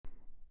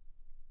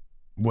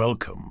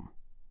Welcome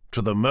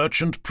to the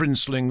Merchant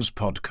Princelings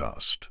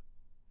podcast.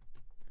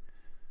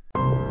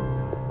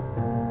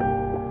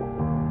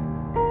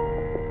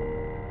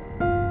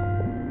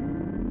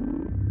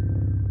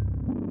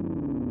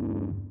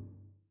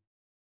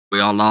 We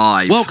are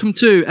live. Welcome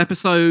to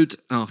episode...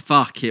 Oh,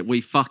 fuck it. We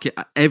fuck it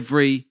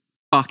every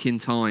fucking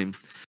time.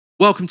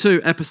 Welcome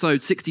to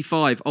episode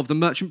 65 of the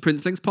Merchant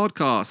Princelings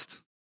podcast.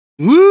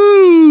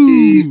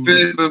 Woo!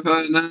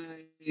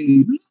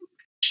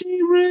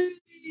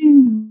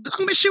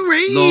 Long may she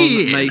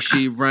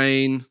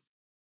reign.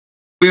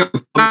 We are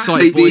back,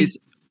 Excited, baby. boys.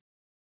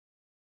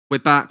 We're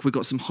back. We've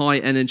got some high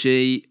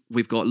energy.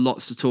 We've got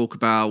lots to talk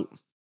about.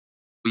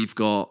 We've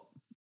got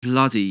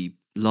bloody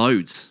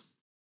loads.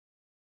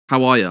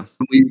 How are you?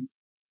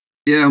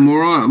 Yeah, I'm all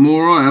right.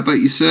 How about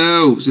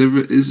yourselves?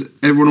 Is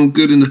everyone all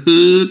good in the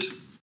hood?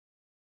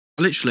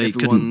 Literally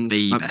couldn't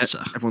be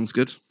better. Everyone's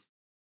good.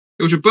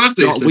 It was your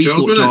birthday yesterday, We Giles,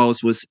 thought wasn't it?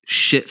 Giles was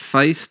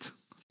shit-faced.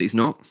 He's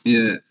not.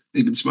 Yeah,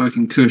 he'd been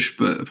smoking Kush,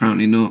 but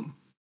apparently not.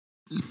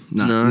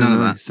 No, No, none of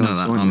no, that. sounds None of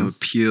that. fine, I'm yeah. a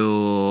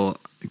pure,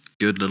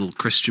 good little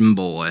Christian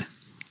boy.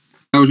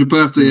 How was your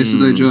birthday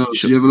yesterday, Giles?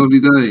 Did you have a lovely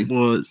day?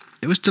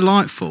 It was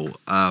delightful.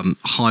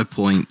 High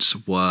points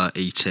were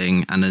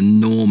eating an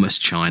enormous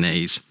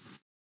Chinese.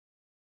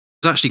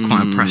 I was actually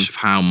quite impressed with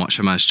how much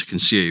I managed to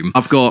consume.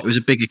 I've got... It was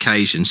a big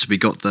occasion, so we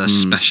got the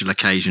special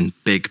occasion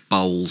big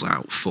bowls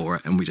out for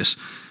it, and we just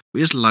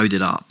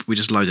loaded up.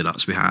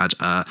 So we had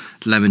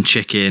lemon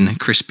chicken,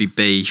 crispy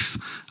beef,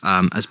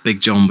 as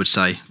Big John would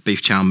say,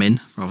 beef chow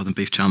mein rather than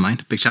beef chow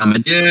mein. Big chow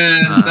mein.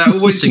 Yeah, that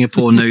always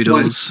Singapore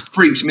noodles.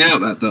 freaks me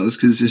out. That does,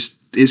 because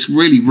it's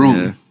really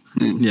wrong.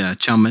 Yeah,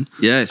 chow mein.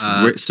 Yeah,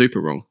 it's super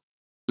wrong.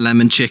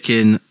 Lemon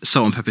chicken,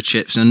 salt and pepper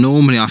chips. Now,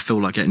 normally I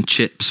feel like getting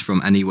chips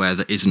from anywhere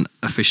that isn't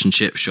a fish and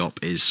chip shop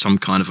is some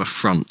kind of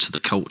affront to the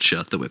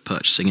culture that we're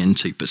purchasing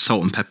into. But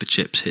salt and pepper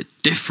chips hit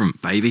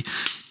different, baby.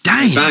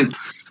 Damn.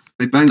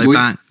 They bang.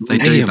 They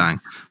do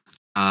bang.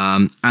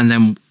 And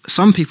then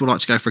some people like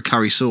to go for a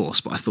curry sauce,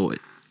 but I thought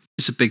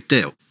it's a big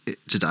deal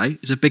today.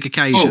 It's a big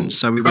occasion,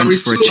 so we went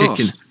for a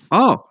chicken.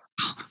 Oh,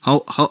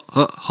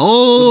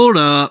 Hold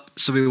up!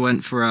 So we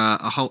went for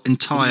a whole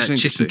entire think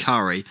chicken to?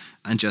 curry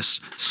and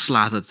just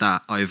slathered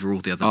that over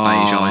all the other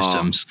beige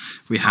items.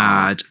 We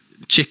had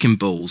chicken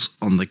balls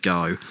on the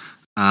go,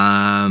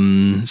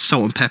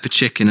 salt and pepper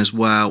chicken as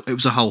well. It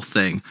was a whole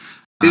thing.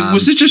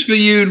 Was it just for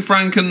you and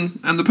Frank and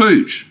the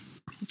pooch?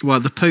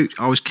 Well, the pooch,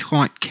 I was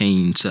quite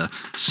keen to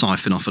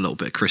siphon off a little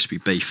bit of crispy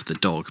beef for the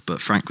dog,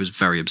 but Frank was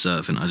very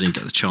observant. I didn't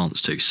get the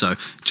chance to. So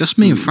just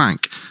me and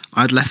Frank.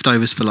 I had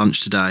leftovers for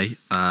lunch today.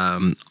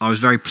 I was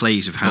very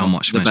pleased with how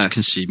much I managed to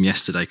consume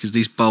yesterday, because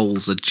these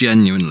bowls are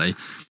genuinely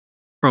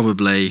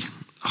probably,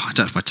 I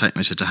don't have my tape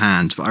measure to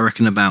hand, but I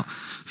reckon about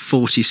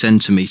 40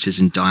 centimetres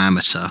in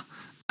diameter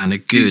and a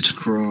good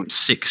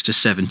 6 to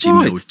 70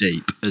 mil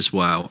deep as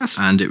well.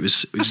 And it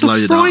was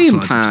loaded up. Frying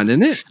pan,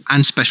 isn't it?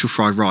 And special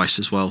fried rice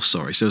as well,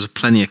 sorry. So there was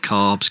plenty of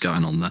carbs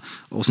going on there.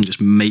 It wasn't just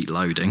meat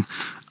loading.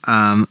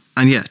 And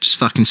yeah, just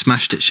fucking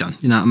smashed it, Sean.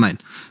 You know what I mean?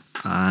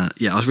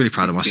 Yeah, I was really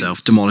proud of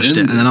myself. Demolished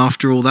it. And then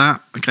after all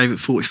that, I gave it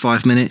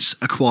 45 minutes,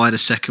 acquired a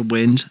second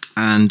wind,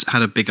 and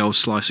had a big old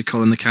slice of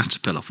Colin the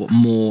Caterpillar. What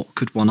more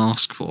could one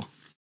ask for?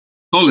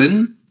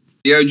 Colin,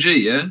 the OG,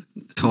 yeah?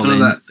 Colin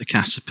the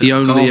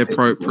Caterpillar. The only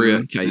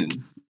appropriate cake.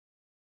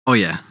 Oh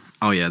yeah.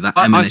 That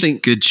I M&S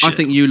think good shit. I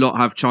think you lot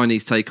have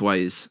Chinese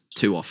takeaways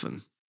too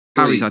often.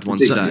 Harry's had one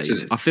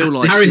today. I feel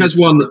like Harry has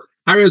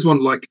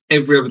one like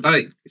every other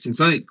day. It's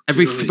insane.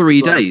 every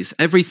 3 days.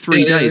 Every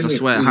 3 days, I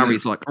swear, yeah.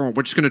 Harry's like, "Oh,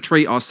 we're just going to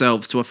treat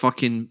ourselves to a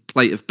fucking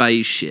plate of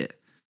beige shit."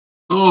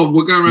 Oh,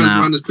 we're going around Now,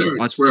 to Anna's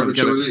parents. I We're don't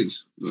having get it.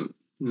 Chinese.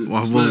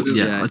 Well,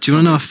 Yeah, do you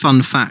want to know a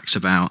fun fact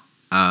about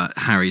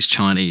Harry's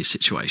Chinese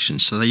situation?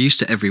 So they used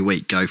to every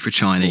week go for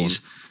Chinese.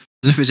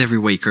 I don't know if it was every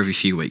week or every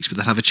few weeks, but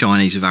they'd have a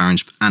Chinese with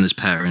Anna's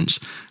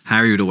parents.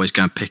 Harry would always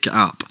go and pick it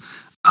up.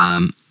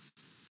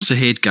 So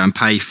he'd go and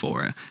pay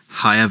for it.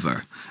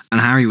 However,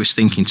 and Harry was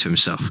thinking to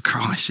himself,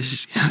 Christ, this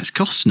is, it's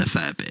costing a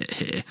fair bit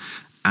here.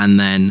 And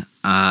then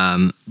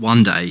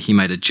one day he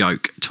made a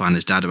joke to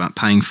Anna's dad about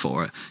paying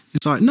for it.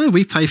 He's like, no,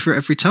 we pay for it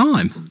every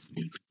time.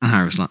 And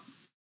Harry was like,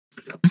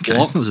 okay,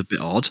 that was a bit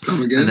odd.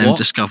 And then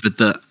discovered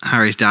that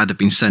Harry's dad had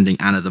been sending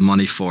Anna the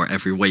money for it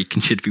every week,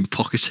 and she'd been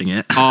pocketing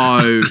it.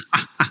 Oh,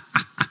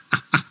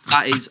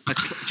 that is. Do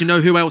you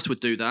know who else would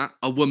do that?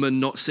 A woman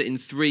not sitting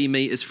 3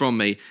 meters from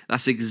me.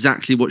 That's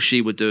exactly what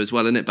she would do as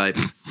well, isn't it, babe?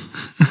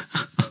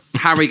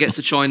 Harry gets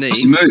a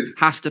Chinese,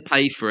 has to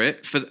pay for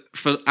it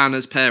for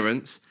Anna's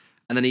parents,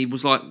 and then he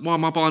was like, "Why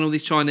am I buying all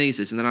these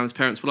Chineses?" And then Anna's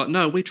parents were like,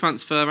 "No, we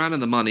transfer Anna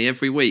the money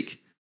every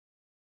week."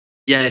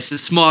 Yes, the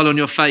smile on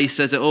your face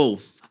says it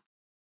all.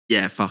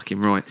 Yeah, fucking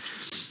right.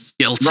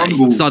 Guilty.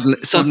 Rumbled.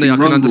 Suddenly I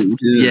can understand.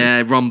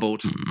 Yeah,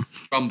 rumbled.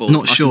 Rumbled.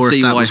 Not sure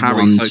if that was Harry's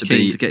one so to keen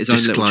be to get his own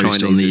little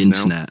disclosed on the Chineses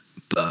now. internet,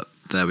 but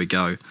there we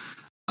go.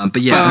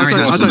 But yeah, Well, Harry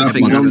I has don't one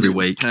think every Harry's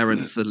week.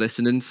 parents are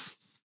listening.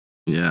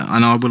 Yeah,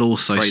 and I will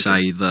also Crazy.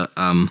 say that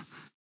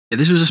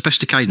this was a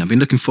special occasion. I've been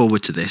looking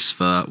forward to this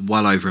for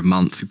well over a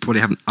month. We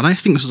probably haven't. I don't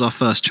think this was our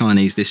first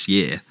Chinese this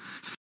year,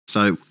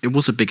 So it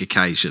was a big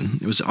occasion.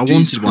 I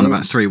wanted one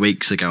about 3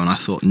 weeks ago, and I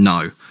thought,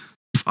 no.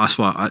 That's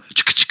why I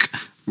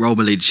rolled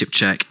my leadership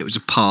check. It was a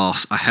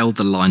pass. I held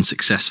the line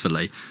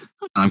successfully.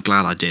 And I'm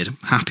glad I did.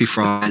 Happy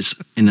Fries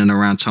in and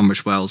around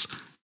Tunbridge Wells.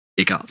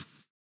 Big up.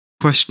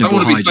 Questionable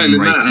hygiene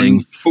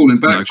rating. Falling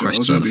back, no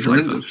question on the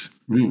flavour.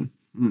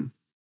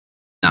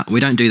 No, we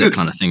don't do that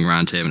kind of thing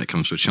around here when it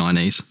comes to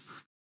Chinese.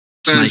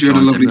 Snake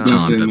eyes every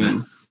time,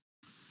 baby.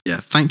 Yeah,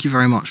 thank you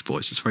very much,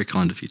 boys. It's very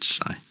kind of you to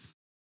say.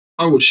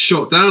 I was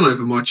shot down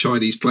over my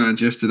Chinese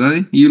plans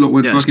yesterday. You lot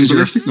went fucking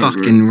ballistic. You're a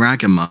fucking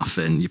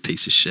ragamuffin, you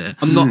piece of shit.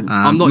 I'm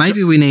not.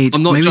 Maybe we need.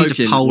 I'm not maybe joking.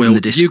 Need a poll Will, in the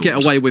Discord. you get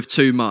away with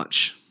too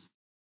much.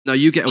 No,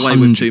 you get away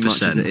with too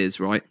much as it is,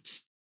 right?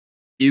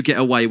 You get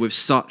away with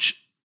such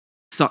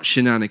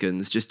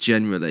shenanigans just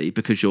generally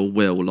because you're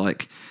Will.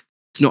 Like,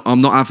 it's not.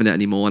 I'm not having it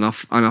anymore, and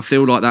I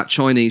feel like that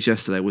Chinese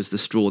yesterday was the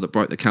straw that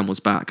broke the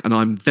camel's back. And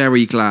I'm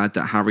very glad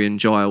that Harry and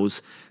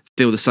Giles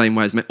feel the same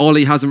way as me.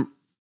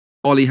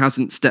 Ollie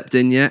hasn't stepped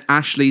in yet.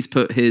 Ashley's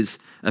put his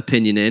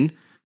opinion in,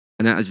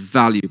 and that is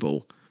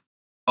valuable.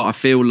 But I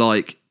feel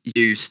like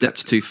you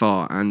stepped too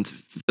far. And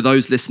for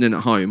those listening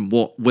at home,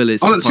 what Will is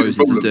proposing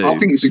to do, I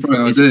think it's a great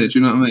idea. Do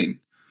you know what I mean?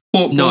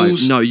 Pork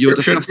balls, you're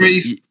discussing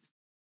beef,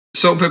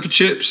 salt and pepper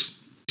chips.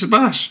 It's a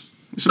bash.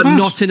 But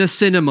not in a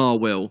cinema,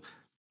 Will.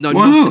 No,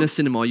 not in a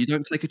cinema. You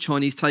don't take a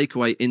Chinese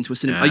takeaway into a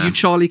cinema. Yeah. Are you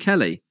Charlie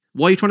Kelly?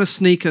 Why are you trying to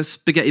sneak a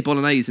spaghetti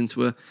bolognese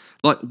into a...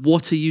 Like,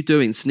 what are you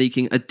doing,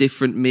 sneaking a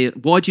different meal?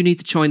 Why do you need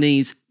the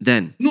Chinese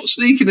then? I'm not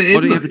sneaking it in.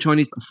 Why don't you have the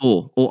Chinese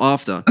before or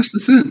after? That's the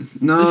thing.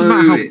 No. Doesn't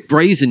matter how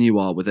brazen you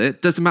are with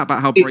it. Doesn't matter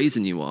about how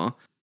brazen you are.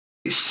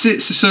 It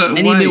sits a certain way.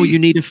 Any meal you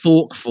need a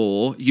fork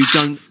for, you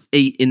don't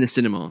eat in the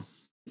cinema.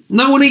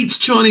 No one eats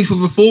Chinese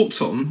with a fork,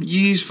 Tom. You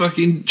use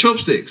fucking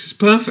chopsticks. It's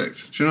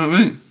perfect. Do you know what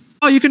I mean?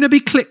 Oh, you're going to be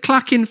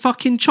click-clacking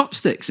fucking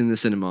chopsticks in the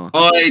cinema?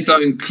 I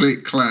don't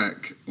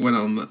click-clack when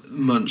I'm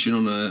munching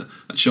on a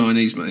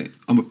Chinese, mate.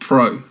 I'm a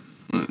pro.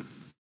 Right.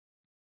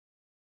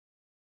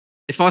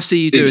 If I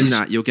see you doing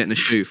that, you're getting a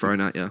shoe thrown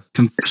at you.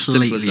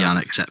 Completely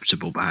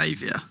unacceptable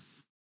behaviour.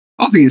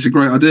 I think it's a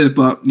great idea,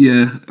 but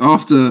yeah,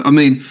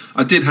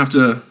 I did have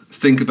to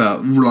think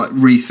about,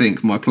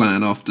 rethink my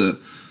plan after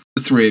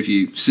the three of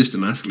you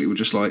systematically were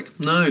just like,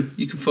 no,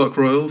 you can fuck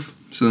right off.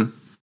 So,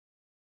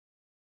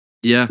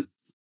 yeah.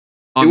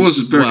 It was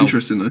very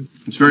interesting, though.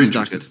 It's very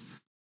interesting.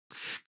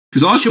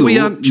 Because I should we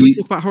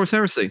talk about Horus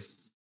Heresy?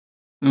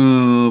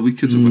 We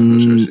could talk about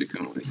Horus Heresy,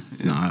 can't we?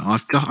 Yeah. No,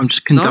 I'm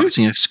just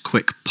conducting a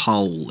quick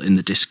poll in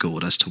the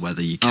Discord as to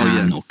whether you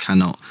can or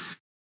cannot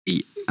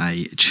eat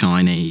a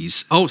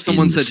Chinese. Oh,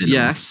 someone said cinema.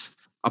 yes.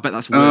 I bet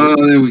that's Will.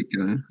 Oh, there we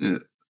go. Yeah.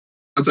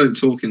 I don't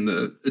talk in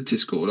the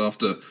Discord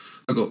after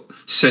I got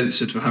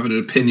censored for having an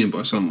opinion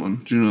by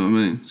someone. Do you know what I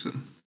mean? So.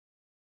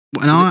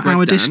 In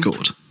our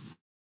Discord?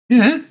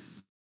 Yeah.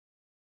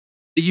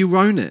 You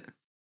own it.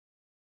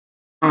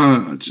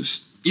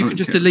 You can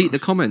just delete the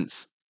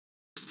comments.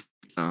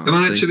 Oh, can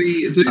I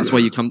actually do that's that?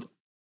 where you come.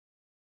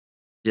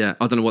 Yeah,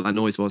 I don't know what that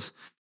noise was.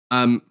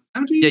 Yeah,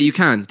 you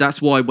can.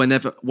 That's why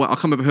whenever I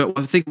can't remember who.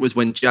 I think it was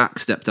when Jack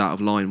stepped out of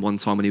line one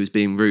time when he was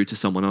being rude to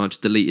someone. And I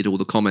just deleted all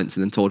the comments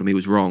and then told him he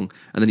was wrong.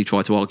 And then he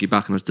tried to argue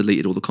back, and I just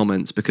deleted all the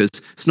comments because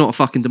it's not a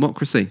fucking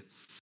democracy.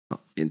 Do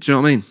you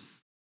know what I mean?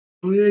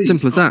 Oh, yeah,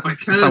 simple as that.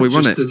 That's how we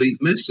run it.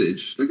 Delete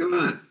message. Look at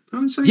that.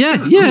 Yeah.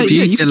 If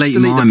you delete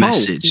my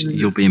message,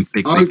 you'll be in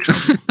big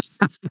trouble.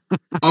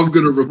 I'm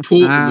going to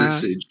report the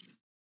message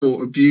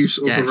for abuse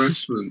or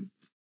harassment.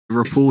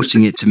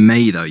 Reporting it to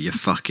me, though, you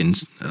fucking...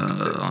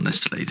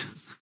 honestly.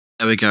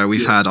 There we go.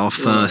 We've had our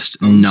first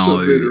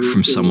no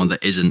from someone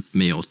that isn't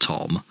me or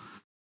Tom.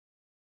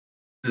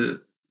 Right,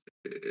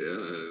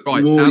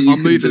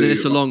 I'm moving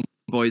this along,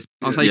 boys.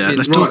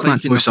 Let's talk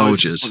about Toy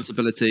Soldiers.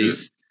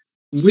 Responsibilities.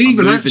 Yeah.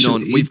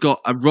 We've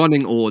got a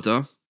running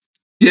order.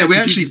 Yeah, we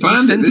actually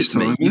planned it this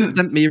time. You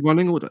sent me a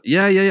running order.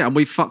 Yeah. And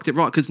we fucked it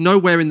right because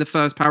nowhere in the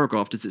first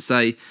paragraph does it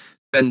say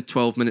spend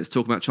 12 minutes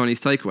talking about Chinese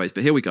takeaways.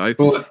 But here we go.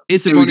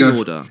 It's a running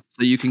order,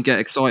 so you can get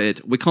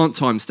excited. We can't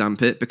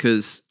timestamp it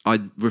because I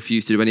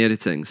refuse to do any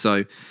editing.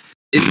 So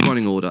it's a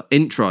running order.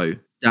 Intro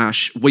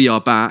 - we are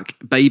back,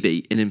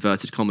 baby, in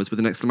inverted commas with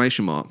an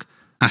exclamation mark.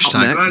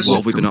 Hashtag up next, what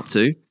have we been up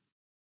to?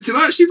 Did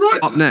I actually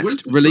write Up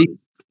next, release.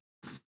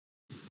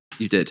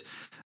 You did.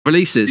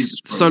 Releases,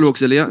 Solar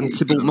Auxilia and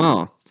Tybalt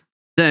Mar.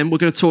 Then we're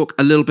going to talk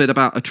a little bit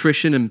about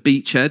attrition and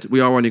Beachhead. We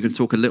are only going to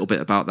talk a little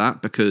bit about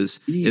that because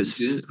it was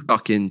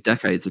fucking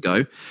decades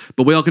ago.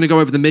 But we are going to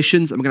go over the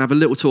missions and we're going to have a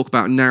little talk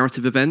about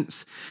narrative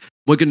events.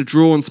 We're going to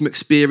draw on some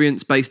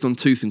experience based on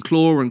Tooth and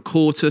Claw and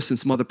Quartus and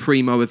some other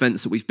primo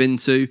events that we've been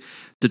to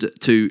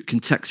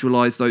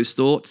contextualize those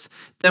thoughts.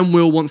 Then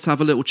Will wants to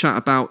have a little chat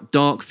about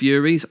Dark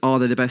Furies. Are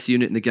they the best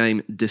unit in the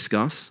game?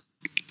 Discuss.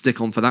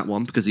 Stick on for that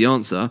one because the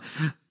answer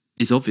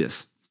is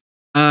obvious.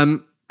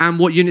 And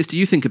what units do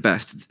you think are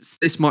best?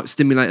 This might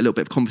stimulate a little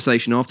bit of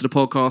conversation after the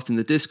podcast in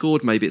the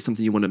Discord. Maybe it's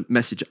something you want to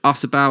message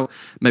us about.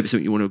 Maybe it's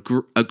something you want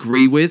to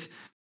agree with.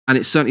 And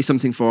it's certainly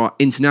something for our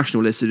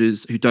international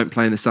listeners who don't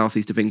play in the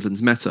southeast of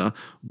England's meta.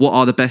 What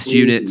are the best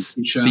units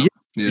for you?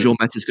 Because your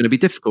meta is going to be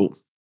difficult.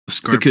 That's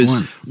a great because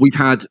point. we've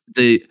had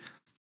the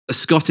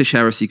Scottish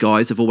heresy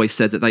guys have always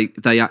said that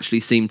they actually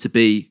seem to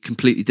be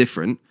completely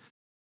different.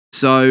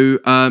 So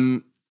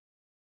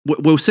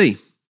we'll see.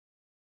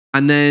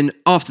 And then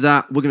after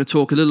that, we're going to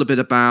talk a little bit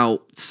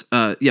about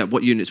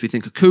what units we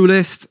think are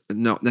coolest,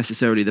 not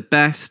necessarily the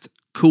best,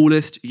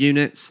 coolest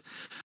units.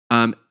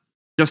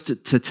 Just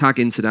to tag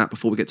into that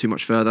before we get too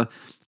much further,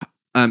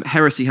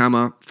 Heresy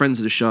Hammer, friends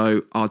of the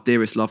show, our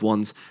dearest loved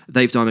ones,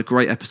 they've done a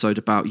great episode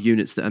about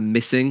units that are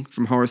missing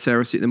from Horus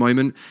Heresy at the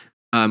moment,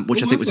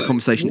 which I think was a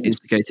conversation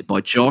instigated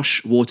by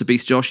Josh,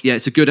 Waterbeast Josh. Yeah,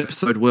 it's a good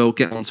episode. We'll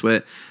get onto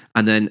it.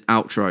 And then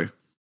outro.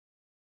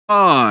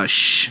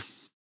 Gosh.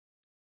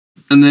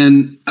 And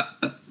then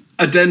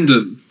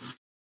addendum.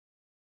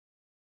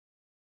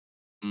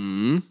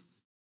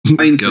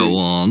 Painting Go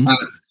on. at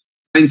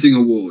Painting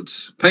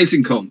Awards.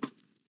 Painting comp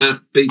at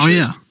Beachhead. Oh,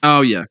 yeah.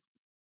 Oh, yeah.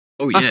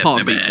 Oh, That's yeah.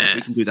 part of baby. Beachhead.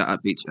 We can do that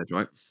at Beachhead,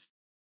 right?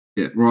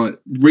 Yeah, right.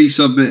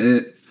 Resubmit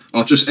it.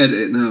 I'll just edit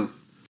it now.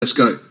 Let's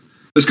go.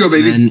 Let's go,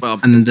 baby. And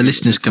then the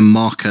listeners can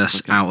mark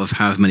us out of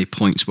however many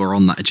points were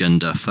on that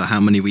agenda for how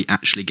many we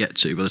actually get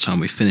to by the time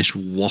we finish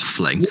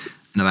waffling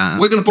in about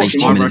We're gonna box 80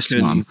 them, I minutes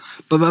time.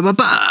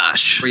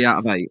 Bash! 3 out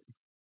of 8.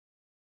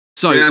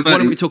 So Yeah, why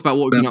don't we talk about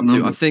what we've been up to?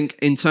 number. I think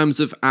in terms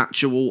of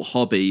actual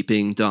hobby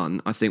being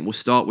done, I think we'll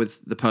start with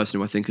the person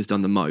who I think has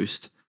done the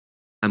most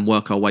and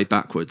work our way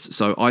backwards.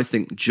 So I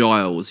think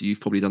Giles, you've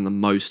probably done the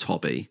most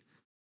hobby.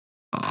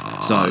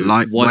 So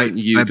why don't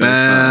you go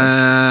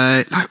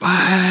first?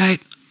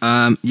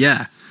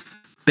 Yeah.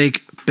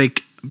 Big.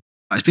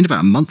 It's been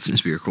about a month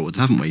since we recorded,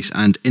 haven't we?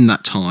 And in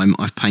that time,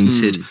 I've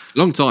painted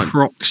long time.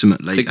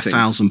 approximately Big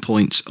 1,000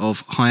 points of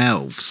High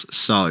Elves.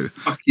 So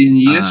Fucking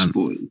yes,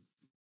 boy.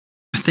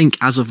 I think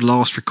as of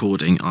last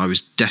recording, I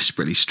was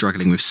desperately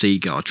struggling with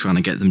Seaguard trying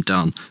to get them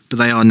done, but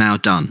they are now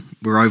done.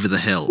 We're over the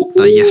hill.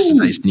 They're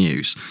yesterday's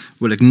news.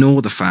 We'll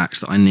ignore the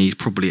fact that I need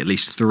probably at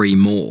least 3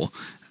 more.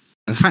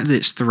 And the fact that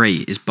it's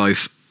 3 is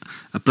both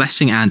a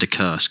blessing and a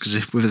curse, because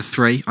if with a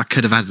 3, I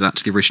could have added that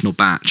to the original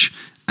batch,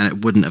 and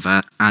it wouldn't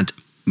have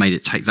made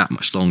it take that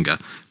much longer.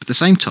 But at the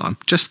same time,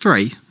 just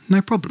 3,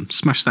 no problem.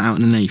 Smash that out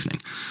in an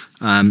evening.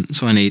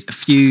 So I need a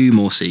few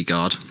more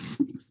Seaguard.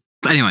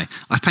 But anyway,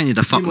 I've painted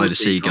a fuckload of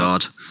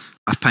Seaguard.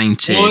 I've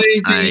painted. Why do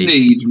you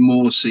need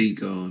more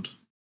Seaguard?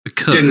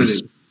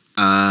 Because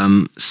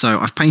so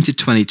I've painted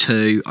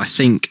 22. I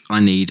think I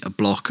need a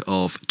block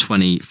of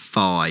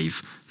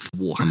 25 for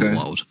Warhammer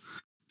World.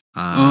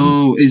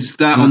 Is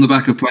that on the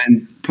back of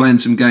playing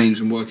some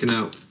games and working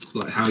out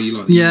like how you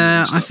like?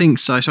 Yeah, I think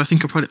so. So I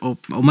think I'll probably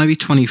or maybe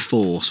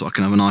 24, so I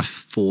can have a nice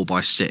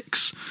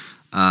 4x6.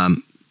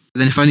 Then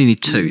if I only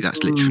need 2,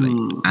 that's literally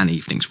an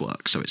evening's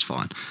work, so it's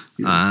fine.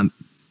 Yeah.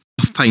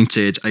 I've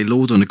painted a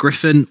Lord on a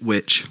Griffin,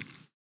 which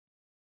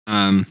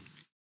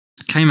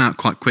came out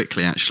quite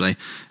quickly, actually.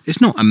 It's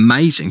not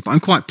amazing, but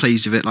I'm quite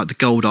pleased with it. Like the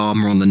gold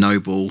armour on the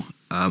Noble,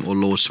 or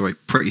Lord, sorry,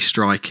 pretty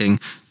striking.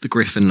 The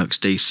Griffin looks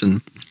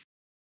decent.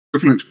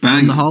 Griffin looks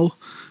bang. On the whole,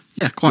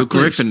 yeah, quite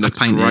pleased. Griffin looks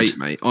great,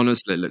 mate.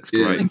 Honestly, it looks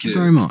great. Thank you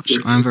very much.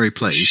 I am very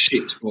pleased.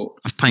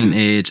 I've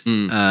painted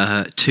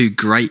 2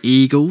 Great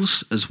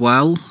Eagles as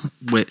well,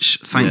 which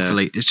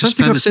thankfully it's just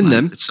feathers. I've seen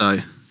them. So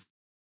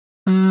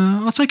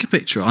I'll take a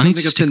picture. I need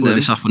to stick all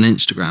this up on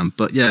Instagram.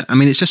 But yeah, I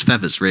mean, it's just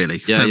feathers,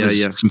 really. Yeah,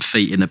 feathers, some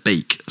feet and a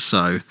beak.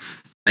 So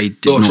they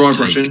did not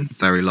take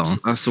very long.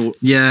 That's all.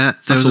 Yeah,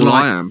 there was all a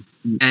I am.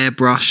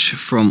 Airbrush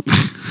from.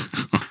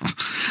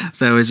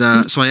 There was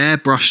so I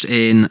airbrushed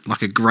in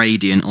like a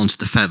gradient onto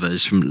the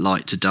feathers from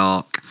light to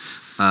dark.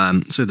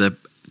 So the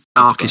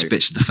darkest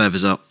bits of the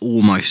feathers are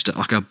almost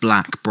like a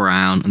black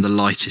brown, and the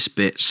lightest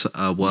bits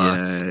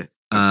were.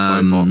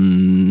 What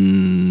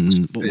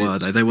were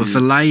they? They were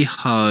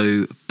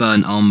Vallejo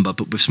burnt umber,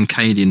 but with some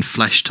Cadian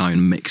flesh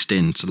tone mixed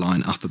in to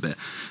line up a bit.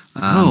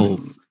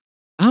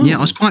 Yeah,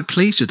 I was quite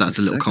pleased with that as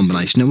a little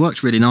combination. It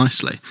worked really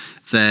nicely.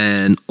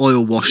 Then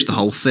oil washed the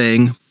whole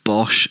thing.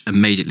 Bosch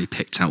immediately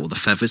picked out all the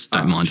feathers.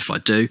 Don't mind if I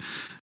do.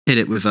 Hit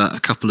it with a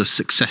couple of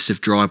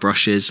successive dry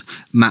brushes.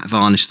 Matte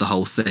varnished the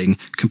whole thing.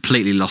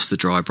 Completely lost the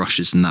dry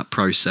brushes in that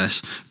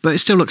process, but it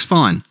still looks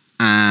fine.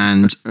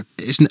 And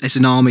it's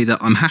an army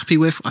that I'm happy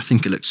with. I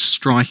think it looks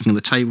striking on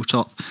the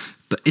tabletop,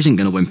 but isn't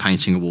going to win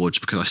painting awards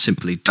because I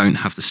simply don't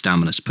have the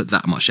stamina to put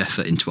that much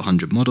effort into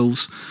 100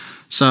 models.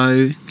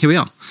 So here we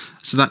are.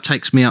 So that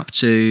takes me up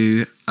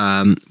to,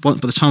 by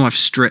the time I've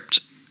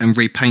stripped and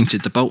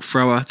repainted the bolt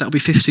thrower, that'll be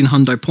 15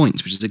 hundo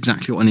points, which is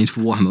exactly what I need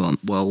for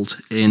Warhammer World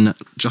in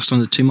just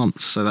under 2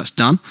 months. So that's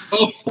done.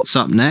 What's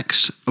up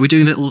next? Are we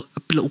doing a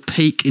little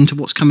peek into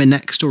what's coming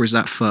next, or is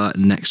that for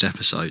next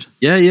episode?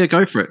 Yeah,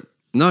 go for it.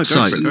 No,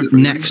 go for it.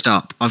 Next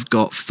up, I've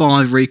got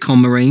 5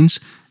 Recon Marines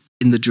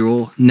in the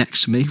drawer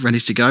next to me, ready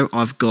to go.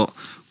 I've got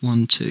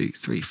 1, 2,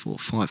 3, 4,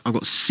 5. I've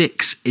got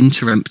 6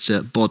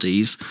 Interemptor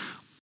bodies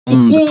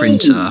on the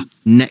printer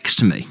next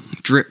to me,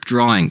 drip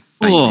drying,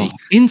 baby. Oh,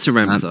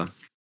 Interemptor.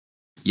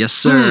 Yes,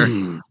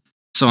 sir.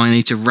 So I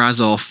need to razz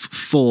off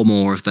 4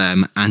 more of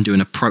them and do an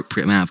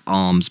appropriate amount of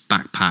arms,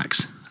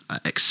 backpacks,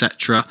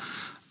 etc.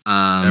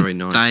 Very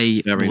nice.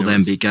 They Very will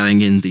then nice. be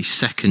going in the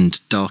second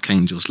Dark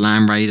Angels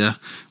Land Raider,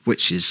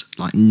 which is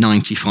like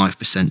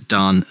 95%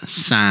 done.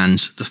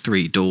 Sand the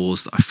 3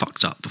 doors that I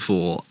fucked up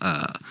before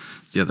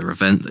the other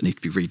event that need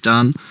to be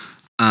redone.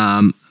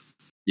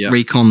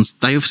 Recons,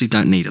 they obviously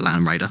don't need a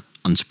Land Raider,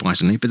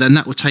 unsurprisingly, but then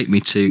that will take me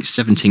to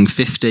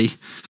 1750,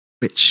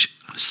 which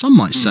some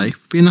might say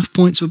would be enough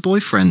points for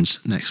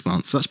boyfriends next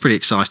month. So that's pretty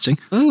exciting.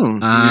 So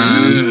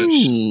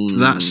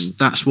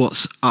that's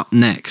what's up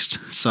next.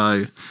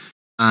 So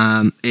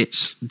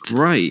it's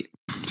great.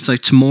 So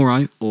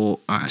tomorrow, or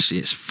actually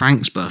it's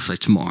Frank's birthday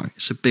tomorrow.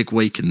 It's a big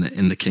week in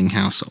the King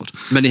household.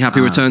 Many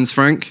happy returns,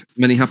 Frank.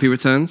 Many happy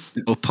returns.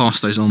 I'll pass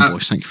those on,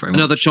 boys. Thank you very much.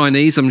 Another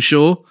Chinese, I'm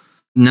sure.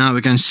 No,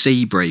 we're going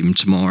Seabream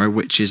tomorrow,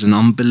 which is an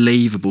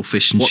unbelievable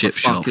fish and chip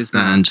shop.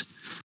 And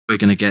we're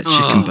going to get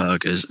chicken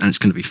burgers, and it's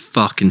going to be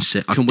fucking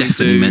sick. I've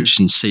definitely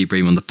mentioned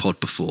Seabream on the pod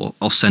before.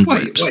 I'll send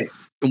whips.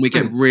 Can we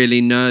get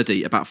really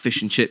nerdy about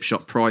fish and chip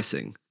shop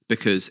pricing?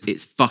 Because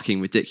it's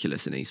fucking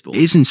ridiculous in esports.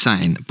 It is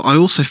insane. But I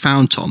also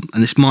found, Tom,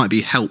 and this might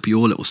be help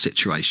your little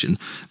situation,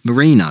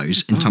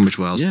 Marinos in Tunbridge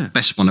Wells,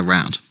 best one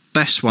around.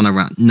 Best one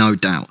around, no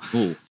doubt.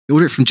 You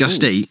order it from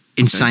Just Eat,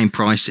 insane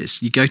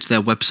prices. You go to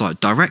their website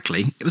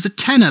directly, it was a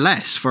tenner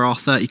less for our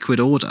 30 quid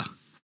order.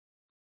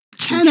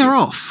 Tenner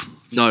off.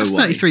 No That's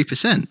way.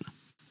 33%.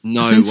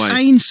 No way.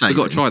 Insane saving.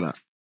 We've got to try that.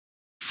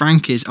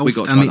 Frank is, I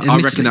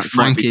reckon that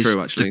Frank might be is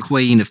true, actually. the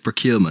queen of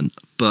procurement,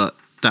 but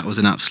that was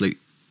an absolute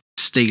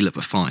steal of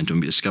a find when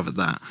we discovered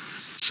that.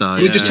 So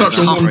we just touch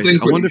on one thing.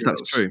 I wonder if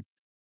that's true.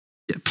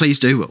 Yeah, please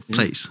do, Will.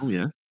 Please. Oh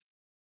yeah.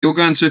 You're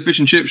going to a fish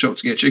and chip shop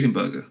to get a chicken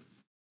burger.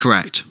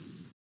 Correct.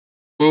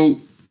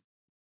 Well,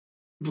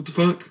 what the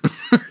fuck?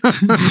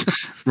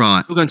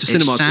 Right. We're going to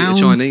cinema to get a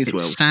Chinese. It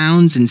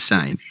sounds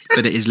insane,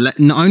 but it is not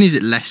only is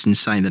it less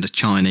insane than a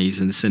Chinese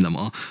in the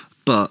cinema,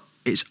 but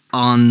it's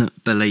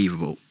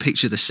unbelievable.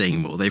 Picture the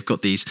scene, Will. They've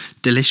got these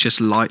delicious,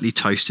 lightly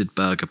toasted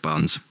burger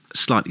buns,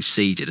 slightly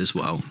seeded as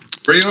well.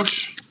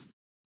 Brioche?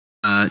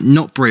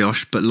 Not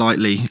brioche, but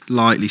lightly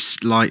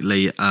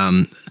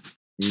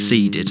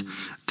seeded.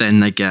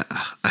 Then they get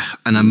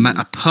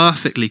a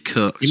perfectly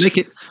cooked,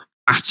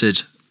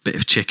 battered bit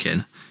of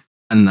chicken,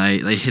 and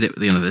they hit it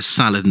with, there's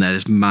salad in there,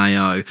 there's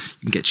mayo, you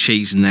can get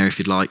cheese in there if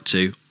you'd like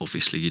to.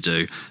 Obviously you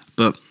do,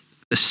 but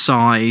the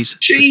size,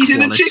 cheese the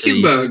in a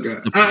chicken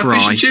burger, the at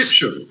price, a fish and chip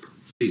shop.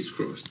 Jesus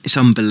Christ, it's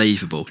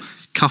unbelievable.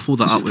 Couple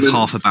that up with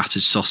half a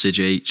battered sausage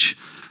each.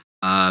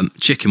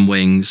 Chicken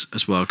wings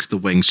as well, because the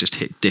wings just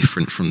hit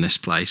different from this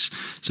place.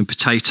 Some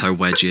potato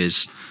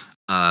wedges.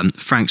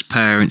 Frank's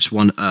Frank's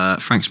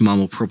mum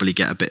will probably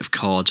get a bit of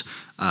cod,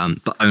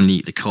 but only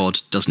eat the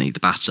cod, doesn't eat the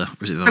batter.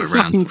 Or is it the other way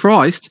around? Fucking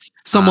Christ!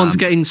 Someone's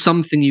getting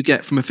something you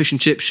get from a fish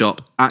and chip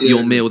shop at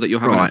your meal that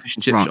you're having at a fish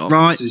and chip shop.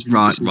 Right.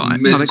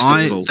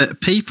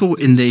 People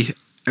in the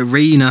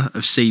arena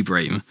of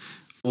Seabream,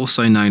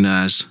 also known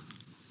as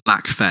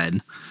Black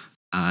Fen,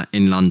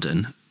 in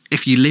London.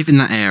 If you live in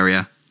that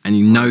area and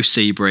you know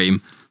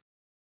Seabream,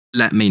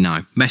 let me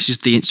know. Message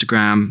the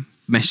Instagram,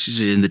 message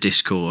it in the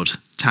Discord,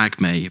 tag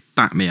me,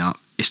 back me up.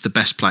 It's the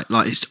best place.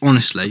 Like, it's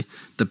honestly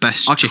the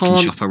best chicken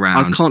shop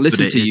around. I can't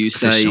listen to you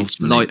say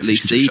lightly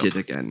seeded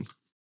again.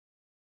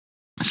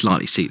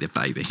 Slightly seeded,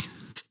 baby.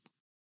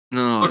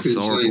 No, it's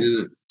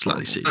horrible.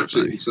 Slightly seeded,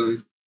 absolutely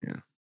baby. Yeah.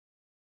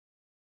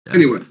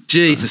 Anyway,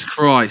 Jesus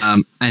Christ.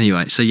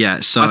 Anyway, so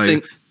I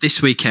think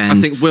this weekend,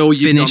 I think Will,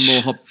 you've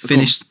done more.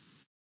 Finished.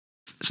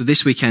 So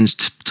this weekend's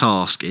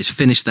task is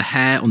finish the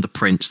hair on the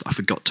prince that I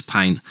forgot to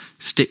paint,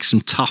 stick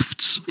some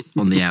tufts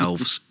on the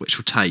elves, which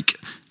will take,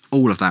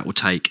 all of that will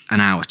take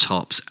an hour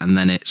tops, and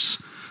then it's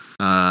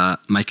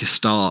make a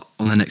start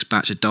on the next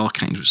batch of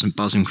Dark Angels, which I'm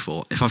buzzing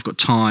for. If I've got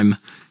time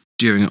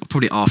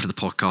probably after the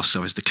podcast,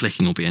 so as the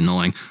clicking will be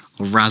annoying,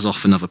 I'll razz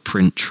off another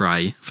print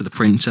tray for the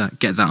printer,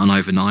 get that on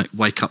overnight,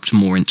 wake up to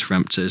more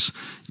interrupters,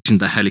 using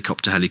the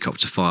helicopter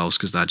files,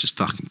 because they're just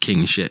fucking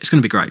king shit. It's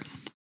going to be great.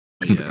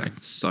 It's going to be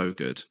great. So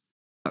good.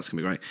 That's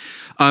going to be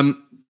great.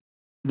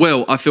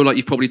 Will, I feel like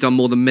you've probably done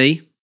more than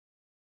me,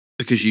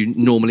 because you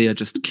normally are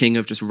just king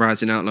of just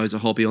razzing out loads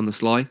of hobby on the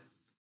sly.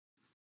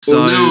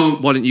 So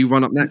why don't you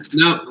run up next?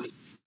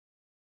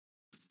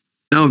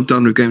 Now I'm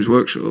done with Games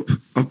Workshop.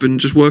 I've been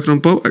just working on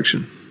bolt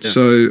action. Yeah.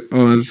 So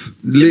I've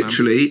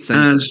literally,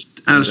 as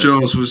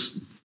Giles was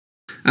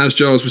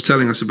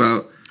telling us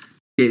about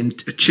getting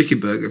a chicken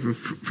burger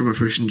from a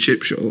fish and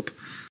chip shop,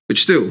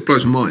 which still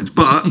blows my mind.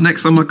 But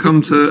next time I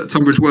come to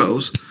Tunbridge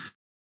Wells,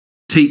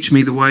 teach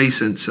me the way,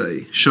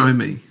 Sensei. Show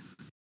me.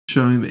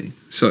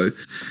 So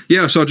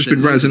yeah, so I've just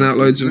been razzing out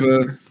loads of.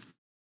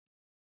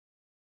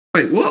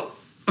 Wait, what?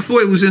 I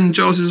thought it was in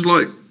Giles's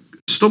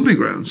stomping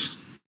grounds.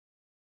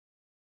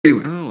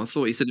 Anyway. Oh, I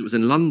thought he said it was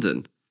in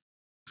London.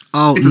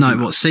 Oh no,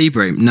 what,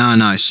 Seabream?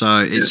 No.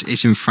 So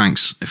it's in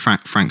Frank's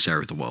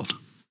area of the world,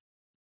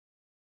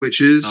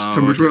 which is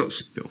Tunbridge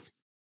Wells. Cool.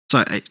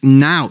 So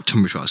now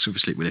Tunbridge Wells,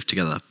 obviously we live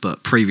together,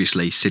 but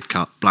previously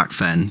Sidcup, Black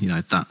Fen,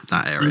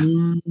 that area.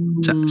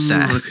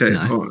 Okay,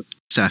 all right.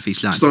 South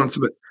East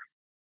London.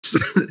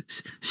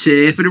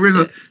 Safe in the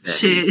river.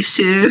 Safe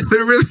in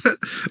the river.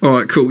 All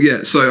right, cool.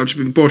 Yeah, so I've just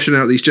been boshing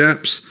out these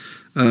Japs.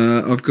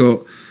 I've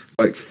got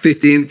like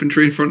 50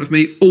 infantry in front of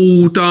me,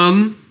 all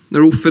done.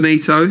 They're all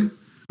finito.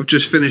 I've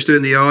just finished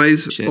doing the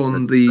eyes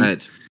on the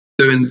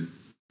doing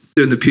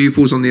the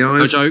pupils on the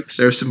eyes. No jokes.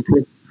 There's some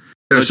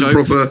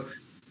proper.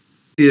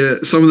 Yeah,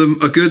 some of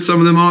them are good, some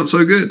of them aren't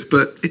so good,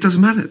 but it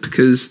doesn't matter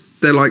because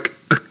they're like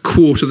a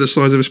quarter the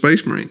size of a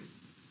Space Marine.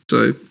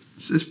 So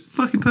it's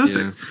fucking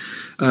perfect.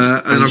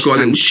 Yeah. And I've got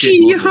a little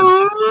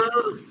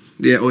Chiha.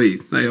 Yeah,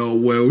 they are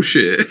well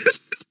shit.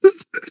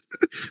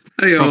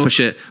 They proper are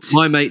shit.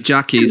 My mate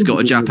Jackie's got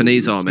a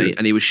Japanese army,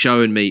 and he was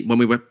showing me when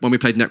we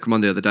played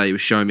Necromunda the other day. He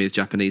was showing me his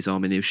Japanese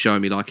army, and he was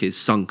showing me like his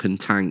sunken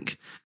tank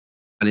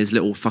and his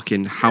little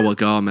fucking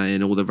Hawagame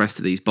and all the rest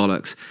of these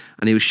bollocks.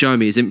 And he was showing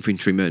me his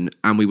infantrymen,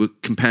 and we were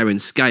comparing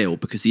scale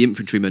because the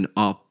infantrymen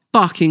are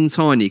fucking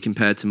tiny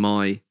compared to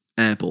my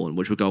airborne,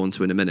 which we'll go on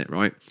to in a minute,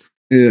 right?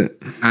 Yeah.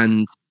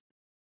 And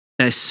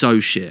they're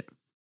so shit.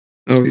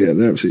 Oh yeah,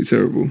 they're absolutely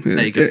terrible. Yeah.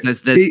 There you go.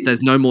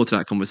 There's no more to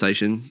that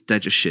conversation. They're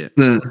just shit.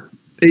 Nah.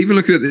 Even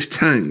looking at this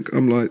tank,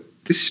 I'm like,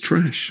 this is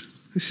trash.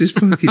 This is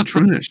fucking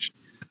trash.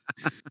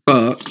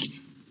 But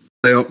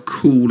they are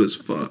cool as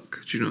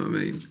fuck. Do you know what I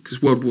mean?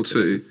 Because World War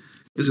II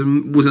was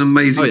an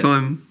amazing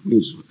time.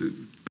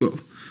 But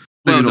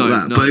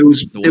it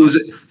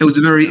was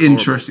a very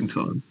interesting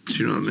time. Do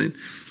you know what I mean?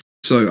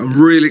 So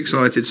I'm really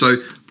excited. So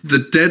the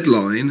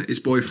deadline is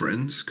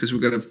boyfriends because we're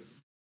going to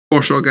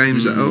wash our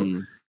games out.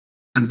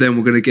 And then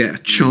we're going to get a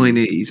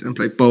Chinese and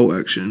play bolt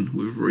action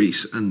with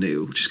Reese and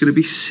Neil, which is going to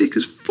be sick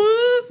as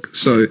fuck.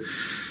 So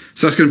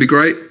that's going to be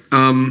great.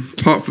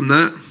 Apart from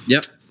that,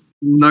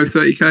 no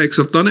 30k because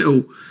I've done it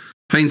all.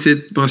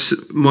 Painted my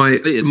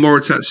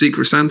Moritat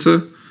Secret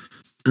Santa,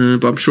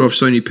 but I'm sure I've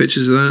shown you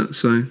pictures of that.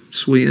 So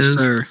sweet as.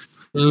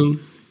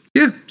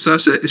 Yeah, so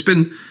that's it. It's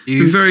been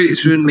very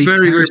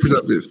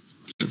productive.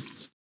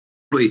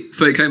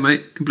 30k,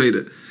 mate, complete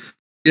it.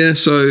 Yeah,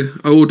 so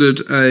I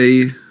ordered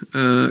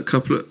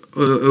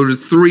ordered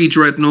 3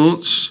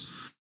 dreadnoughts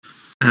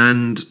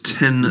and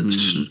 10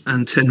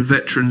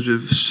 veterans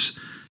with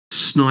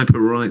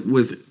sniper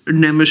with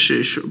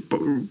nemesis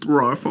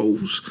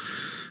rifles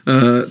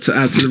to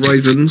add to the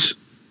Ravens.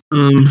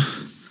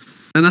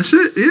 And that's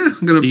it. Yeah,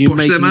 I'm going to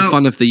push them out. Are you making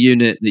fun of the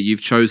unit that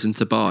you've chosen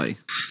to buy?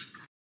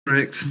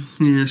 Correct.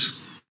 Yes.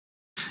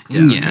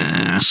 Yeah.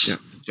 Yes. Yeah.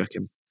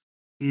 Checking.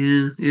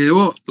 Yeah. Yeah.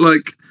 Well,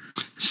 like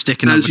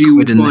sticking up a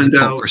quid in the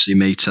hypocrisy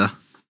meter.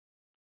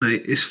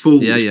 Mate, it's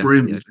full. Yeah, it's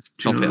brim. Yeah,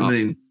 do you know what I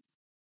mean?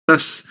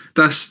 That's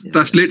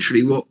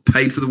literally what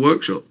paid for the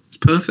workshop. It's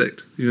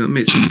perfect. You know what I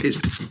mean?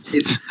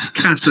 It's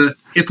Casa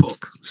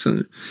Epoch.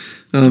 So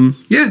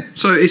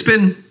so it's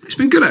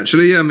been good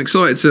actually. Yeah, I'm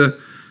excited to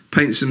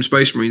paint some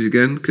Space Marines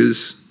again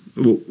because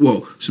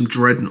some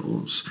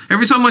dreadnoughts.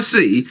 Every time I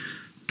see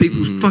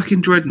people's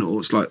fucking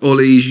dreadnoughts like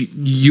Ollie's,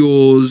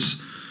 yours,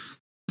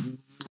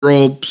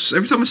 Rob's,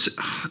 every time I see,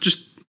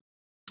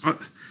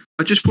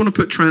 I just want to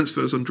put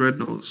transfers on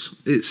dreadnoughts.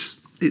 It's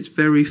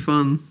very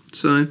fun.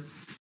 So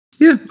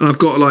yeah, and I've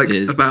got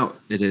about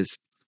a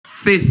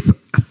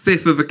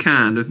fifth of a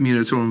can of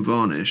Minotaur and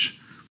varnish,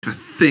 which I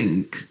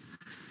think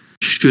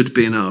should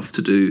be enough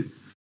to do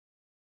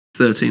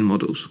 13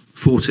 models,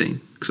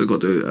 14 because I've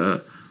got to do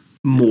a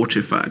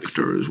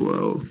Mortifactor as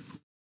well.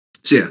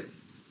 So yeah,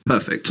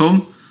 perfect.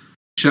 Tom,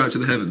 shout out to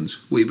the heavens.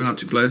 What have you been up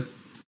to, player?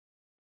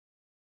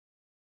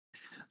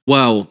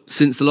 Well,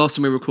 since the last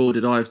time we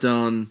recorded, I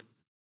can't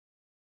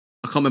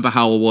remember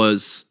how I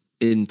was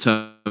in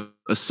terms of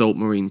Assault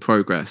Marine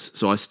progress.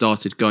 So I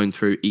started going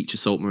through each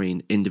Assault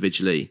Marine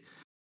individually,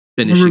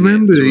 finishing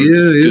it to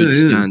a good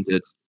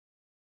standard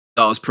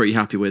that I was pretty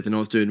happy with. And I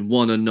was doing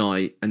 1 a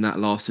night, and that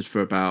lasted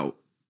for about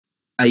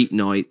 8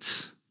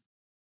 nights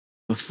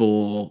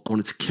before I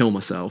wanted to kill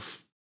myself.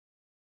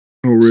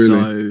 Oh, really?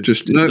 So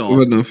just not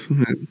enough.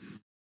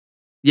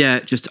 Yeah,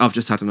 I've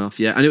just had enough.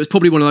 Yeah, and it was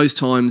probably one of those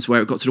times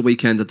where it got to the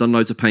weekend. I'd done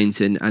loads of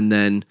painting, and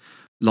then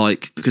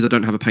because I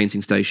don't have a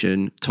painting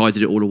station,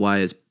 tidied it all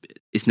away.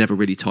 It's never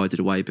really tidied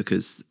away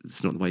because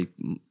it's not the way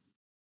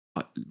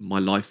my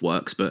life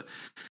works. But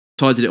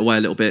tidied it away a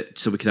little bit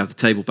so we could have the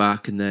table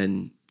back, and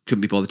then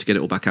couldn't be bothered to get it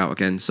all back out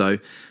again. So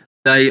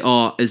they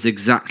are as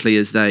exactly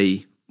as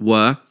they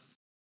were.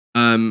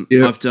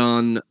 I've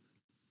done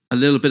a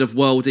little bit of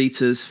World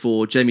Eaters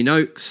for Jamie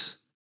Noakes.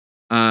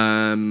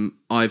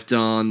 I've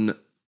done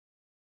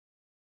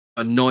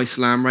a nice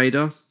Lamb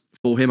Raider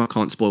for him. I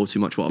can't spoil too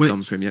much what I've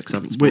done for him yet because I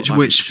haven't spoiled.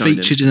 Which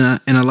featured in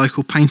a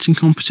local painting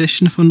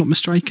competition, if I'm not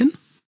mistaken.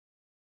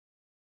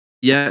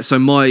 Yeah, so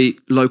my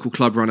local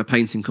club ran a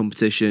painting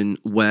competition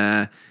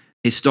where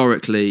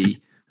historically,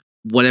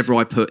 whatever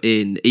I put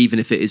in, even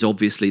if it is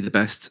obviously the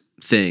best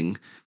thing,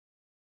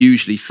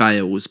 usually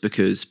fails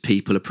because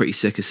people are pretty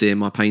sick of seeing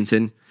my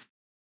painting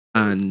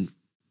and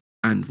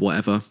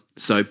whatever.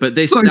 So, but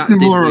that did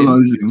win,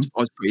 I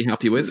was pretty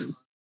happy with.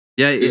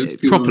 Yeah,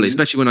 properly,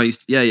 especially when I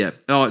used to, yeah.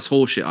 Oh, it's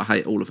horseshit. I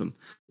hate all of them.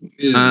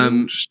 Yeah,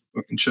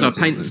 so I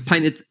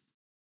painted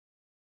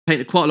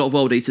quite a lot of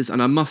World Eaters,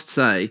 and I must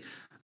say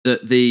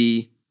that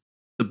the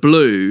the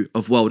blue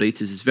of World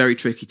Eaters is very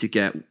tricky to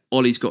get.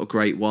 Ollie's got a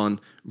great one.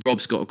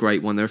 Rob's got a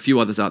great one. There are a few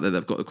others out there that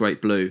have got a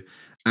great blue.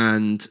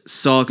 And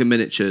Saga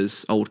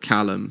Miniatures, old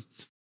Callum,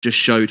 just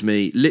showed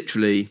me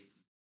literally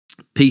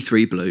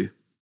P3 blue.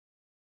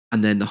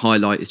 And then the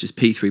highlight is just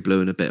P3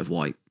 blue and a bit of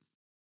white.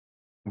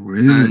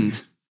 Really?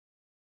 And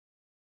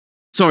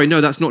sorry,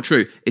 no, that's not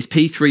true. It's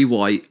P3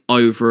 white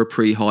over a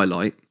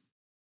pre-highlight.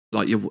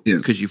 Like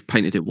because you've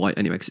painted it white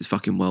anyway, because it's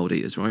fucking World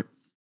Eaters, right?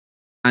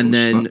 And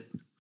then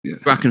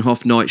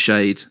Brackenhoff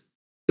Nightshade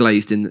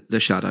glazed in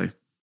the shadow,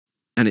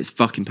 and it's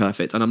fucking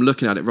perfect. And I'm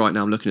looking at it right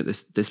now. I'm looking at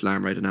this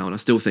Land Raider now, and I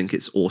still think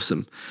it's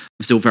awesome.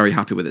 I'm still very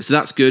happy with it. So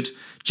that's good.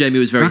 Jamie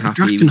was very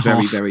happy. He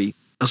was very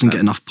doesn't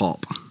get enough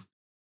pop.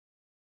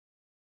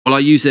 Well, I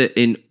use it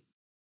in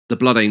the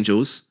Blood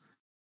Angels,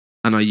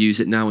 and I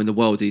use it now in the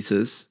World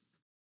Eaters,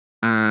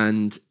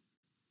 and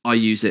I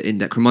use it in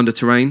Necromunda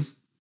Terrain,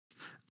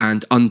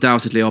 and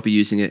undoubtedly I'll be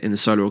using it in the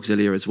Solar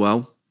Auxilia as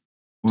well.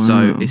 Wow.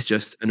 So it's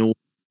just an all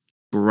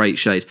great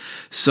shade.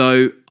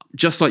 So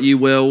just like you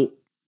will,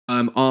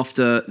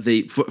 after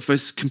for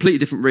completely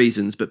different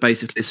reasons, but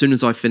basically as soon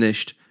as I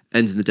finished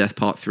Ends in the Death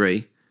Part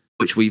 3,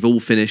 which we've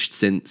all finished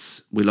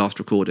since we last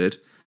recorded.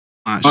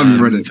 I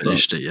haven't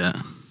finished it yet.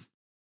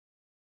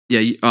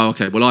 Yeah.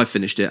 Okay. Well, I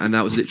finished it, and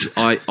that was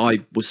literally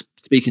I was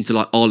speaking to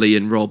like Ollie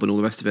and Rob and all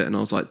the rest of it, and I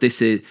was like,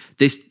 this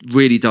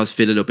really does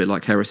feel a little bit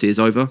like Heresy is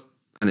over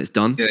and it's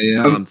done.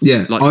 Yeah.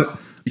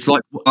 It's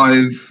like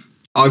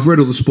I've read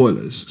all the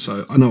spoilers,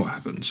 so I know what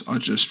happens. I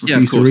just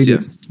refuse to read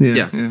it.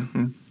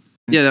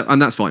 Yeah,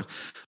 and that's fine.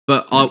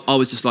 But I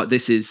was just like,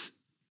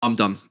 I'm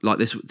done. Like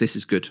this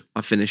is good.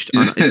 I finished.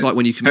 And it's like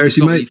when you can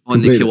finally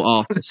kill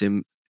Arthas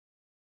in.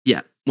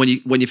 Yeah, when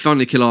you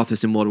finally kill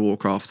Arthas in World of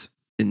Warcraft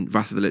in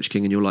Wrath of the Lich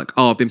King, and you're like,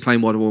 oh, I've been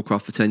playing World of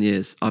Warcraft for 10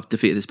 years. I've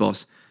defeated this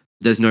boss.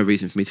 There's no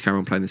reason for me to carry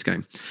on playing this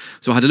game.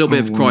 So I had a little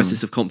bit of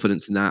crisis of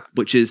confidence in that,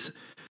 which is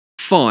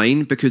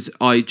fine because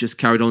I just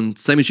carried on,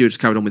 same as you, just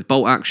carried on with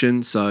bolt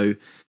action. So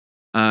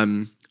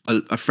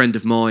a friend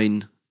of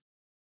mine,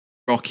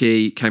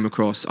 Rocky, came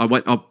across.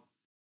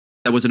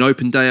 There was an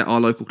open day at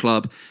our local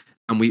club,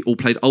 and we all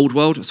played Old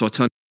World. So I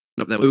turned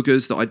up their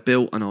ogres that I'd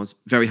built, and I was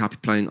very happy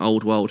playing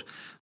Old World.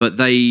 But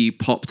they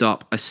popped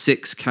up a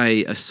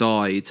 6K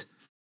aside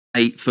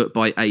 8-foot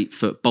by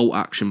 8-foot bolt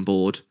action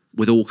board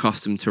with all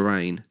custom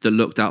terrain that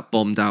looked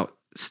bombed out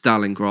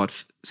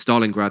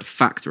Stalingrad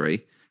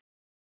factory.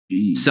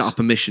 Jeez. Set up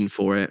a mission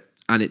for it,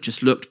 and it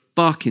just looked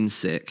fucking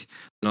sick.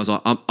 And I was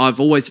like,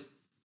 I've always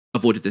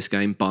avoided this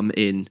game, but I'm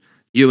in.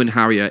 You and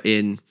Harry are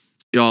in.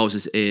 Giles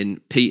is in.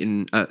 Pete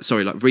and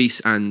Reese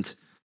and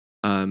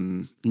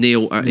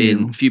Neil are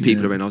in. A few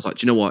people are in. I was like,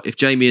 do you know what? If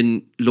Jamie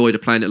and Lloyd are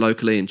playing it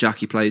locally and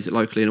Jackie plays it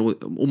locally and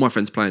all my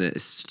friends playing it,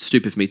 it's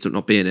stupid for me to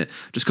not be in it.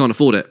 Just can't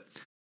afford it.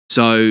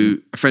 So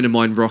a friend of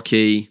mine,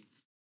 Rocky,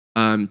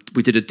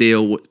 we did a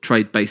deal,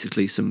 trade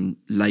basically some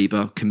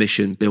labour,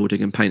 commission,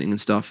 building and painting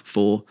and stuff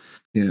for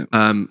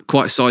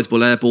quite a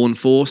sizable airborne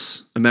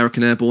force,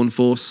 American airborne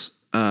force,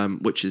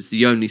 which is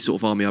the only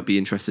sort of army I'd be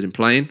interested in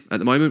playing at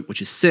the moment,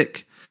 which is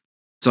sick.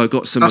 So I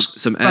got some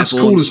airborne. That's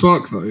cool as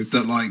fuck though.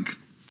 That like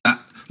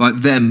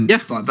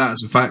that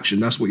as a faction.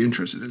 That's what you're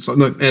interested in. It's like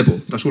no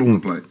airborne. That's what I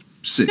want to play.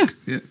 Sick.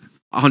 Yeah.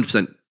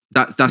 100%.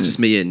 That's just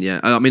me in.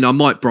 Yeah. I mean, I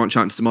might branch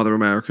out into some other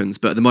Americans,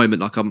 but at the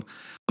moment, like I'm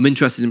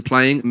interested in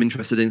playing. I'm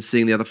interested in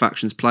seeing the other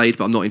factions played,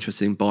 but I'm not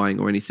interested in buying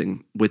or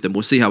anything with them.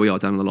 We'll see how we are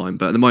down the line.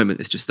 But at the moment,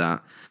 it's just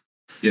that.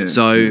 Yeah.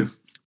 So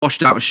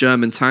washed out a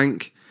Sherman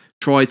tank.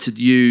 Tried to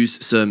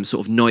use some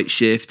sort of night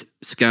shift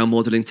scale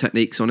modeling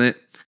techniques on it.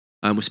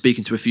 We're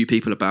speaking to a few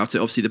people about it.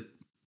 Obviously, the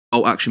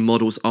bolt action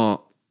models are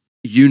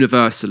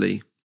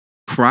universally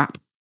crap.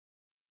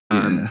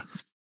 They're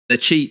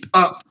cheap.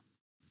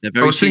 They're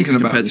very cheap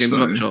compared to Games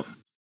Workshop.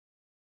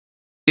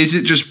 Is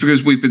it just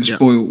because we've been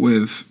spoiled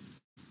with?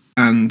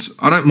 And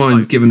I don't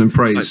mind giving them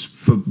praise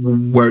for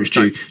where it's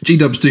due.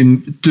 G-dubs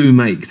do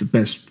make the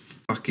best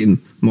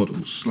fucking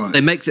models. Like,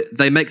 they make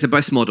the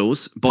best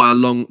models by a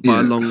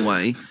long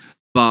way.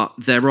 But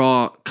there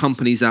are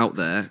companies out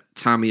there,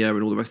 Tamiya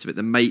and all the rest of it,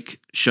 that make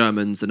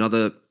Shermans and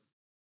other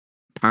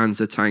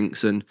Panzer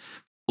tanks and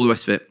all the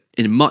rest of it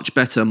in much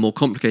better, more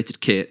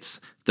complicated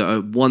kits that are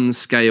one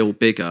scale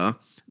bigger.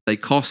 They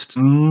cost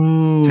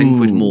 10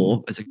 quid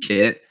more as a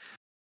kit.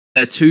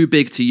 They're too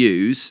big to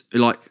use.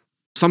 Like,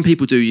 some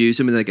people do use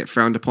them and they get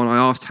frowned upon. I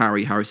asked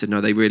Harry. Harry said,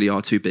 no, they really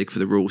are too big for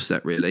the rule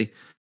set, really.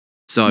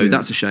 So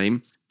that's a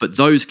shame. But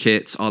those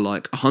kits are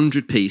like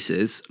 100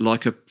 pieces,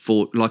 like a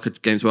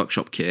Games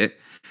Workshop kit.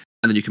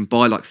 And then you can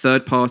buy like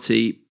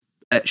third-party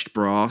etched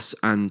brass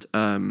and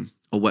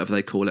or whatever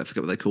they call it. I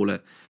forget what they call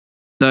it.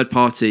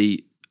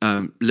 Third-party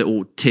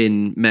little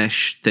tin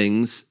mesh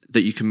things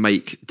that you can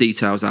make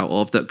details out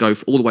of that go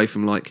all the way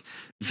from like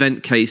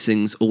vent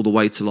casings all the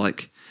way to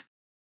like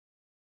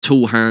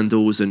tool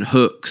handles and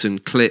hooks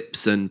and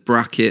clips and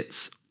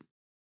brackets.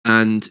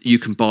 And you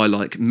can buy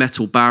like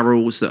metal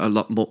barrels that are a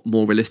lot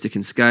more realistic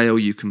in scale.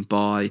 You can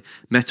buy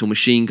metal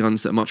machine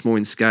guns that are much more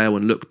in scale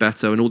and look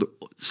better, and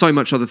so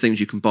much other things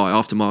you can buy,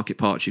 aftermarket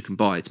parts you can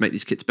buy to make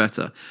these kits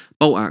better.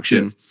 Bolt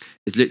action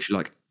is literally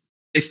like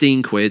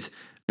 £15,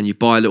 and you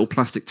buy a little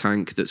plastic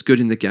tank that's good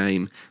in the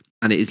game,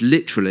 and it is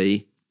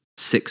literally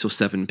 6 or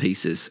 7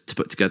 pieces to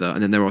put together,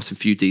 and then there are some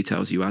few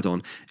details you add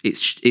on.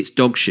 It's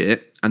dog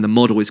shit, and the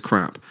model is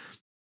crap,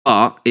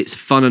 but it's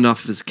fun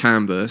enough as a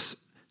canvas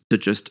to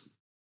just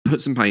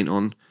put some paint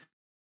on,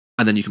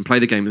 and then you can play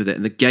the game with it.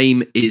 And the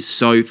game is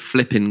so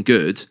flipping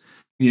good.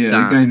 Yeah,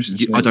 that the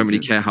game's I don't really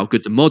care how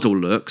good the model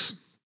looks.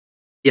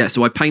 Yeah,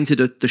 so I painted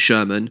the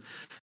Sherman,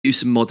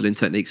 used some modelling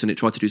techniques on it,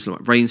 tried to do some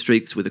like rain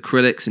streaks with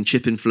acrylics and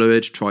chipping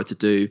fluid, tried to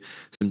do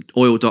some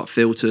oil dot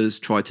filters,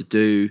 tried to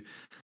do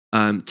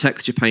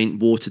texture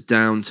paint watered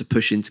down to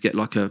push in to get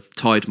like a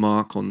tide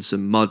mark on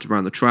some mud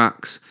around the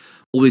tracks,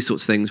 all these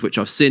sorts of things, which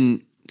I've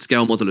seen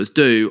scale modelers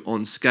do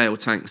on scale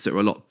tanks that are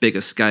a lot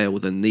bigger scale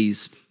than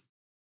these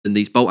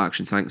bolt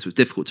action tanks. It was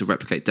difficult to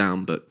replicate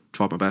down, but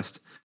tried my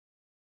best.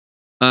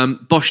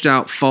 Boshed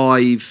out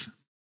 5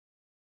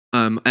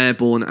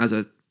 airborne as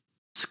a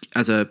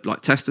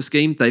like tester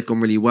scheme. They've gone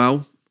really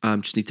well.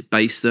 Just need to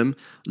base them.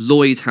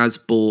 Lloyd has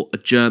bought a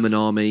German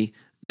army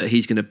that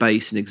he's going to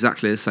base in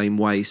exactly the same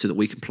way so that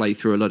we can play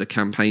through a lot of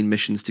campaign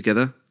missions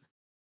together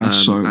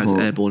That's so as hot.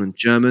 airborne and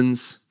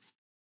Germans.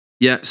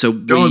 Yeah, so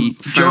Giles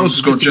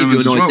has got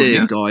Germans as well,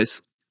 yeah?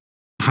 guys.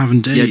 I have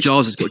indeed. Yeah,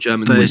 Giles has got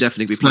Germans. We'll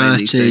definitely be playing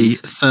these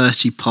things.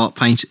 30 part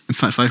paint. In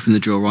fact, if I open the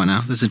drawer right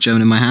now, there's a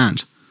German in my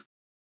hand.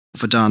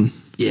 What have I done?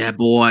 Yeah,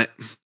 boy.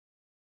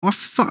 I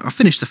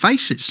finished the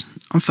faces.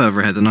 I'm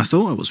further ahead than I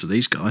thought I was with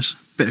these guys.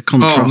 Bit of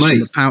contrast on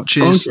the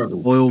pouches,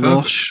 oil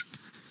wash.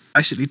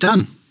 Basically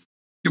done.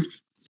 You're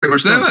pretty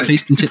much there,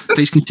 mate.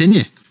 Please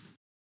continue.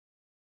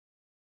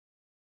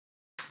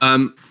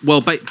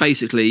 Well,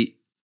 basically,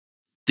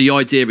 the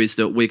idea is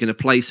that we're going to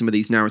play some of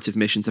these narrative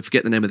missions. I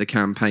forget the name of the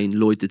campaign.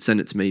 Lloyd did send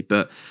it to me,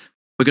 but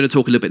we're going to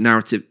talk a little bit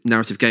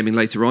narrative gaming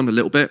later on, a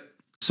little bit.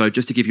 So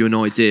just to give you an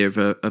idea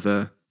for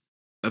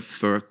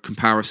a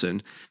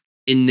comparison,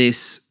 in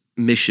this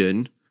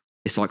mission,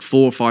 it's like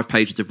 4 or 5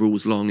 pages of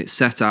rules long. It's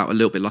set out a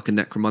little bit like a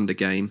Necromunda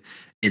game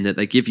in that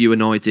they give you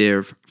an idea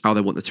of how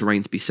they want the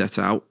terrain to be set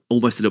out,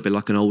 almost a little bit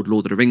like an old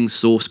Lord of the Rings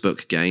source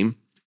book game.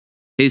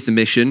 Here's the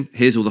mission.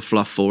 Here's all the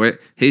fluff for it.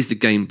 Here's the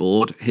game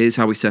board. Here's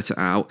how we set it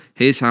out.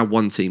 Here's how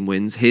one team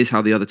wins. Here's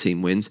how the other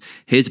team wins.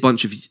 Here's a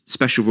bunch of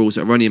special rules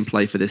that are only in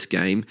play for this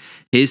game.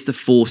 Here's the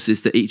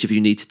forces that each of you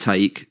need to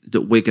take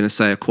that we're going to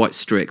say are quite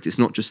strict. It's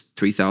not just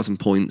 3,000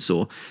 points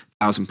or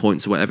 1,000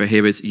 points or whatever.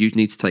 Here is, you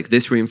need to take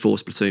this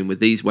reinforced platoon with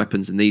these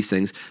weapons and these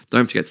things.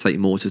 Don't forget to take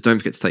your mortars. Don't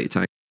forget to take your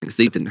tanks.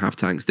 These didn't have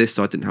tanks. This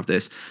side didn't have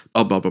this.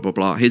 Blah, blah, blah, blah,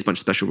 blah. Here's a bunch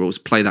of special rules.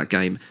 Play that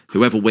game.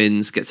 Whoever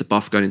wins gets a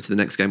buff going into the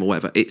next game or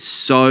whatever. It's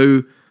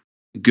so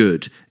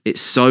good.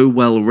 It's so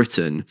well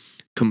written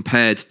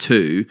compared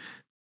to,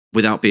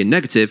 without being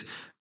negative,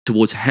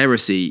 towards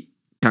heresy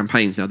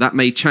campaigns. Now that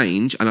may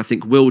change, and I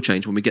think will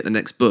change when we get the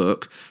next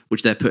book,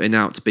 which they're putting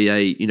out to be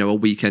a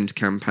weekend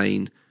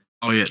campaign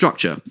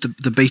structure.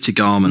 The Beta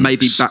Garment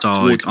maybe back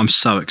towards, I'm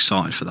so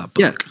excited for that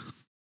book.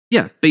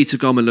 Yeah, Beta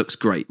Garment looks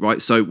great,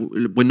 right? So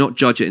we're not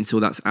judge it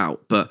until that's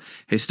out. But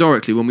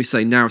historically, when we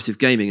say narrative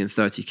gaming in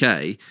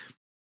 30k,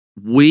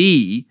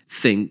 we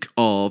think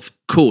of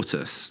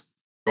Cortus,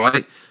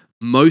 right?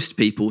 Most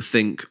people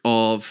think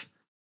of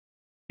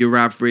your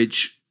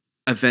average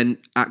event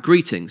at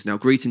Greetings. Now,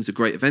 Greetings are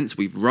great events.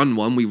 We've run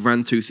one. We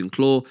ran Tooth and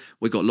Claw.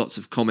 We got lots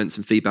of comments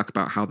and feedback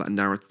about how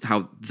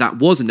that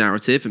was a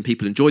narrative, and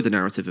people enjoyed the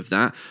narrative of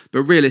that.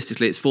 But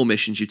realistically, it's 4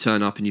 missions. You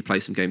turn up and you play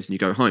some games and you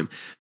go home.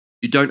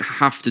 You don't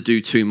have to do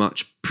too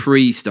much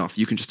pre-stuff.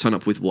 You can just turn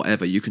up with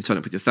whatever. You can turn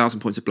up with your 1,000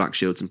 points of Black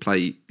Shields and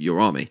play your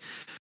army.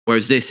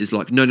 Whereas this is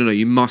like, no,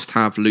 you must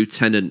have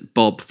Lieutenant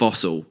Bob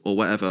Fossil or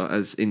whatever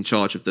as in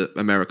charge of the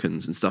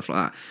Americans and stuff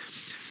like that.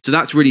 So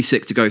that's really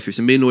sick to go through.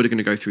 So me and Lloyd are going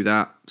to go through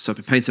that. So I've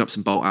been painting up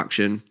some bolt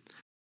action.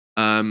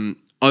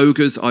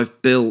 Ogres I've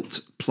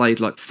played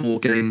like 4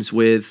 games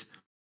with.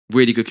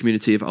 Really good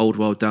community of Old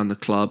World down the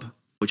club,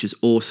 which is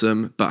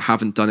awesome, but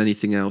haven't done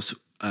anything else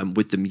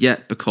with them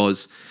yet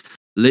because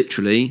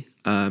literally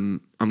I'm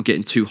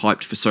getting too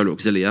hyped for Solar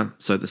Auxilia.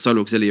 So the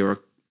Solar Auxilia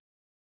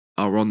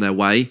are on their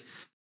way.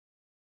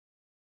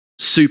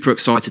 Super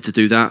excited to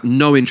do that.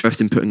 No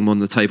interest in putting them on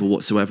the table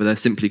whatsoever. They're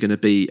simply going to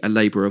be a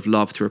labour of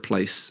love to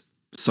replace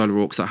Solar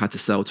Orcs that I had to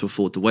sell to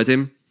afford the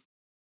wedding.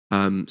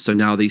 So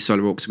now these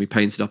Solar Orcs will be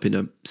painted up in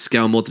a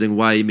scale modelling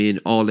way. Me and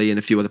Ollie and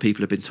a few other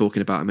people have been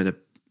talking about them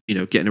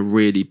in getting a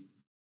really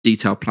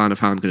detailed plan of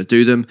how I'm going to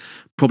do them.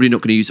 Probably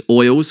not going to use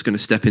oils. Going to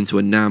step into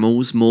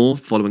enamels more,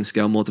 following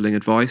scale modelling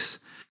advice.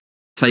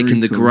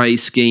 Taking the grey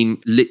scheme,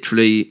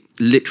 literally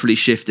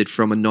shifted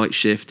from a night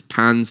shift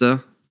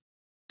Panzer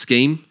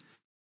scheme.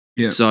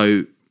 Yeah.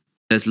 So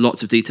there's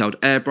lots of detailed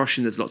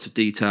airbrushing. There's lots of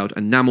detailed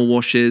enamel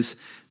washes.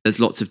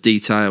 There's lots of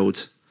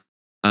detailed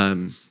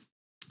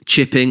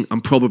chipping.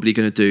 I'm probably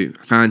going to do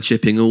hand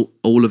chipping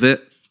all of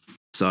it.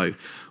 So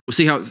we'll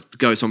see how it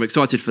goes. So I'm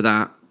excited for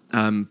that.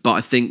 But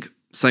I think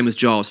same as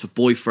Giles, for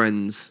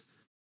boyfriends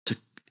to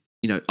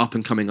up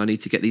and coming, I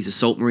need to get these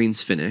Assault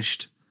Marines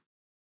finished.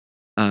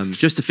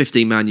 Just a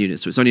 15-man unit,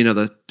 so it's only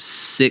another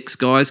 6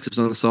 guys because it's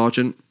another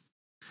sergeant.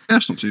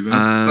 That's not too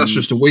bad. That's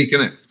just a week,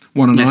 isn't it?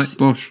 One a night,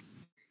 bosh.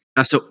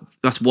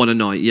 That's one a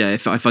night. Yeah,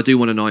 if I do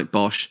one a night,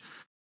 bosh,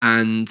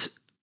 and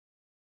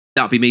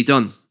that'll be me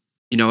done.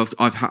 You know,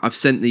 I've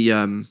sent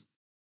the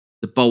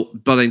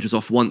Blood Angels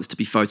off once to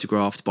be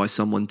photographed by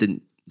someone.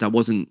 That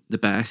wasn't the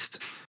best.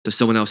 So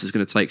someone else is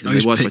going to take them.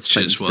 Those they were supposed to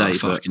take pictures them were today,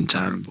 fucking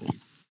terrible.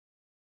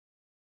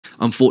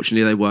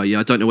 Unfortunately, they were. Yeah,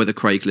 I don't know whether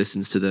Craig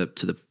listens to the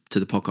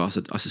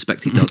podcast. I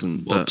suspect he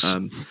doesn't. But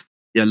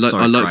yeah,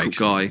 Sorry, a local Craig.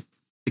 guy.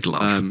 Big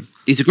love.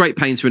 He's a great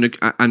painter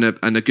and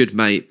a good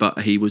mate, but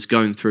he was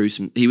going through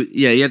some.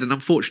 He had an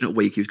unfortunate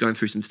week. He was going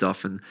through some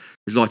stuff, and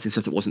his lighting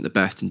setup wasn't the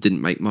best, and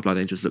didn't make my Blood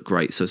Angels look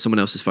great. So someone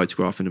else is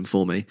photographing them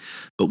for me.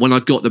 But when I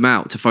got them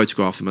out to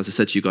photograph them, as I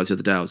said to you guys the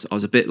other day, I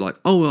was a bit like,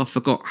 oh, well, I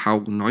forgot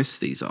how nice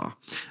these are,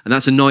 and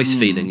that's a nice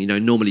feeling. You know,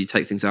 normally you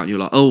take things out and you're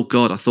like, oh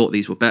god, I thought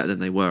these were better than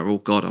they were. Oh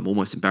god, I'm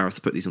almost embarrassed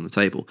to put these on the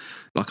table.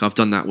 Like I've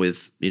done that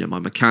with my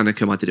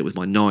Mechanicum. I did it with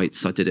my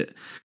Knights. I did it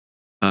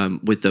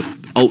with the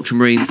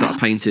Ultramarines that I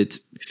painted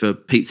for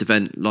Pete's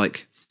event.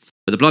 Like,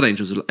 but the Blood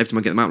Angels, every time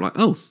I get them out, I'm like,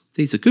 oh,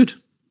 these are good,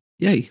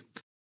 yay!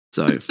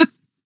 So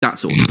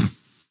that's awesome.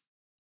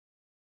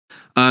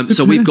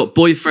 So we've got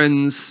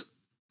Boyfriends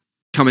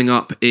coming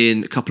up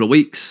in a couple of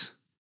weeks.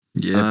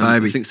 Yeah,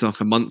 baby. I think it's like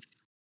a month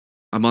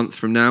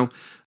from now.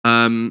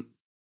 Who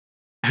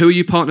are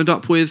you partnered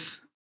up with,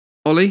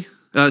 Ollie?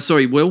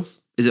 Sorry, Will.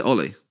 Is it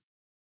Ollie?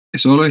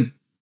 It's Ollie.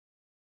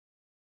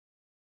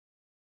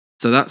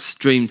 So that's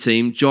Dream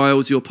Team.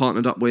 Giles, you're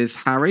partnered up with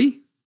Harry.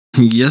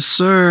 Yes,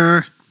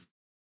 sir.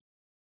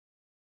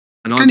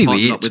 And I'm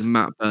partnered up with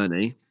Matt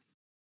Burney,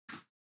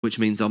 which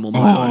means I'm on my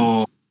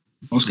own.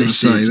 I was going to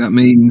say that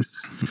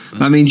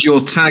means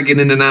you're tagging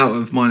in and out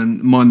of mine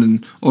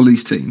and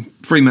Ollie's team.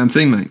 3-man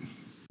team, mate.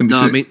 No,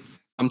 I mean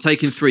I'm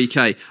taking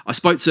 3K. I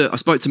spoke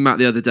to Matt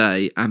the other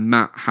day, and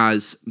Matt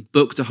has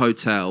booked a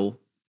hotel,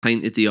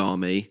 painted the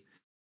army.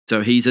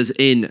 So he's as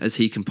in as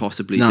he can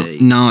possibly be.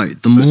 No,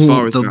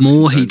 the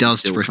more he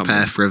does to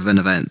prepare for an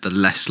event, the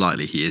less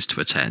likely he is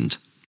to attend.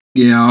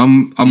 Yeah,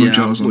 I'm with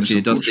Giles on this.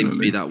 It does seem to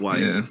be that way.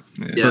 Yeah.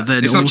 But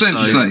then it's also, to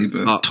say,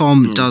 but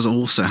Tom does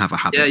also have a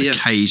habit of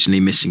occasionally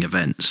missing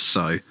events.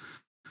 So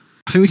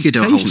I think we could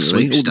do a whole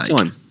sweepstake. I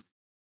think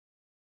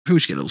we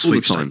should get a little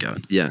sweepstake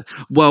going. Yeah.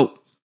 Well,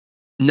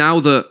 now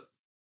that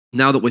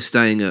we're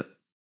staying at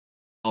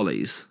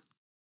Ollie's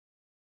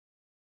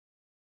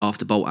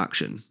after Bolt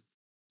Action,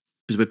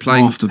 because we're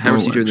playing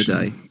Heresy during the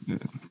day,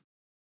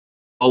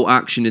 Bolt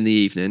Action in the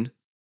evening,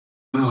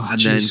 and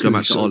then go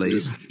back to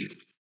Ollie's.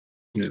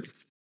 Yeah.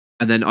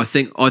 And then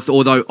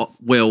although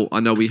Will, I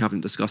know we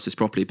haven't discussed this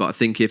properly, but I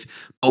think if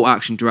Bolt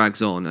Action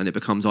drags on and it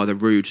becomes either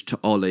rude to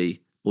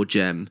Ollie or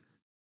Jem,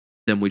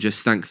 then we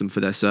just thank them for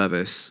their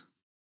service,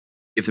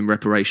 give them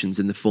reparations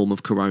in the form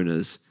of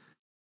Coronas,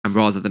 and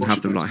rather than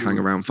have them hang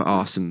around for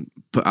us and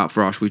put out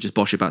for us, we just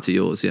bosh it back to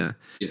yours. Yeah.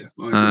 Yeah.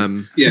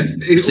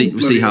 We'll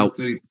see how.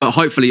 But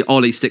hopefully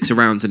Ollie sticks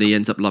around and he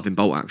ends up loving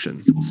Bolt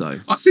Action. So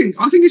I think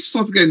it's the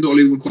type of game that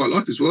Ollie would quite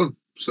like as well.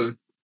 So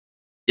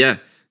yeah.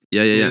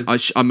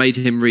 I made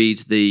him read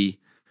the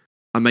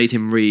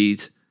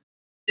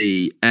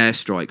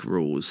airstrike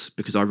rules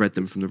because I read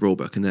them from the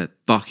rulebook and they're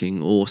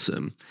fucking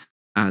awesome.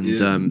 And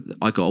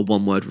I got a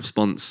 1-word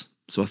response,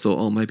 so I thought,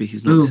 oh, maybe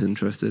he's not as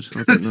interested.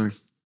 I don't know.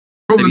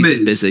 Problem maybe is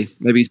he's busy.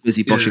 Maybe he's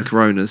busy boshing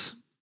Coronas.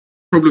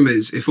 Problem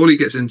is, if Ollie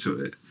gets into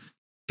it,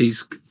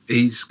 he's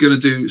going to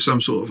do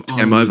some sort of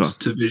armored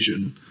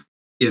division.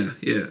 Yeah.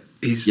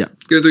 He's going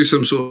to do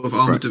some sort of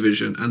armored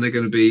division, and they're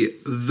going to be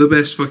the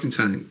best fucking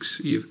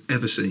tanks you've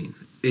ever seen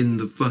in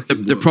the fucking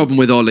world. The problem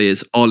with Ollie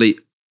is Ollie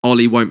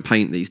won't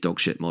paint these dog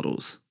shit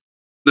models.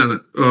 No.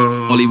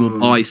 Ollie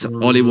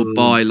will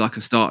buy like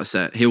a starter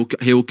set.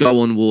 He'll go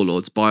on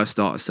Warlords, buy a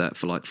starter set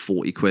for like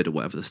 40 quid or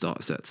whatever the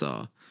starter sets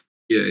are.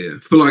 Yeah.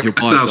 For like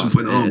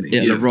 1,000-point army.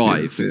 It'll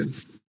arrive.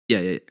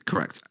 Yeah,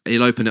 correct.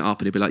 He'll open it up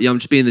and he'll be like, I'm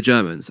just being the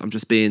Germans. I'm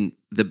just being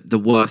the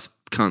worst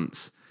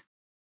cunts.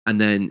 And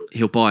then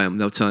he'll buy them.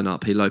 They'll turn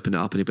up. He'll open it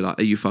up and he'll be like,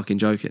 are you fucking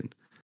joking?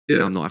 Yeah.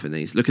 No, I'm not having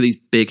these. Look at these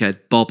big head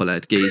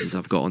bobblehead geezers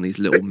I've got on these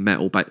little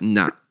metal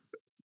Nah.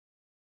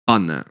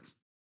 Unnat.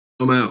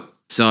 I'm out.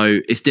 So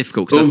it's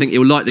difficult because I think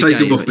he'll like the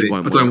game, but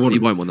he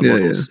won't want the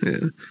models.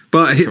 Yeah.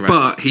 But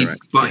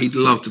he'd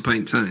love to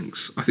paint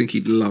tanks. I think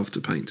he'd love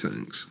to paint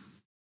tanks.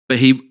 But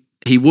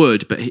he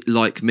would, but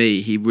like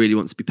me, he really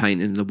wants to be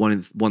painting the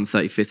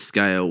 1/135th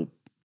scale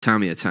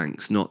Tamiya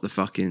tanks, not the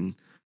fucking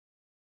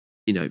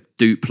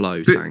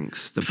Duplo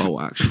tanks, the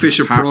Bolt Action.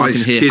 Fisher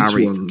Price, I can hear kids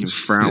Harry ones.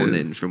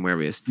 frowning from where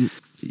he is.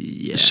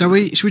 Yeah. Should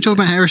we talk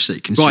about heresy?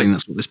 Considering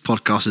that's what this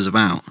podcast is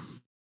about.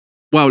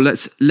 Well,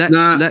 let's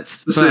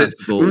first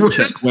of all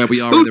check where we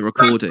are in the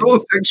recording.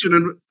 Old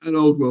Action and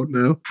Old World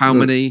now. How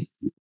many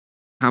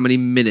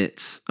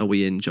minutes are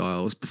we in,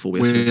 Giles? Before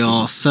we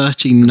are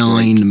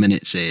 39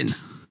 minutes in.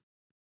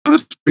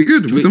 That's pretty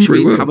good. We've done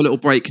pretty well. Have a little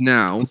break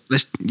now.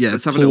 Let's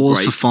have a little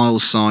break. For file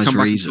size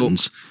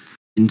reasons.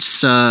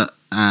 Insert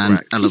an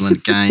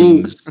Element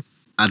Games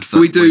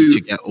advert where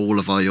you get all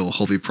of your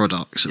hobby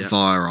products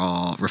via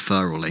our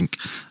referral link,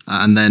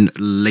 and then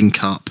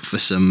link up for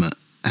some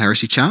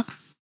heresy chat.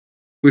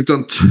 We've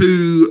done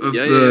 2 of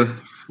the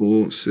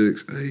 4,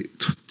 6, 8.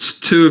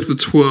 Two of the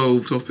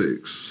 12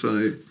 topics.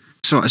 So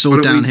it's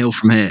all downhill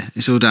from here.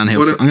 It's all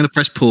downhill. I'm going to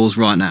press pause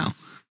right now.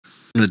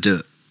 I'm going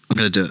to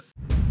do it.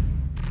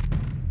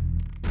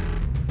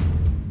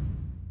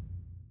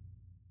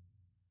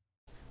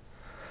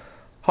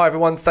 Hi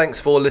everyone, thanks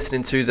for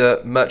listening to the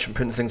Merchant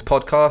Princelings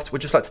podcast.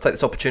 We'd just like to take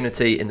this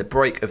opportunity in the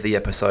break of the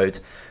episode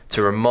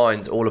to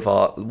remind all of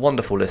our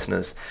wonderful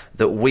listeners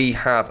that we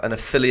have an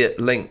affiliate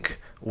link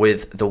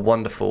with the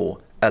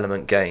wonderful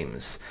Element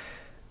Games.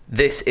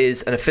 This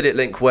is an affiliate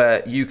link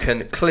where you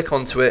can click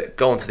onto it,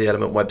 go onto the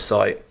Element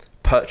website,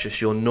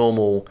 purchase your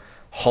normal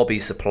hobby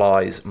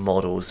supplies,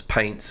 models,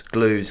 paints,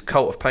 glues,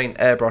 coat of paint,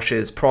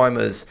 airbrushes,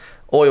 primers,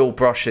 oil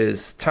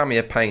brushes,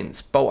 Tamiya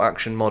paints, bolt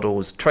action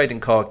models, trading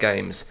card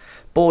games,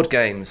 board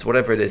games,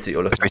 whatever it is that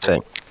you're looking for.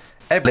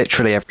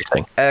 Literally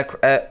everything.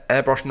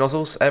 Airbrush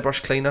nozzles,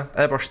 airbrush cleaner,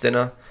 airbrush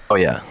thinner. Oh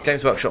yeah.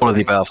 Games Workshop. All of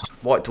the above.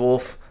 White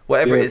Dwarf,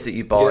 whatever it is that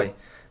you buy,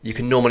 you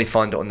can normally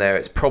find it on there.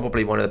 It's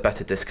probably one of the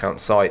better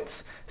discount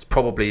sites. It's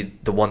probably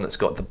the one that's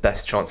got the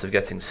best chance of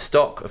getting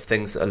stock of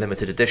things that are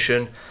limited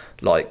edition,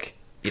 like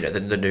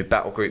the new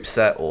Battle Group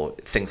set, or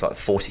things like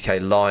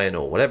 40k Lion,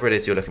 or whatever it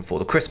is you're looking for.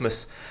 The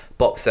Christmas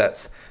box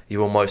sets,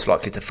 you're most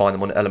likely to find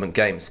them on Element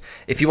Games.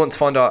 If you want to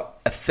find our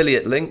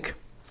affiliate link,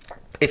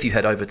 if you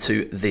head over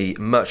to the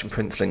Merchant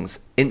Princelings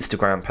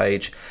Instagram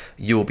page,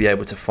 you will be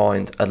able to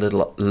find a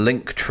little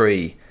link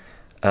tree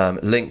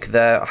link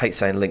there. I hate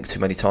saying link too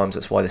many times.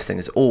 That's why this thing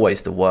is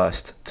always the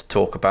worst to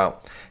talk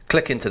about.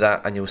 Click into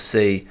that and you'll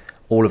see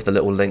all of the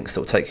little links that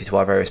will take you to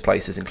our various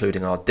places,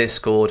 including our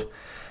Discord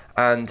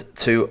and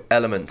to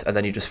Element. And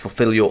then you just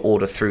fulfill your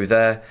order through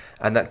there.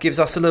 And that gives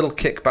us a little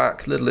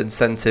kickback, little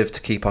incentive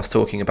to keep us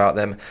talking about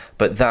them.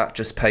 But that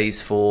just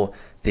pays for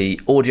the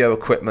audio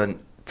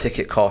equipment,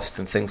 ticket costs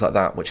and things like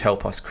that, which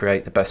help us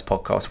create the best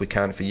podcast we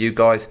can for you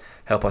guys,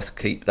 help us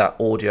keep that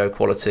audio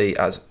quality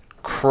as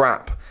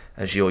crap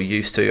as you're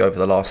used to over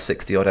the last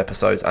 60 odd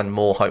episodes and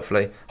more.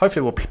 Hopefully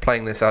we'll be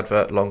playing this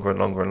advert longer and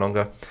longer and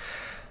longer.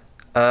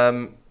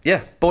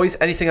 Boys,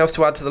 anything else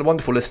to add to the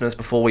wonderful listeners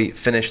before we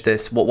finish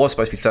this, what was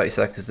supposed to be 30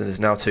 seconds and is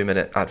now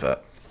 2-minute advert?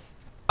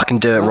 I can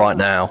do it right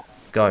now.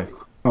 Go.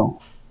 Oh,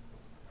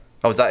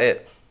 is that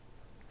it?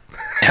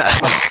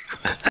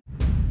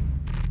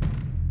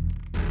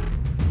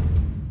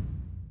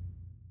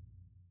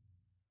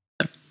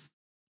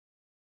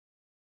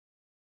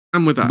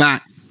 And we're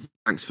back.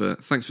 Thanks for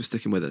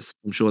sticking with us.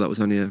 I'm sure that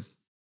was only I'm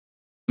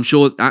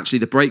sure actually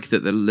the break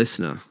that the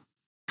listener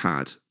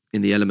had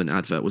in the Element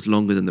advert was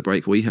longer than the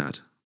break we had.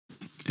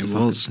 It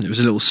was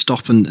a little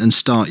stop and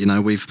start.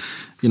 We've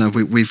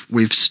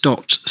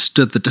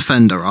stood the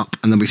defender up,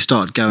 and then we've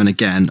started going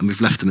again, and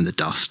we've left them in the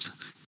dust.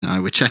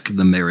 We're checking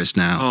the mirrors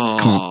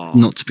now.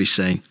 Not to be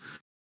seen.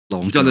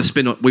 We've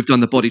done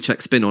the body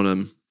check spin on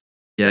them.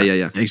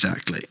 Yeah.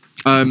 Exactly.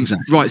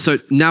 Right. So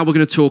now we're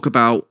going to talk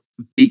about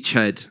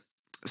Beachhead.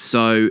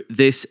 So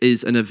this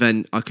is an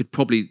event, I could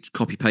probably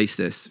copy paste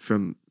this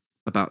from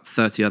about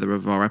 30 other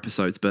of our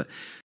episodes, but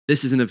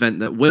this is an event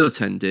that Will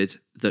attended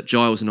that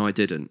Giles and I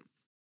didn't.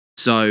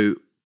 So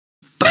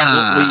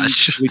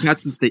we've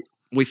had some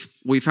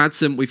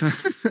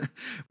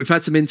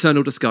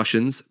internal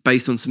discussions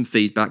based on some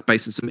feedback,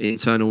 based on some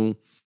internal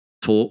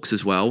talks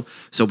as well.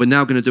 So we're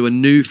now going to do a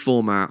new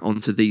format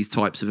onto these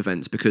types of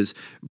events, because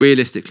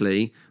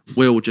realistically,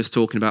 Will just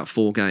talking about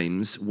 4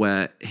 games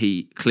where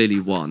he clearly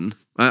won.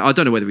 I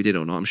don't know whether he did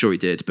or not. I'm sure he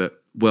did,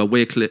 but Will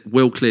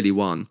clearly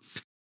won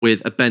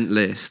with a bent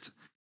list.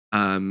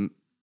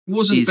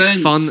 Wasn't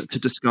bent. Fun to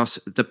discuss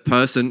the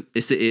person.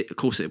 Of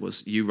course it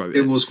was. You wrote it.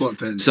 It was quite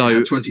bent.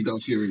 So 20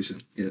 Dark Furies.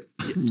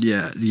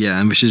 Yeah,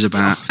 and which is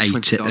about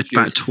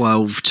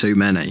 12 too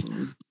many.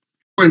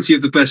 20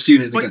 of the best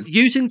unit in the game.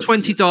 Using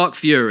 20 Dark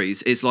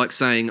Furies is like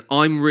saying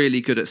I'm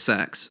really good at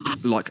sex,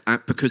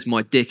 because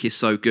my dick is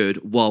so good,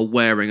 while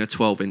wearing a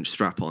 12-inch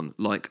strap on.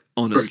 Like,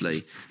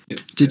 honestly. Yeah.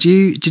 Did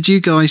you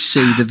guys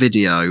see the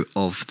video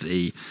of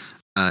the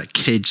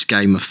kids'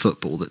 game of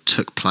football that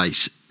took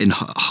place in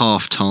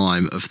half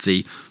time of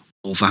the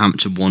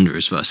Wolverhampton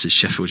Wanderers versus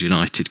Sheffield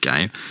United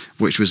game,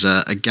 which was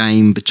a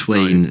game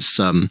between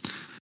some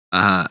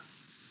young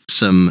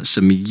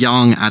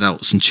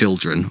adults and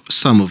children,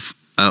 some of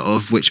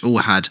which all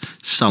had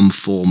some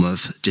form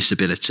of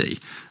disability.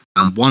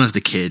 And one of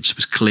the kids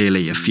was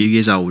clearly a few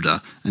years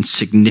older and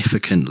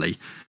significantly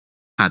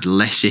had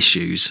less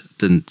issues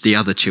than the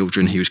other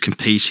children he was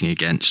competing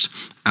against,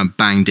 and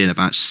banged in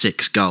about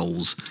 6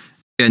 goals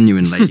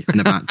genuinely in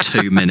about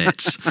 2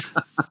 minutes.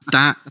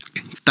 That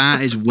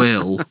is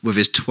Will with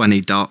his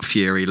 20 Dark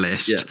Fury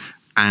list.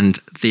 And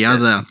the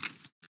other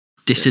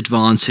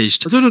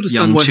disadvantaged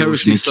young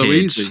children and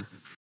kids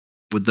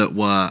that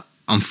were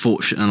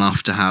unfortunate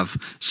enough to have,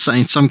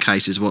 in some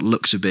cases, what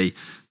look to be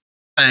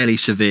fairly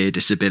severe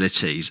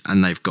disabilities,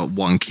 and they've got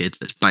one kid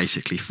that's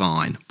basically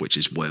fine, which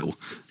is Will.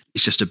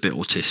 He's just a bit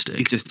autistic.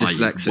 He's just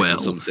dyslexic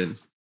or something.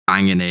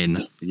 Banging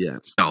in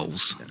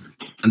goals.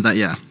 And that,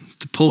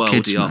 the poor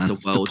kids, man. The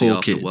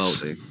poor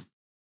kids.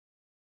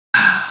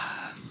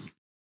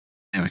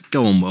 Anyway,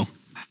 go on, Will.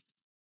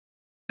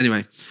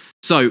 Anyway,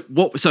 So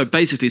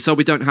basically, so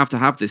we don't have to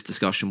have this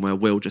discussion where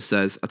Will just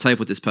says, "I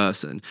tabled this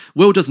person."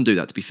 Will doesn't do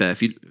that. To be fair,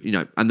 if you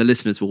know, and the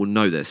listeners will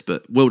know this,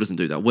 but Will doesn't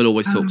do that. Will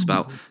always talks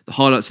about the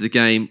highlights of the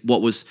game,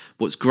 what's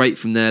great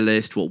from their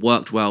list, what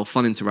worked well,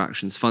 fun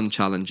interactions, fun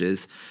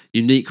challenges,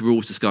 unique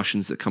rules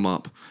discussions that come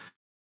up.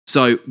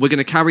 So we're going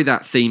to carry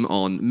that theme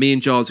on. Me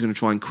and Giles are going to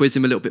try and quiz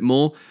him a little bit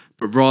more,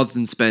 but rather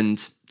than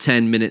spend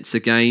 10 minutes a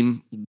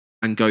game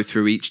and go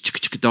through each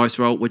dice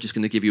roll, we're just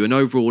going to give you an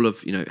overall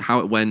of, you know, how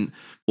it went,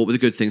 what were the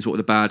good things, what were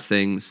the bad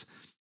things,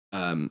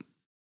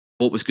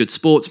 what was good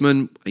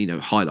sportsman, you know,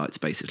 highlights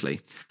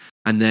basically.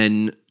 And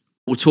then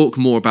we'll talk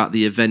more about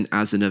the event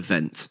as an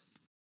event.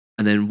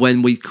 And then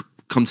when we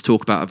come to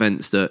talk about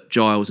events that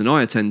Giles and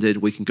I attended,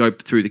 we can go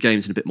through the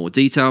games in a bit more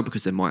detail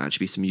because there might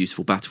actually be some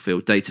useful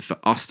battlefield data for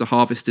us to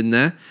harvest in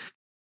there.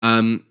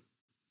 And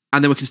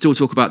then we can still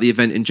talk about the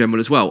event in general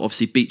as well.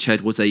 Obviously,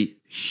 Beachhead was a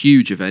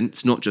huge event.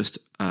 It's not just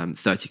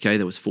 30k.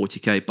 There was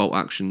 40k, bolt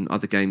action,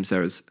 other games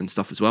there and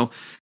stuff as well.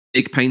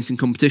 Big painting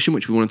competition,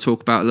 which we want to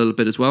talk about a little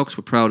bit as well because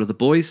we're proud of the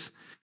boys.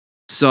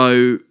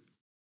 So,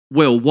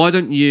 Will, why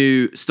don't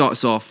you start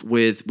us off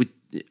with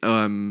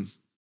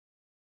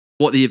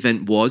what the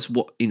event was?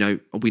 What, you know,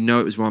 we know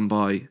it was run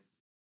by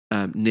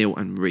Neil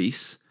and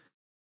Reese.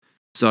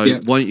 So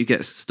why don't you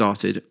get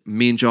started?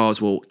 Me and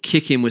Giles will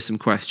kick in with some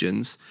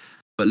questions.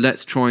 But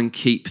let's try and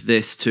keep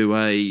this to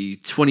a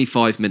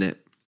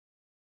 25-minute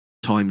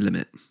time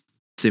limit.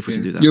 See if we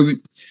can do that.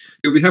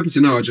 You'll be happy to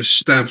know I just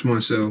stabbed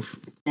myself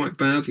quite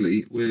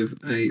badly with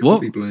a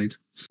hobby blade.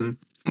 So.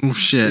 Oh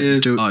shit! Yeah.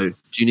 Do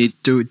you need?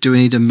 Do we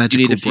need a medical?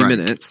 Do you need a few break?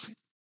 minutes?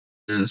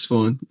 Yeah, that's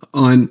fine.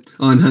 Iron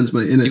hands,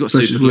 mate. Innit? You got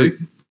super glue?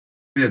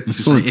 Yeah,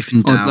 it's fine. If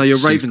in doubt, no, you're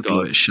super Raven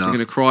glue guy. it shut. You're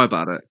gonna cry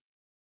about it.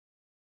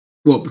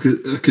 What?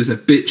 Because they're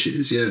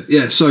bitches.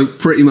 Yeah. So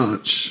pretty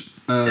much.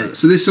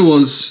 So this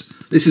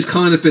has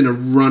kind of been a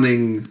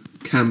running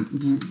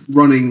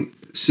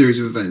series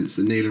of events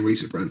that Neil and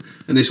Reese have ran,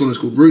 and this one is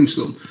called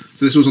Runestorm.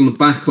 So this was on the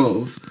back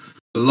of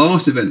the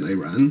last event they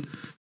ran,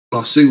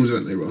 last singles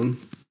event they ran,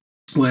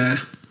 where,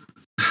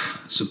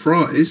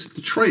 surprise,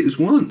 the traitors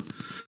won.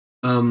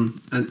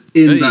 And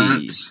in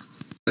that,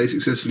 they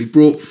successfully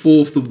brought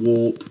forth the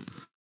warp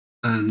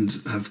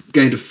and have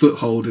gained a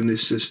foothold in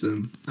this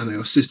system, and they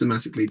are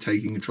systematically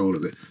taking control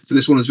of it. So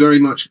this one is very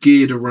much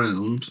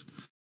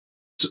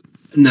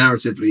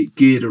narratively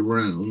geared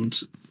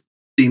around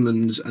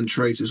demons and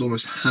traitors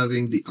almost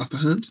having the upper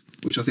hand,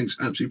 which I think is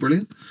absolutely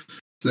brilliant.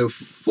 So there were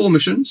 4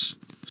 missions,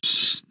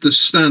 the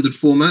standard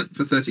format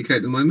for 30k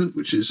at the moment,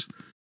 which is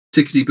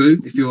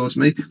tickety-boo, if you ask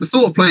me. The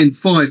thought of playing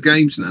 5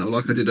 games now,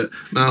 like I did at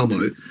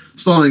Malmo,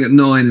 starting at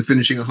 9 and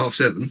finishing at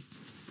 7:30,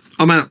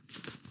 I'm out.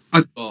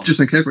 I just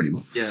don't care for it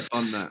anymore. Yeah,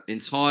 bun that.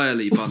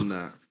 Entirely bun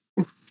that.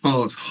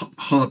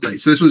 Hard day.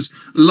 So this was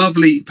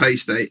lovely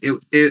pace day.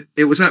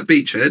 It was at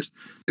Beachhead,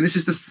 and this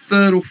is the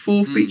 3rd or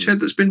 4th Beachhead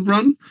that's been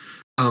run.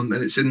 And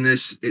it's in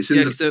this. It's in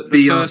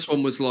the first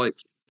one was like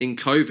in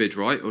COVID,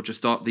 right, or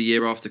just the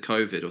year after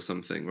COVID or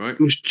something, right? It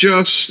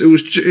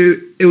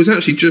was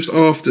actually just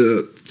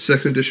after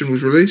second edition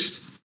was released,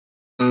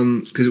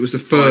 because it was the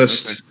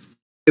first. Right, okay.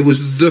 It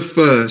was the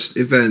first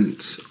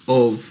event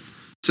of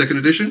second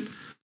edition,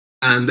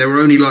 and there were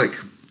only like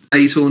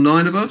 8 or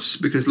 9 of us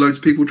because loads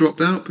of people dropped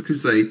out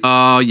because they.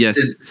 Yes.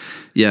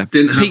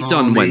 Didn't have Pete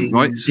Dunn went,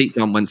 right? Pete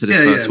Dunn went to this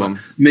first one.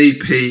 Like me,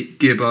 Pete,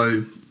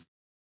 Gibbo,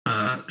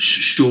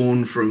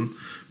 Sean from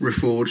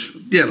Reforge.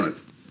 Yeah, like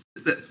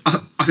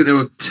I think there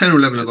were 10 or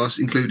 11 of us,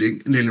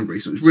 including Neil and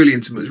Reese. It was really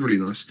intimate. It was really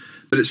nice.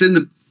 But it's in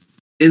the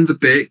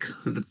BIC,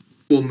 the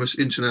Bournemouth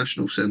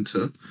International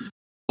Centre,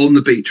 on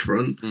the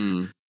beachfront,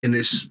 in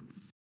this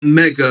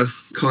mega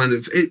kind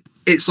of.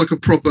 It's like a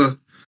proper.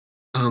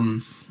 I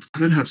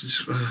don't know how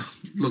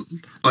to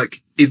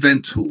like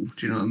event hall.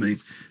 Do you know what I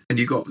mean? And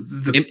you got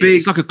the big.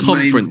 It's like a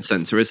conference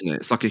centre, isn't it?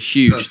 It's like a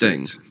huge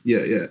thing.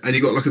 Yeah. And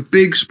you got like a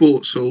big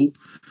sports hall,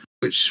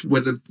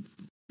 where the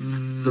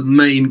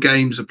main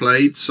games are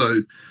played.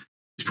 So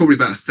it's probably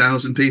about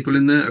 1,000 people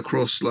in there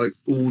across like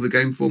all the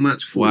game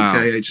formats.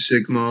 40k, Age of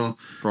Sigmar,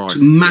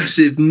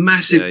 massive,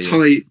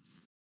 tight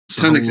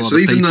Titanicus. So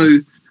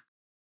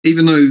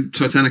even though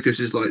Titanicus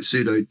is like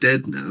pseudo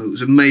dead now, it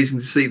was amazing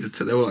to see that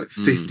there were like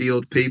 50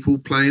 odd people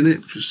playing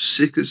it, which was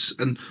sick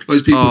and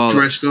loads of people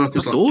dressed up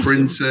as like awesome.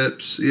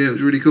 Princeps. Yeah, it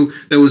was really cool.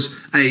 There was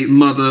a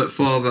mother,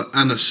 father,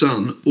 and a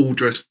son all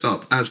dressed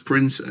up as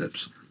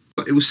Princeps.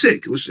 But it was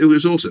sick. It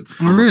was awesome.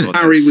 Oh, really?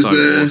 Harry was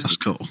there. That's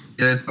cool.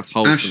 Yeah,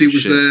 Ashley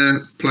was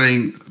there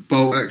playing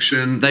bolt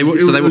action. They were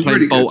playing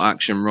really bolt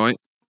action, right?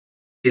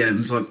 Yeah, and it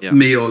was like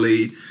me,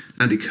 Ollie,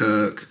 Andy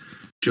Kirk,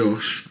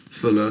 Josh,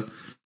 Fuller.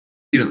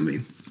 You know what I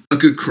mean? A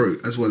good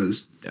crew as well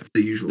as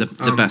the usual.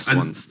 The best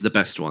ones. The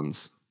best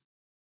ones.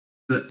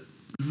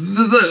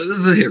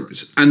 The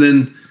heroes. And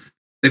then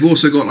they've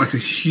also got like a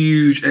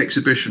huge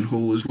exhibition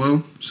hall as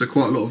well. So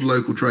quite a lot of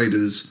local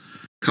traders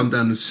come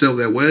down and sell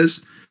their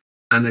wares.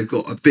 And they've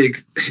got a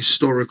big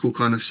historical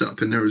kind of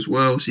setup in there as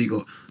well. So you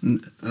got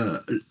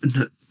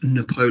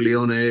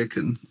Napoleonic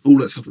and all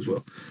that stuff as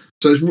well.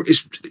 So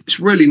it's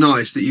really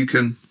nice that you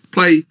can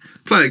play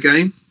a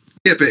game,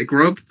 get a bit of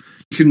grub.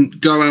 You can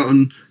go out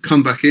and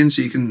come back in,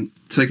 so you can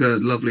take a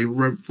lovely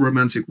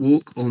romantic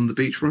walk on the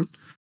beachfront.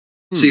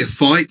 See a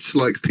fight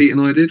like Pete and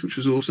I did, which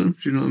was awesome.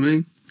 Do you know what I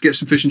mean? Get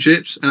some fish and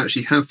chips, and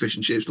actually have fish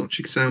and chips, not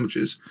chicken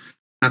sandwiches.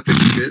 Have fish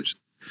and chips.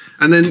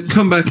 And then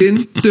come back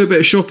in, do a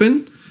bit of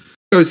shopping,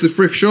 go to the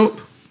thrift shop,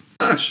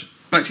 back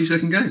to your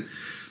second game.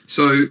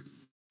 So,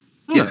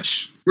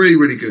 really,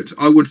 really good.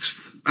 I would,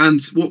 and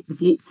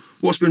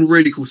what's been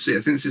really cool to see,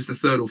 I think this is the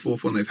third or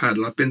fourth one they've had,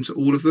 and I've been to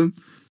all of them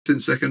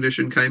since second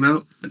edition came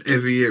out, and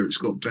every year it's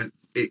got better.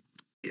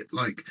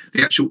 Like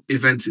the actual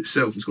event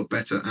itself has got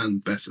better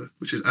and better,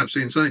 which is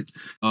absolutely insane.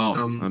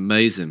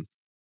 Amazing.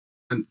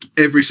 And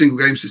every single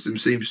game system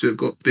seems to have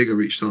got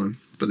bigger each time,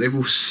 but they've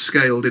all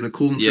scaled in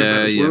accordance with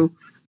that as well.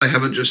 They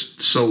haven't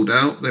just sold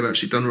out; they've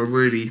actually done a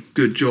really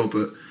good job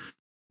at.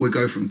 We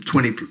go from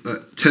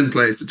 10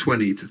 players to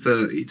 20 to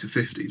 30 to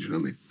 50. Do you know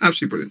what I mean?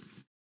 Absolutely brilliant.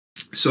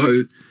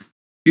 So,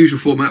 usual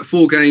format: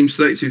 4 games,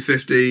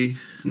 32.50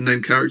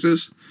 named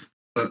characters,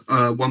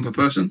 1 per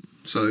person.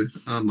 So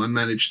I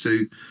managed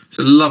to.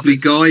 So, lovely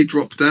guy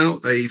dropped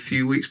out a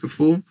few weeks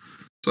before.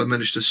 So I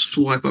managed to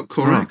swipe up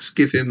Corax,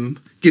 give him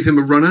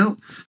a run out,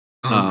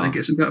 and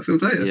get some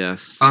battlefield data.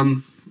 Yes.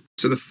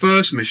 So the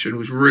first mission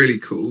was really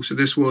cool. So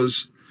this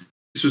was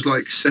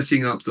like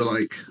setting up the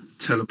like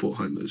teleport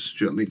homers.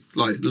 Do you know what I mean?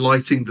 Like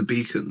lighting the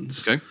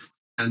beacons. Okay.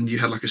 And you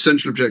had like a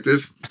central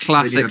objective. A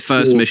classic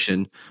first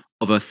mission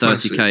of a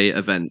 30k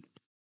event.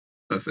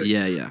 Perfect.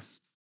 Yeah.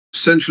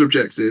 Central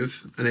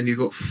objective, and then you've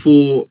got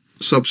 4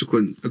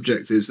 subsequent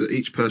objectives that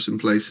each person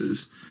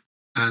places,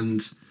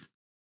 and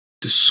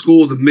to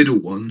score the middle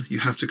one, you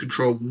have to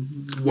control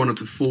one of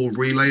the 4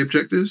 relay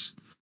objectives.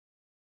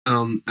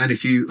 And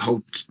if you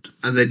hold,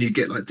 and then you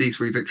get like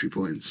D3 victory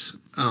points.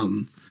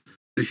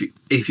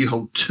 If you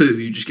hold 2,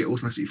 you just get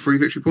automatically 3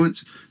 victory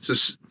points. So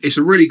it's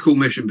a really cool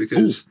mission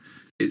because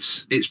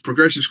it's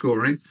progressive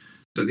scoring.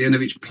 So at the end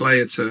of each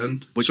player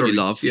turn, which we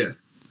love. Yeah,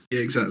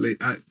 exactly.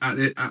 At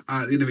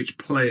the end of each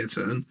player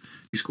turn,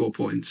 you score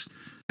points,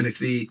 and if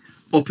the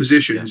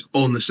opposition is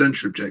on the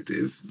central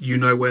objective, you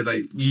know where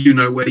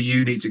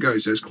you need to go.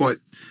 So it's quite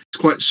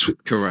correct.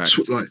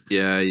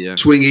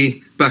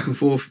 Swingy back and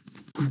forth.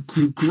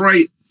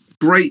 Great,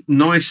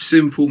 nice,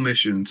 simple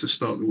mission to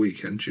start the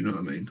weekend. Do you know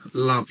what I mean?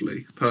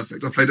 Lovely,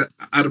 perfect. I played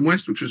Adam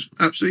West, which was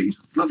absolutely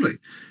lovely.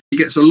 He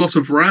gets a lot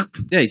of rap.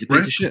 Yeah, he's a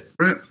piece of shit.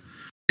 Rap.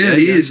 Yeah,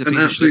 he is an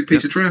absolute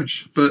piece of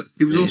trash. But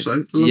he was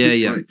also a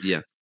lovely bloke.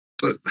 Yeah.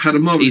 But had a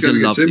marvelous game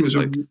against him. Was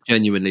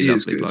genuinely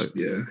lovely bloke.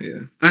 Yeah.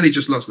 And he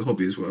just loves the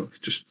hobby as well.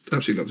 Just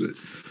absolutely loves it.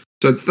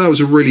 So that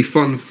was a really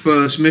fun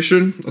first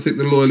mission. I think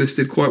the Loyalists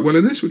did quite well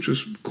in this, which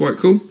was quite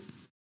cool.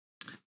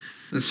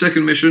 The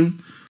second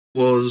mission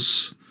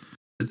was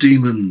the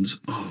demons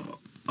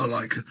are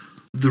like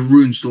the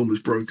Runestorm was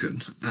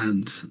broken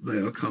and they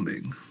are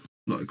coming.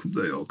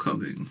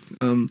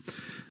 And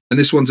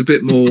this one's a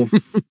bit more.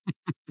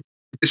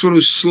 This one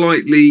was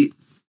slightly.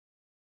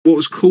 What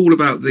was cool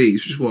about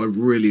these, which is what I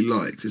really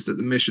liked, is that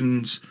the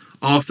missions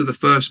after the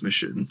first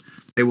mission,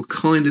 they were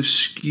kind of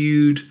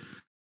skewed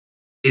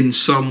in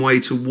some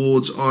way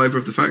towards either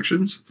of the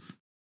factions.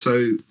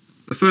 So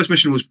the first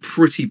mission was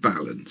pretty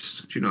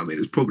balanced. Do you know what I mean?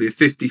 It was probably a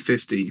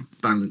 50-50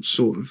 balanced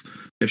sort of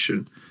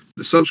mission.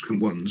 The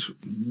subsequent ones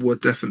were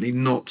definitely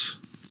not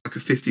like a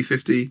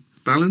 50-50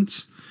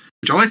 balance,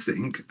 which I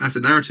think, at a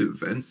narrative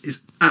event, is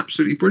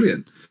absolutely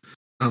brilliant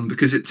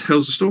because it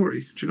tells a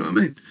story. Do you know what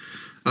I mean?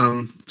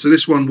 So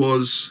this one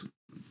was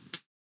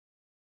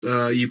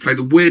you play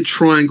the weird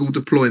triangle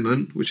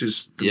deployment, which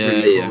is the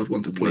really hard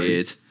one to play.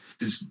 Weird.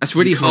 That's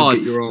really hard.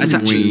 That's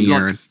actually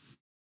weird.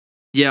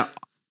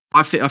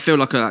 I feel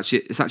like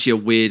it's actually a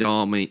weird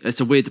army.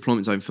 It's a weird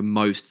deployment zone for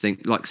most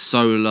things, like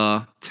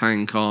solar,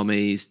 tank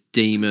armies,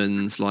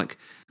 demons. Like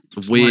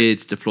it's a weird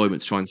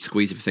deployment to try and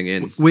squeeze everything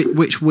in.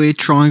 Which weird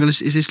triangle is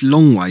this?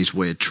 Long ways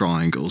weird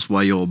triangles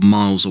where you're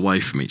miles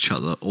away from each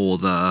other, or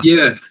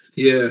the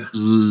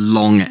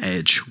long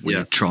edge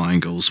weird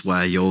triangles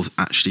where you're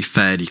actually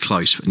fairly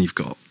close and you've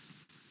got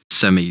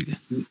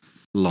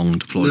semi-long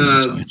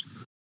deployment zone.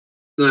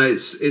 No,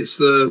 it's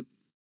the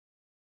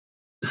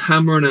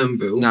hammer and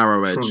anvil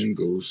narrow edge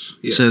triangles.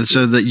 Yeah.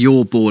 So that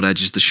your board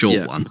edge is the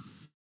short one.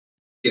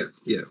 Yeah.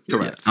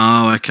 Correct.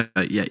 Oh, okay.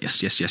 Yeah.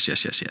 Yes.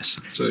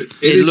 So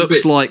it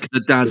looks like the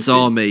Dad's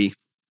Army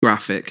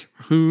graphic.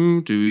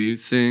 Who do you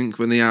think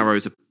when the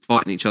arrows are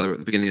fighting each other at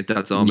the beginning of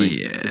Dad's Army?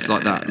 Yeah. It's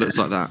like that. Looks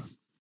like that.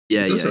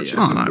 Yeah.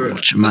 Oh, no,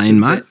 watch your main,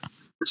 mate.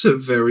 That's a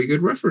very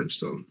good reference,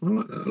 Tom. I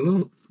like that a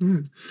lot.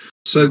 Yeah.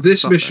 So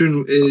this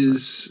mission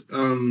is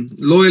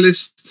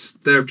Loyalists.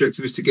 Their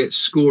objective is to get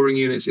scoring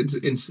units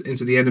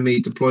into the enemy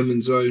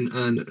deployment zone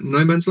and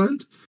no man's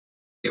land.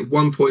 Get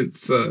 1 point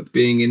for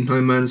being in no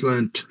man's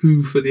land,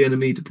 2 for the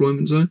enemy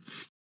deployment zone.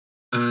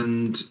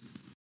 And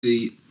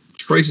the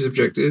Tracer's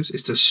objectives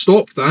is to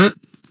stop that,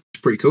 which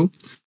is pretty cool,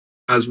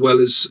 as well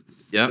as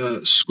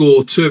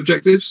score 2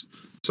 objectives.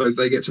 So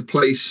they get to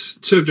place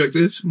 2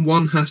 objectives.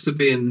 One has to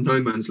be in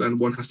no man's land,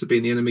 one has to be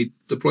in the enemy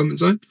deployment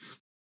zone.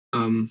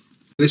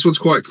 This one's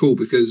quite cool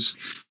because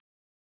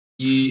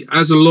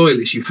as a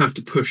loyalist, you have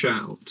to push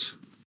out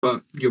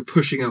but you're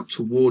pushing out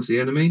towards the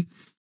enemy.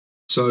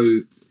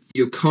 So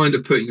you're kind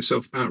of putting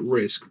yourself at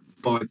risk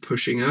by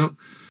pushing out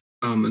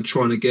and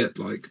trying to get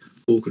like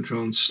ball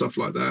control and stuff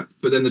like that.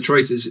 But then the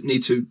traitors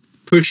need to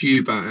push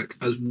you back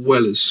as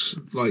well as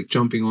like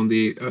jumping on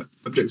the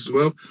objectives as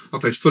well. I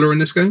played Fuller in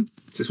this game.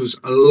 This was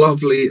a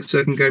lovely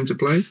second game to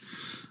play.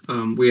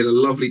 We had a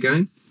lovely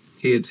game.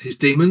 He had his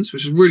demons,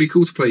 which is really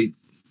cool to play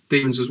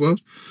demons as well.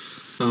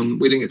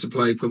 We didn't get to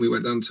play when we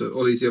went down to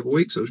Ollie's the other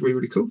week, so it was really,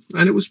 really cool.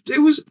 And it was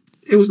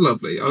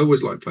lovely. I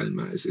always like playing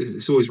Matt.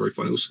 It's always very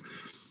fun. It was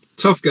a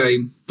tough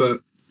game, but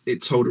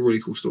it told a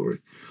really cool story.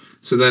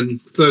 So then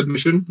third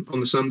mission on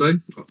the Sunday,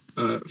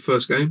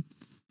 first game.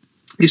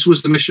 This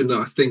was the mission that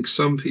I think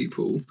some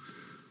people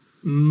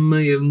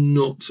may have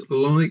not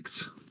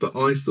liked, but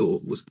I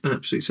thought was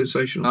absolutely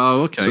sensational.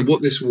 Oh, okay. So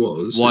what this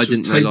was... Why this was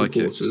didn't they like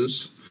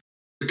quarters,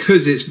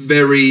 because it's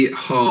very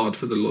hard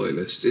for the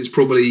Loyalists. It's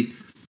probably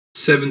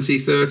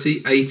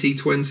 70-30,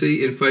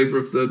 80-20 in favour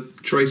of the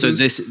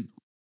traitors.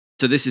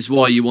 So this is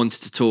why you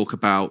wanted to talk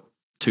about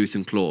Tooth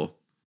and Claw,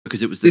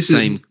 because it was the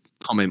same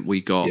comment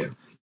we got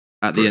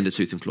at the end of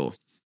Tooth and Claw.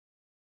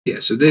 Yeah,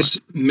 so this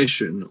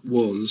mission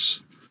was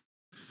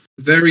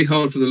very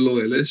hard for the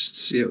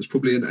Loyalists. Yeah, it was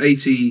probably an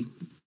 80-20,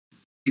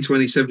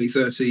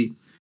 70-30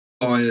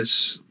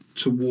 bias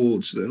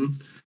towards them.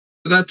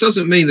 But that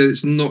doesn't mean that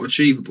it's not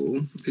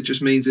achievable. It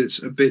just means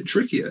it's a bit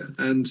trickier.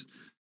 And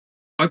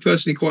I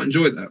personally quite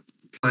enjoyed that,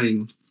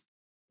 playing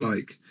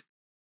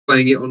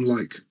it on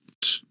like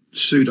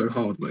pseudo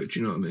hard mode.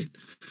 You know what I mean?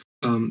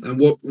 And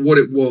what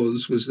it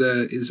was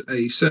there is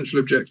a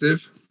central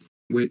objective,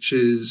 which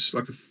is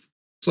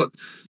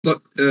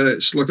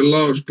it's like a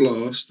large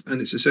blast,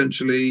 and it's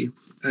essentially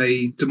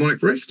a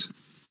demonic rift.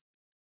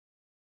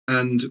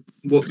 And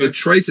what the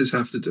traitors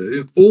have to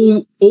do,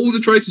 all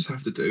the traitors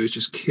have to do, is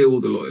just kill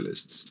the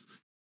Loyalists.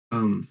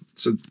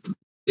 So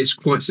it's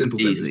quite simple.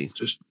 Easy.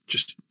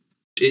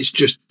 It's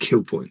just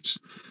kill points.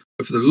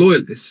 But for the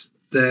Loyalists,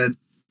 their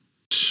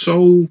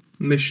sole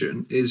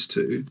mission is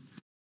to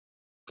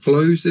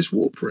close this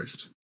warp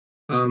rift.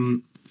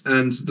 And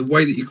the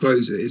way that you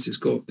close it is it's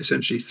got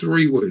essentially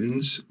 3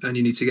 wounds, and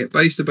you need to get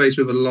base to base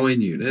with a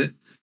line unit.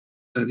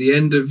 At the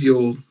end of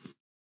your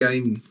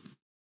game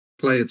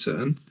player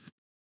turn,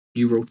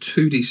 you roll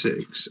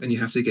 2d6, and you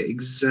have to get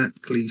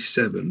exactly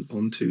 7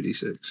 on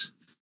 2d6.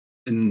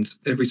 And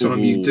every time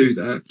you do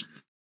that,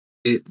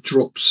 it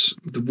drops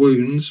the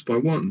wounds by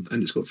 1,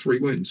 and it's got 3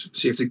 wounds.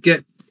 So you have to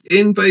get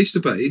in base to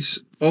base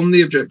on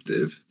the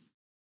objective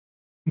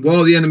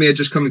while the enemy are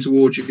just coming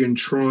towards you and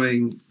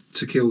trying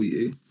to kill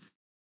you.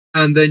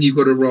 And then you've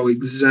got to roll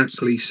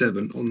exactly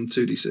 7 on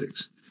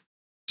 2d6.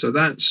 So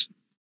that's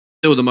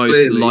still the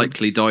most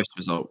likely dice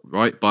result,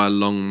 right? By a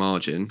long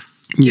margin.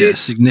 Yeah,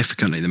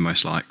 significantly the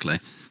most likely.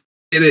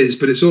 It is,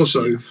 but it's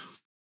also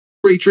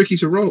pretty tricky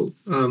to roll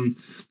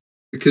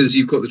because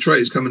you've got the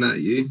traitors coming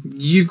at you.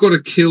 You've got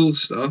to kill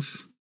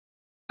stuff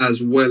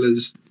as well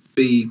as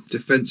be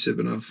defensive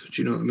enough.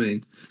 Do you know what I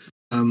mean?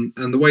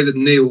 And the way that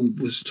Neil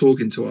was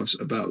talking to us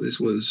about this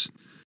was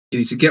you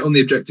need to get on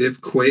the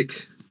objective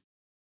quick,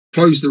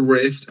 close the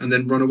rift, and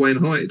then run away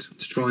and hide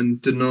to try and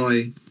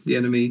deny the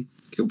enemy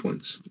kill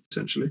points,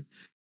 essentially.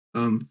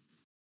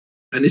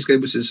 And this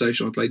game was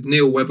sensational. I played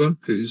Neil Webber,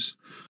 who's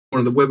one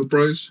of the Webber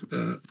bros,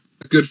 a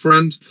good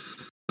friend,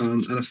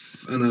 and a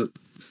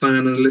fan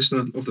and a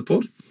listener of the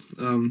pod.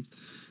 And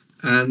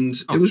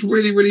it was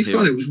really, really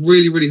fun. It was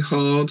really, really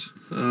hard.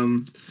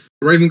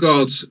 Raven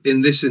Guards,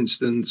 in this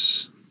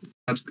instance,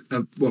 had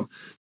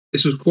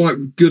this was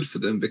quite good for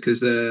them because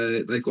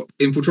they've got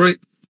infiltrate.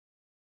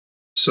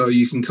 So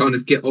you can kind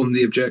of get on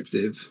the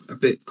objective a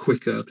bit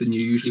quicker than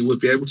you usually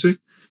would be able to.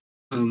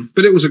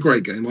 But it was a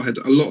great game. I had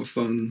a lot of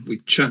fun. We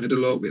chatted a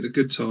lot. We had a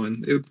good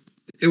time.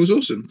 It was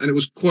awesome. And it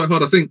was quite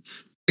hard. I think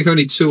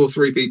only 2 or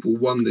 3 people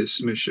won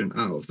this mission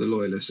out of the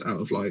Loyalists,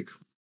 out of like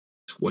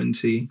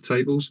 20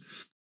 tables.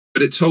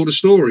 But it told a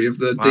story of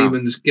the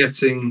demons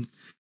getting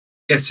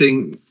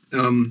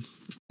a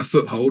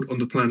foothold on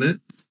the planet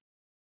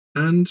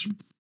and,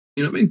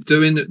 you know what I mean,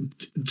 doing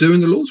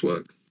the Lord's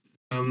work.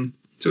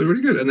 So it was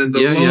really good. And then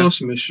the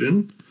last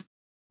mission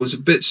was a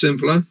bit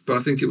simpler, but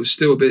I think it was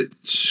still a bit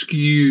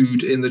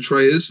skewed in the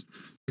traitors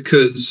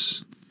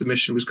because the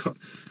mission was cut.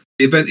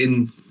 The event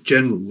in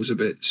general was a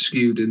bit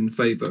skewed in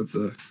favour of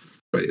the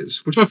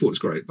traitors, which I thought was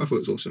great. I thought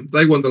it was awesome.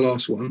 They won the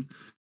last one,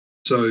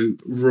 so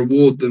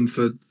reward them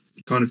for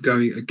kind of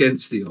going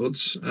against the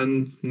odds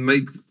and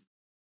make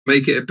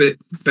it a bit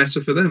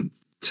better for them.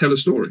 Tell a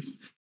story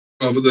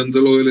rather than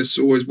the Loyalists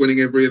always winning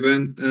every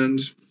event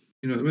and,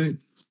 you know what I mean,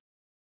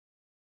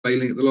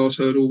 failing at the last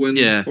hurdle when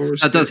Boris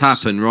that does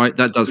happen, right?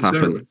 That does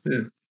happen.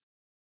 Yeah.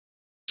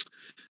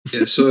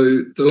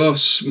 So the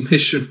last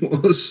mission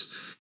was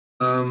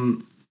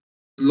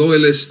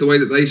Loyalists. The way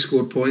that they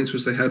scored points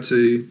was they had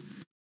to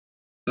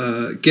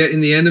get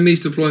in the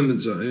enemy's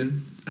deployment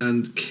zone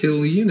and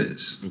kill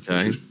units.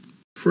 Okay, which was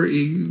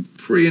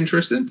pretty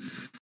interesting.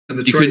 And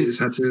the traitors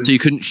had to. So you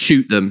couldn't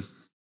shoot them.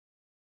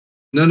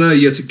 No,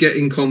 you had to get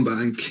in combat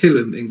and kill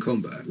them in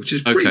combat, which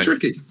is pretty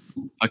tricky.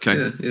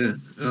 Okay. Yeah.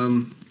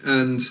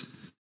 and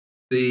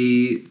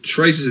the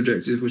tracer's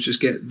objective was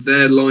just get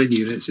their line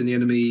units in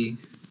the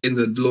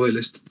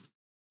loyalist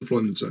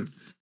deployment zone.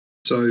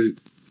 So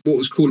what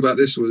was cool about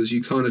this was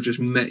you kind of just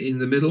met in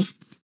the middle,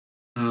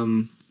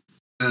 and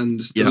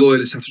the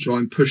loyalists have to try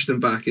and push them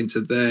back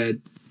into their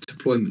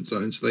deployment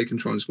zone so they can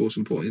try and score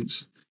some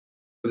points.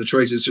 But the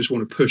tracers just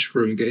want to push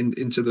through and get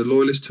into the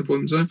loyalist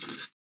deployment zone.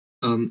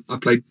 I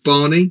played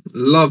Barney,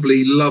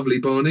 lovely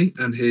Barney,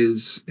 and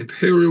his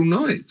Imperial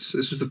Knights.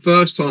 This was the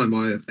first time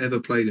I have ever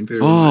played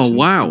Imperial Knights. Oh,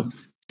 wow.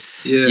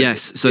 Yeah.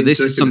 Yes. So this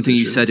is something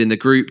you said in the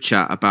group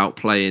chat about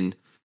playing,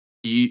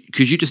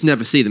 because you just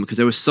never see them because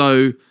they were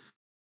so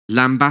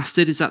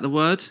lambasted. Is that the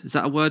word? Is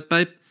that a word,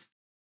 babe?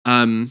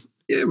 Yeah,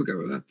 we'll go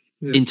with that.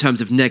 Yeah. In terms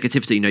of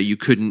negativity, you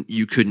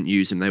couldn't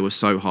use them. They were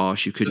so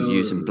harsh. You couldn't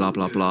use them. Blah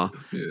blah blah.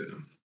 Yeah.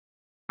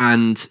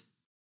 And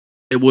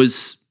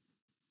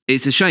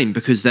it's a shame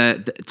because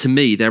to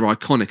me they're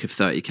iconic of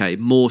 30k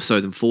more so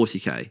than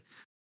 40k,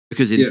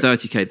 because in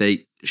 30k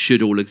they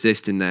should all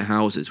exist in their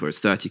houses, whereas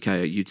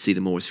 30k you'd see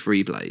them all as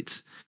free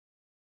blades.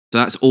 So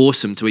that's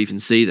awesome to even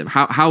see them.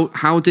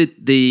 How did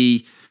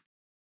the,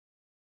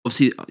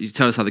 obviously you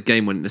tell us how the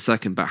game went in a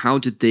second, but how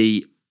did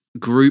the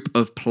group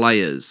of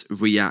players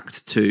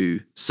react to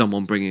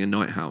someone bringing a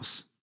Night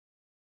House?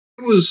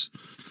 It was,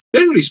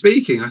 generally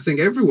speaking, I think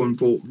everyone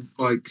bought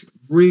like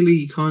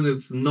really kind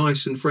of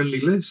nice and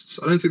friendly lists.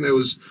 I don't think there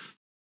was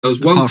one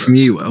apart person. From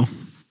you, Will.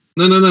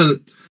 No.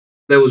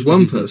 There was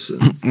one person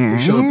who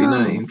shan't be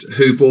named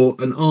who bought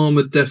an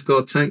armored Death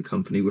Guard tank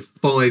company with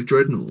 5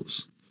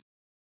 dreadnoughts.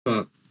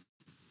 But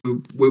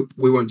we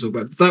won't talk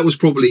about it. That. Was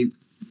probably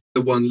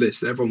the one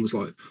list that everyone was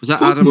like, was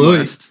that Adam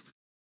West?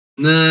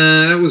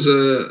 Nah,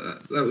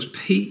 that was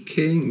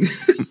Peking.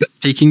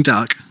 Peking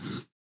Duck.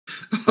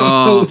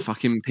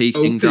 Fucking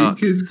Peking Duck.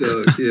 Peking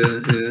Duck,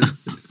 yeah.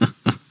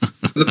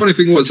 The funny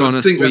thing was, trying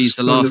to squeeze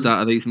the last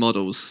out of these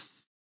models.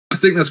 I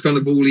think that's kind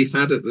of all he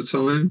had at the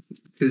time,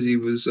 because he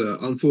was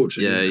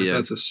unfortunately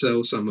had to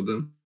sell some of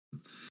them.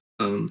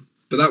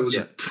 But that was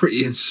a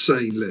pretty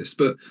insane list.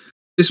 But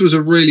this was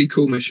a really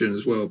cool mission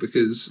as well,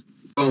 because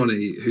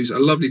Barney, who's a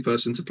lovely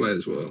person to play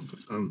as well,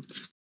 I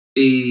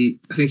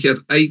think he had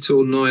 8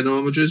 or 9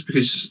 armigers,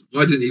 because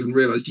I didn't even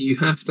realise you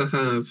have to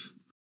have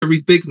every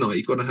big knight.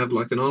 You've got to have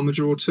like an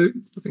armiger or 2.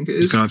 I think it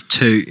is. You've got to have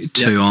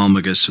two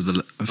armigers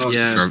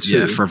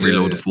for every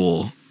Lord of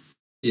War.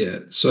 Yeah,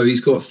 so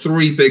he's got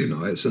 3 big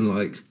knights and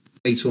like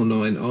 8 or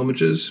 9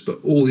 armigers, but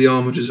all the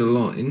armigers are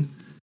line.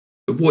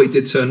 But what he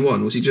did turn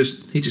 1 was he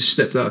just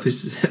stepped out of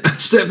his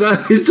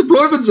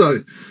deployment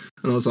zone,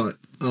 and I was like,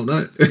 oh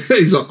no.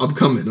 He's like, I'm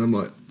coming. And I'm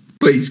like,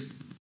 please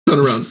turn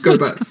around, go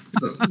back.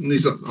 And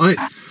he's like,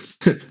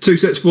 2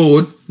 steps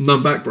forward,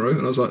 none back, bro.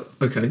 And I was like,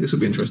 okay, this will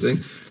be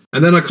interesting.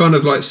 And then I kind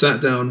of like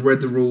sat down,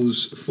 read the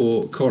rules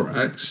for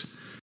Korax,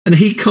 and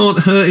he can't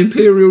hurt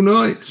Imperial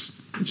Knights,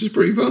 which is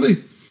pretty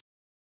funny.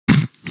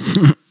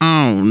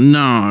 Oh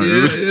no!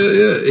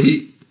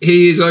 Yeah.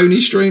 He is only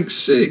strength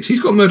 6.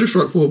 He's got Murder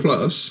Strike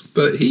 4+,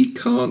 but he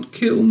can't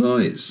kill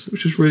knights,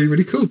 which is really,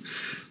 really cool.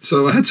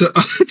 So I had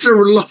to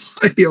rely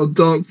on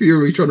Dark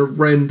Fury trying to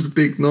rend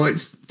big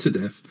knights to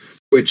death,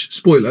 which,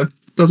 spoiler,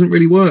 doesn't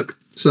really work.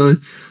 So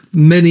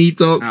many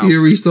Dark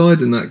Furies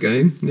died in that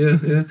game.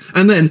 Yeah.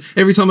 And then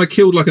every time I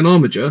killed like an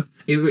armiger,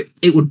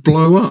 it would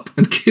blow up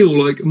and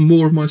kill like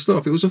more of my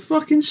stuff. It was a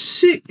fucking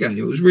sick game.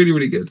 It was really,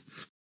 really good.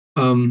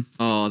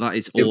 That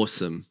is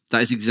awesome.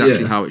 That is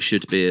exactly how it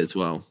should be as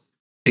well.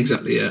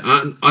 Exactly, yeah.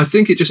 I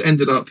think it just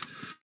ended up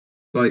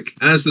like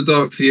as the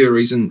Dark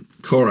Furies and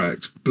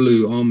Korax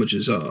blew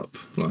armigers up.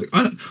 Like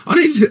I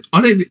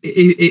don't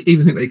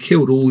even think they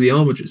killed all the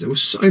armigers. There were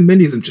so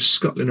many of them just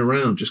scuttling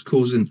around, just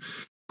causing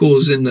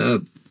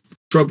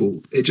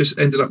trouble. It just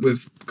ended up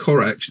with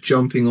Korax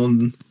jumping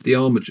on the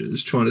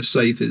armigers, trying to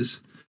save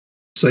his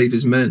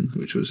men,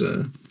 which was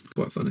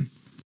quite funny.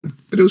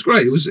 But it was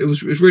great. It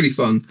was really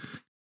fun.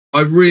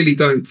 I really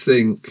don't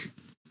think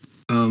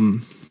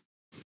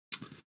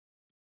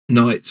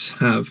knights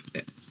have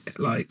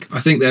I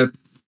think they're.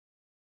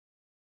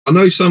 I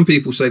know some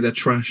people say they're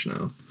trash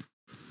now.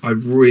 I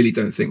really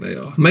don't think they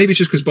are. Maybe it's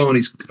just because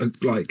Barney's a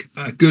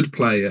good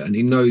player and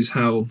he knows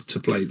how to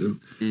play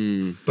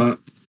them. But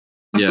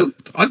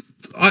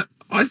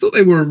I thought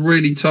they were a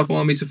really tough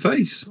army to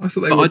face. I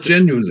thought they were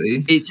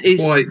genuinely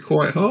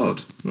quite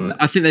hard. Right?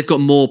 I think they've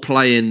got more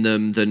play in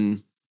them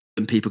than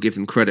people give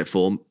them credit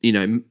for.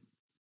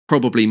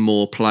 Probably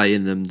more play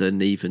in them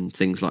than even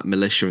things like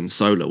Militia and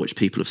Solar, which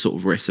people have sort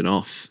of written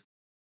off.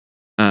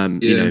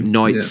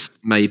 Knights,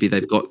 maybe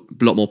they've got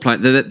a lot more play.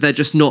 They're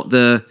just not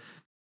the,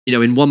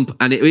 in one,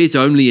 and it is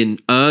only in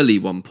early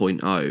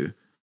 1.0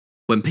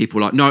 when people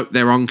are like, no,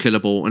 they're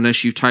unkillable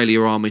unless you tailor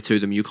your army to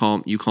them. You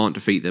can't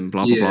defeat them.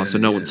 Blah blah blah. So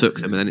no one took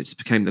them, and then it just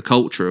became the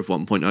culture of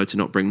 1.0 to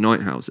not bring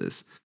Night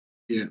Houses.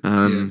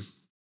 Same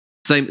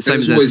as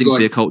there seems to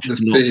be a culture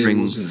to not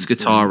bring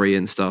Skitarii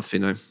and stuff.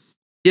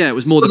 Yeah, it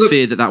was more the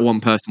fear that one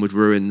person would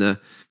ruin the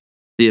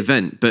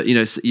event. But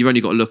you've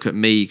only got to look at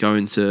me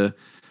going to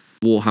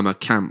Warhammer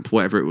Camp,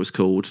 whatever it was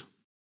called.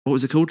 What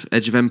was it called?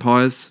 Edge of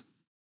Empires.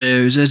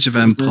 It was Edge of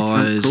What was their camp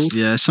Empires. called?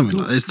 Yeah, something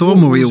like that. It's the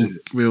one where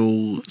we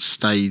all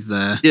stayed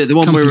there. Yeah, the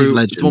one Company of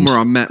where it's the one Legend. where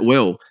I met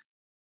Will.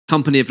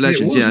 Company of Yeah, it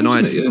Legends, was, and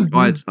wasn't it? Yeah,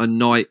 I had a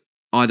night.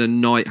 I had a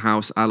night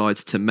house allied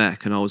to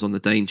Mech, and I was on the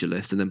danger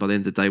list. And then by the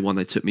end of day one,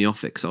 they took me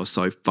off it because I was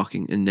so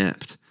fucking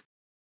inept.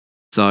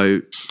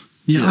 So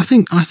Yeah, yeah. I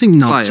think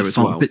Knights Player are as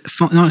fine. well.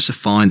 But Knights are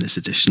fine this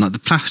edition. Like the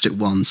plastic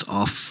ones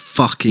are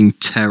fucking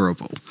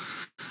terrible.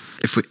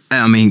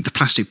 The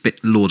plastic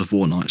bit Lord of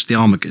War Knights, the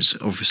Armigers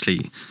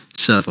obviously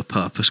serve a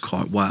purpose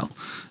quite well.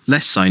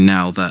 Less so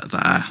now that they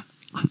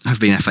have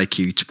been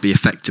FAQ to be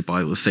affected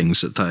by all the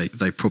things that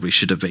they probably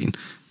should have been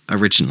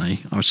originally.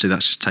 I would say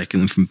that's just taken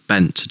them from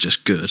bent to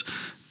just good.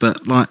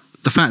 But like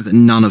the fact that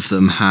none of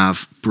them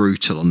have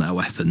brutal on their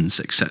weapons,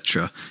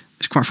 etc.,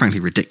 is quite frankly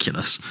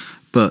ridiculous.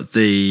 But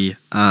the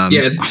I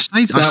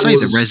say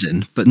the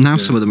resin, but now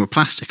some of them are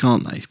plastic,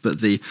 aren't they? But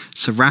the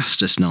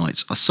Cerastus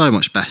Knights are so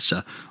much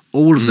better.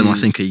 All of them, I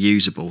think, are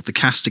usable.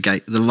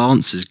 The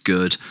Lance is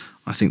good.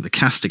 I think the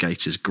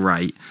Castigator is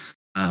great.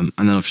 And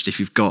then obviously, if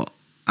you've got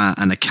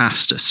an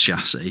Acastus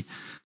chassis,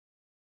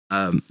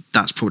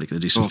 that's probably going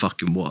to do some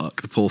fucking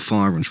work. The Paul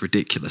Fire one's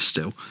ridiculous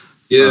still.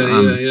 Yeah.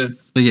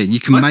 So yeah, you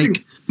can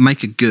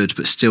make a good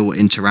but still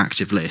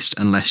interactive list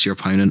unless your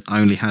opponent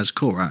only has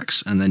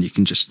Korax, and then you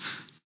can just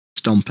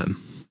stomp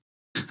him.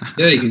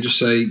 Yeah, you can just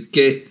say,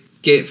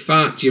 get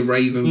fucked, you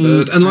raven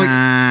bird. And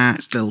like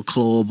little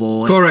claw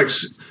boy.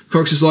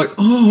 Korax is like,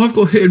 oh, I've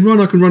got hit and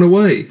run, I can run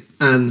away.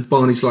 And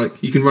Barney's like,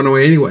 you can run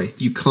away anyway.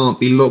 You can't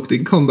be locked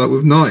in combat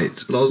with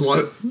knights. And I was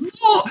like,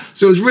 what?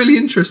 So it was really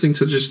interesting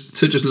to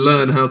just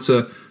learn how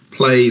to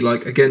play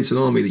like against an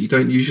army that you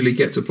don't usually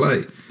get to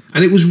play.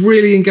 And it was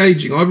really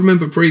engaging. I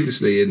remember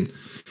previously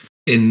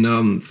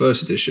in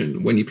first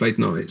edition when you played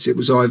knights, it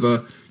was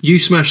either you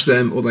smash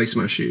them or they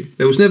smash you.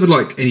 There was never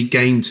like any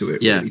game to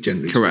it, really,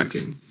 generally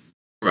speaking.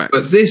 Correct.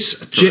 But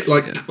this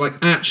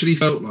actually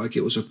felt like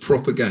it was a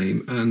proper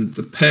game, and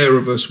the pair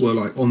of us were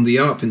like on the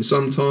up in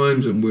some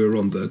times, and we were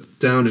on the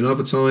down in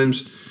other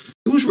times.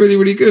 It was really,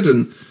 really good,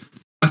 and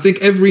I think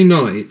every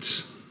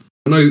night,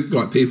 I know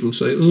like people will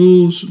say,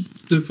 "Oh,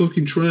 they're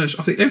fucking trash."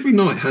 I think every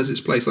night has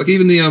its place. Like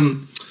even the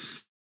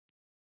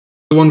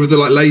one with the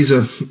like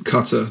laser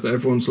cutter that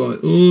everyone's like,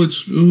 "Oh,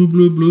 it's blah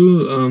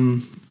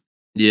blah."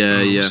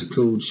 What's it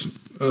called?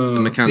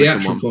 The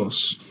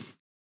Atropos.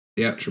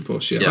 The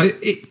Atropos. Yeah.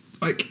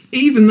 Like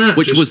even that,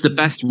 which was the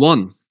best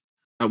one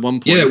at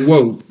one point. Yeah,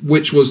 well,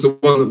 which was the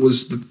one that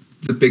was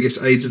the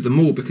biggest aids of them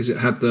all because it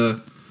had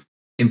the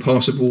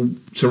impassable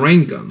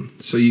terrain gun,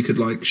 so you could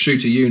like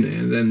shoot a unit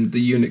and then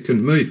the unit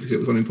couldn't move because it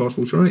was on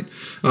impassable terrain.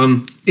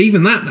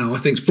 Even that now I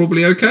think is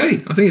probably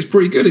okay. I think it's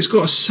pretty good. It's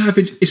got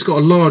a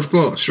large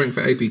blast strength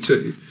for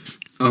AP2,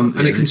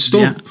 and it can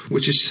stomp,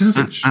 which is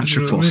savage.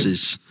 Atropos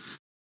is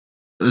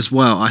as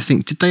well. I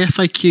think did they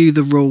FAQ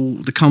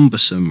the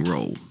cumbersome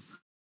rule?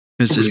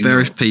 Because there's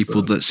various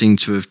people that seem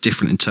to have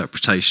different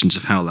interpretations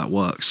of how that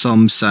works.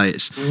 Some say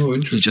it's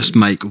you just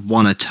make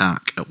one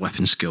attack at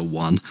weapon skill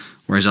 1,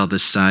 whereas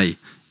others say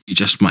you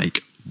just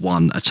make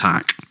one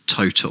attack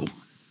total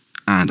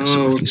and it's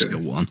at weapon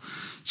skill 1.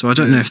 So I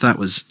don't know if that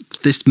was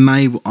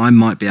I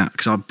might be out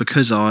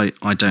because I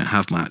don't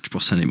have my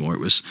Atropos anymore.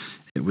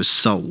 It was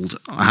sold.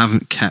 I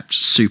haven't kept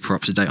super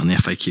up to date on the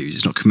FAQs.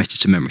 It's not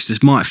committed to memory. So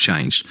this might have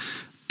changed,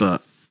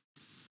 but.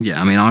 Yeah,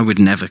 I mean, I would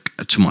never,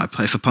 if my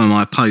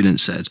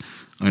opponent said,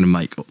 I'm going to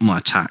make my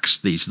attacks,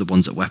 these are the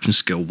ones at weapon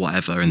skill,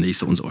 whatever, and these are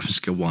the ones at weapon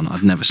skill 1,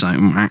 I'd never say,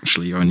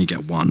 actually, you only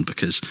get 1,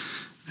 because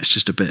it's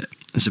just a bit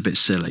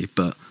silly,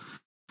 but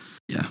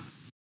yeah.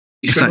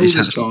 You spent all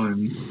this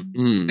time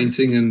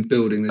painting and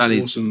building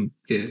this awesome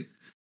kit.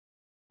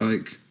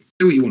 Like,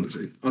 do what you want to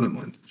do. I don't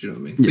mind. Do you know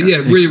what I mean? Yeah, but yeah,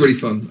 really, really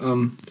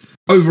fun.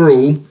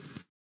 Overall, and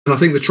I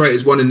think the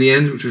traitors won in the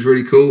end, which was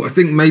really cool. I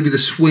think maybe the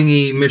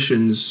swingy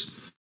missions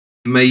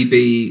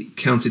maybe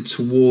counted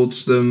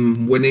towards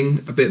them winning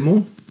a bit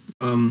more,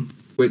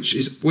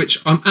 which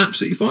I'm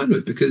absolutely fine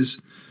with because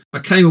I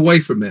came away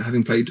from it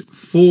having played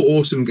 4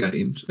 awesome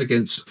games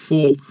against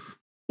 4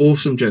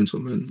 awesome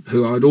gentlemen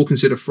who I'd all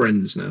consider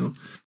friends now.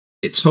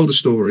 It told a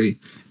story.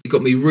 It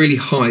got me really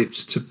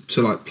hyped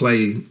to like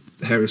play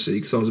Heresy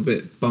because I was a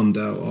bit bummed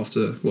out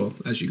after, well,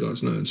 as you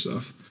guys know and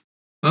stuff.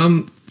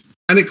 And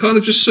it kind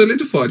of just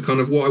solidified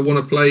kind of what I want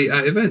to play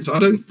at events.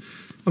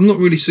 I'm not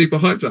really super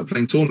hyped about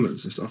playing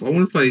tournaments and stuff. I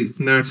want to play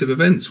narrative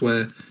events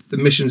where the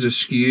missions are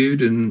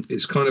skewed and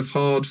it's kind of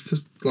hard for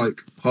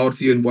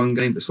you in one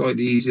game, but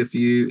slightly easier for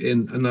you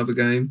in another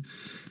game.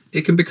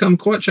 It can become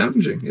quite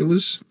challenging. It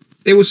was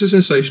a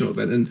sensational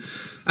event, and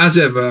as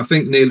ever, I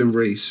think Neil and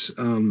Reese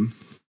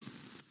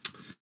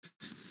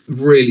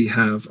really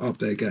have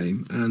upped their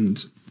game,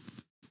 and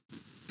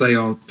they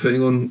are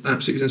putting on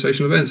absolutely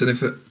sensational events. And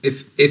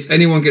if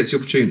anyone gets the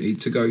opportunity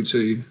to go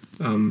to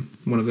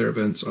one of their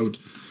events, I'd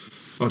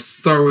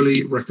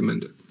thoroughly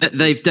recommend it.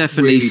 They've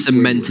definitely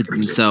cemented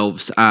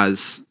themselves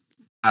as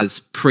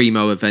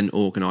primo event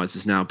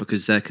organisers now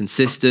because they're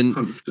consistent.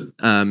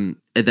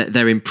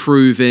 They're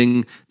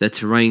improving. Their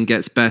terrain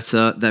gets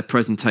better. Their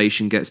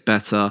presentation gets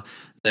better.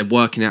 They're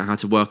working out how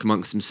to work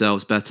amongst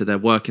themselves better. They're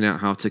working out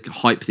how to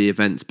hype the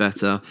events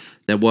better.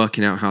 They're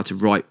working out how to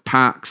write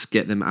packs,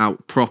 get them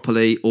out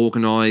properly,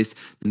 organized.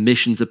 The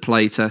missions are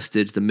play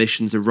tested. The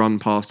missions are run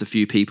past a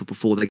few people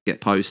before they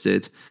get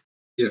posted.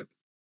 Yeah.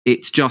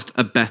 It's just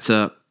a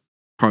better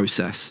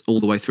process all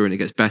the way through, and it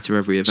gets better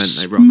every event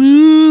they run.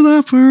 Smooth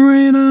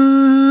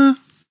operator.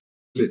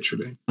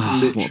 Literally. Oh,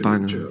 Literally, what a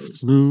banger. Giles.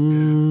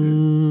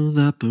 Smooth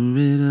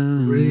operator.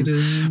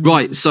 Rated.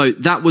 Right, so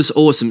that was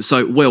awesome.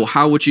 So, Will,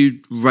 how would you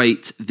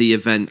rate the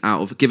event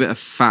give it a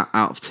fat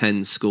out of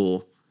 10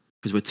 score?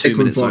 Because we're 2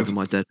 minutes 8.5. over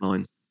my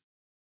deadline.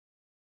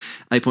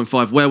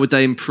 8.5. Where would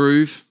they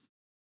improve?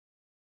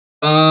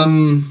 That's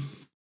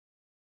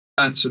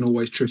an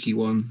always tricky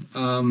one.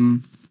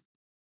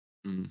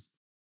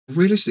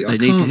 Realistically,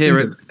 They I need to can't hear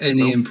think it. of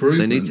any Well,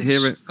 improvements. they need to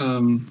hear it.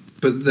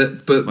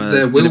 But Well,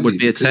 there will it would be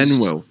be a 10,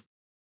 Will.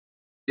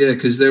 Yeah,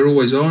 because there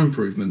always are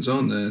improvements,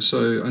 aren't there?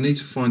 So I need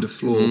to find a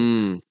flaw.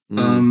 I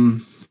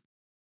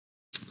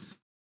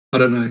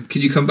don't know.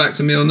 Can you come back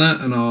to me on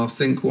that, and I'll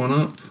think one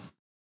up?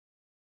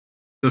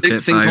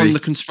 Think on the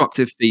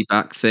constructive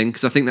feedback thing,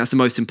 because I think that's the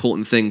most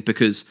important thing.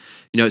 Because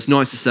it's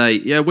nice to say,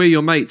 yeah, we're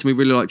your mates and we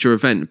really liked your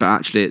event, but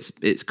actually,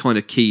 it's kind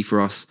of key for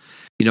us.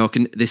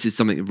 This is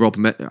something Rob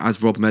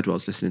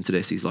Medwell's listening to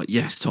this. He's like,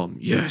 yes, Tom,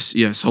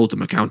 yes, hold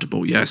them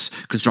accountable, yes,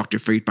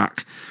 constructive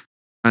feedback,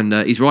 and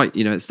he's right.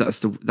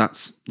 That's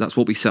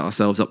what we set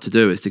ourselves up to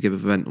do, is to give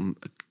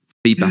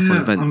feedback on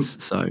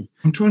events.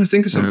 I'm trying to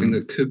think of something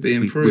that could be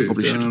improved. We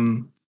probably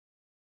should.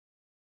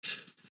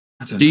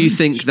 Do you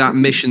think that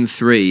mission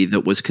 3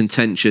 that was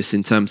contentious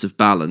in terms of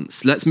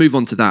balance? Let's move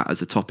on to that as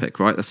a topic,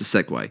 right? That's a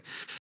segue.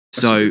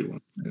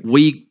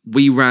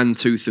 We ran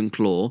tooth and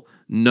claw,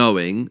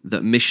 knowing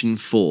that mission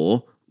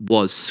 4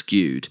 was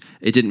skewed.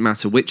 It didn't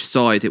matter which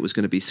side it was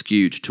going to be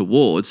skewed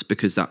towards,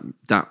 because that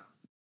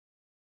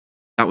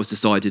was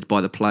decided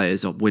by the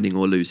players of winning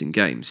or losing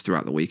games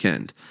throughout the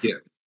weekend. Yeah.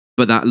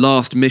 But that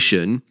last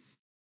mission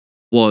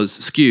was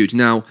skewed.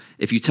 Now,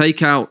 if you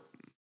take out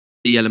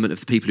the element of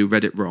the people who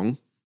read it wrong,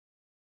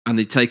 and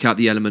they take out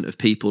the element of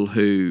people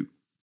who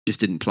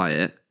just didn't play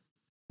it,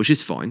 which is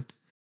fine.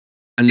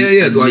 And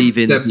leave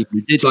in the people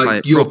who did play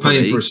it you're properly.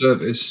 paying for a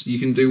service, you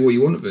can do what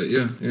you want of it.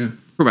 Yeah.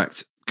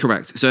 Correct.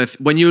 So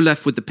when you're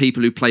left with the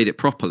people who played it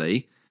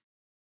properly,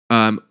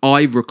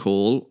 I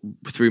recall,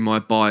 through my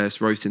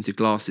bias rose-tinted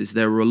glasses,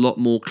 there were a lot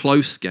more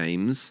close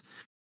games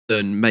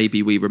than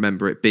maybe we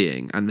remember it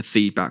being, and the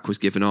feedback was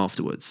given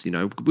afterwards.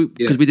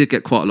 Because we did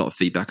get quite a lot of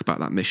feedback about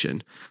that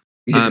mission.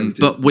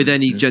 But with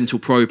any gentle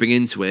probing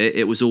into it,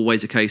 it was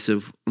always a case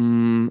of,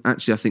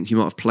 actually, I think you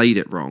might have played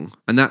it wrong.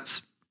 And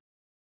that's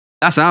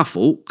our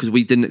fault, because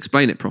we didn't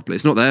explain it properly.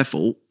 It's not their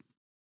fault.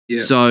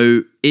 Yeah.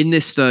 So in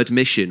this third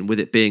mission, with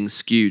it being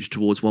skewed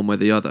towards one way or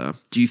the other,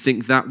 do you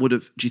think that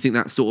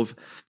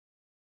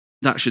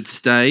should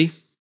stay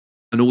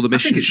and all the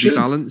missions should be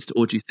balanced?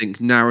 Or do you think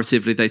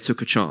narratively they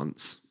took a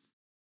chance?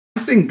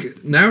 I think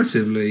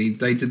narratively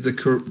they did the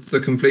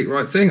complete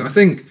right thing. I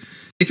think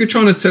if you're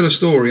trying to tell a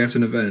story at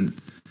an event,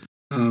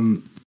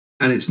 and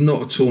it's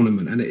not a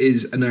tournament and it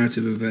is a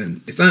narrative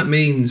event, if that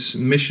means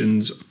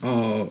missions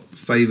are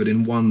favoured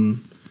in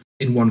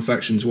one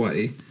faction's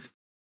way,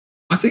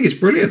 I think it's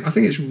brilliant. I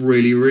think it's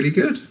really, really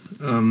good.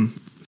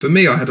 For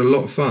me, I had a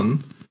lot of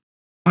fun.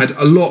 I had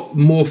a lot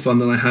more fun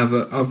than I have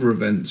at other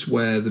events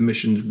where the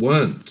missions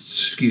weren't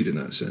skewed in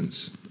that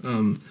sense.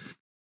 And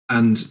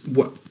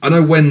I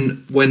know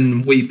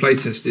when we play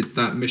tested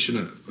that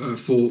mission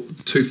for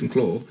Tooth and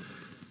Claw,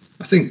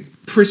 I think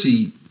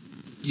pretty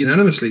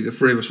unanimously the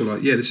three of us were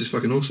like, yeah, this is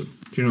fucking awesome.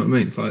 Do you know what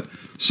I mean? Like,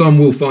 some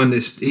will find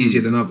this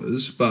easier than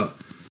others, but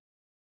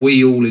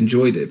we all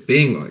enjoyed it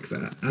being like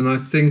that. And I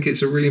think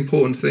it's a really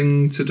important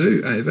thing to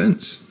do at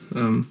events.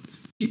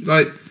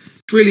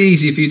 It's really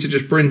easy for you to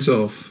just print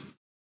off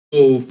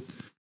or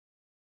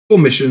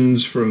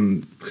missions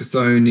from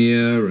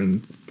Cathonia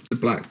and the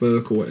Black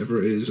Book or whatever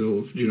it is,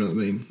 or you know what I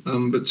mean?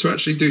 But to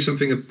actually do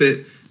something a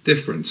bit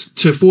different,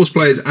 to force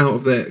players out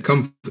of their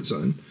comfort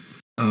zone,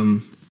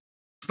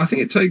 I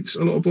think it takes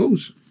a lot of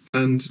balls,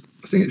 and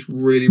I think it's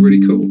really,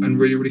 really cool and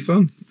really, really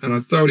fun. And I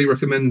thoroughly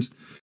recommend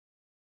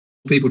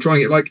people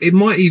trying it. Like, it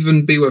might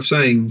even be worth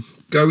saying,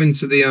 go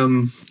into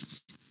the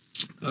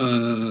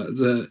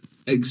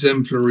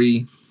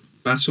exemplary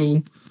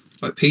battle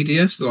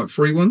PDFs, the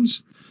free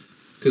ones,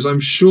 because I'm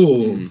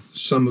sure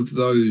some of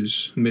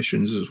those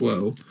missions as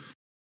well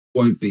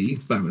won't be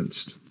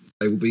balanced.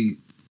 They will be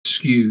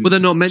skewed. Well, they're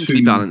not meant to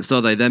be balanced,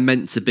 are they? They're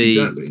meant to be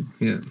exactly.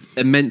 Yeah,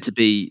 they're meant to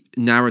be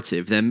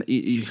narrative.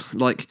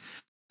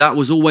 That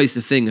was always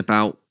the thing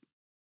about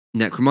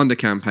Necromunda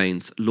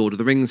campaigns, Lord of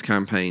the Rings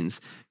campaigns.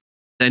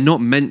 They're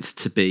not meant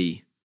to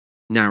be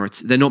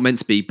narrative. They're not meant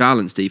to be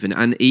balanced,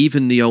 and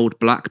even the old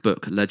Black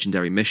Book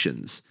legendary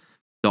missions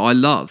that I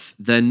love,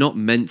 they're not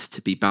meant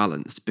to be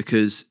balanced,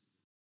 because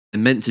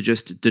they're meant to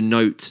just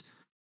denote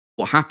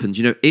what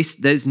happens.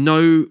 There's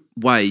no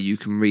way you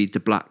can read the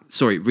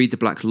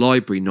Black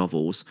Library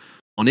novels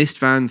on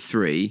Istvan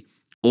 3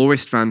 or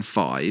Istvan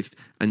 5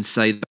 and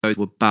say those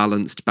were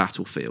balanced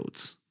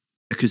battlefields.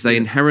 because they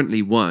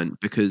inherently weren't,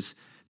 because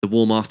the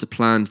War Master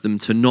planned them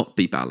to not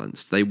be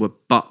balanced. They were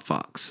butt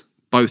fucks,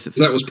 both of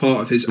them. That was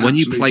part of his. So when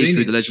you play genius.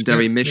 through the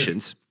legendary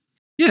missions,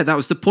 that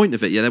was the point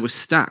of it. Yeah, they were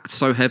stacked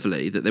so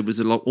heavily that there was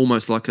a lot,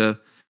 almost like a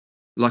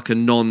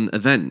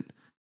non-event,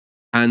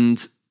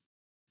 and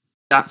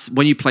that's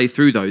when you play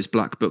through those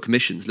Black Book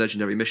missions,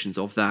 legendary missions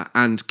of that,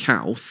 and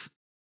Calth.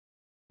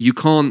 You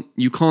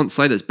can't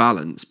say there's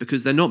balance,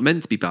 because they're not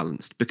meant to be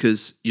balanced,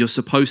 because you're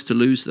supposed to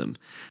lose them,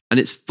 and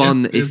it's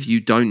fun if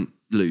you don't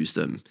lose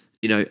them.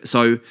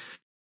 So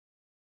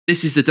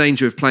this is the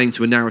danger of playing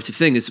to a narrative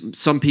thing. Is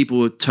some people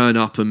would turn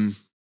up and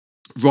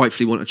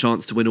rightfully want a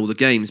chance to win all the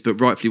games, but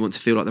rightfully want to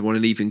feel like they're on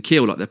an even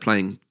keel, like they're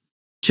playing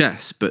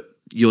chess, but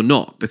you're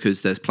not,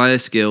 because there's player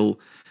skill,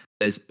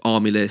 there's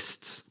army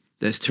lists,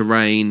 there's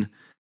terrain,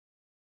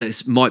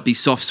 there's might be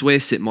soft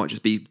Swiss, it might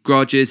just be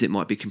grudges, it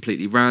might be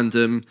completely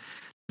random.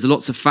 There's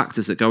lots of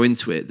factors that go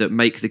into it that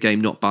make the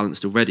game not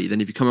balanced already.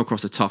 Then if you come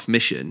across a tough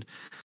mission,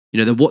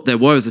 there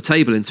was a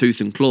table in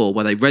Tooth and Claw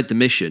where they read the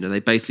mission and they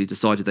basically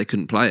decided they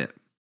couldn't play it.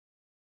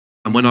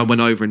 And when I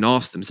went over and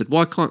asked them, said,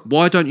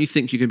 why don't you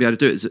think you're going to be able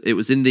to do it? It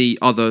was in the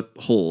other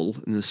hall,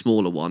 in the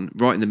smaller one,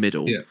 right in the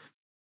middle. Yeah.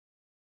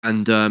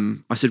 And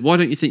I said, why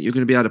don't you think you're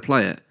going to be able to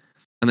play it?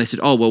 And they said,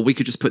 oh, well, we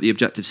could just put the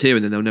objectives here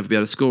and then they'll never be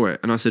able to score it.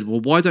 And I said,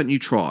 well, why don't you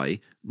try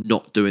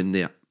not doing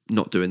that?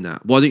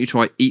 Why don't you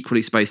try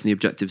equally spacing the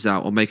objectives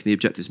out or making the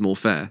objectives more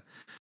fair?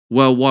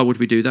 Well, why would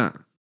we do that?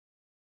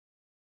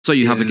 So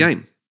you have a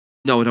game.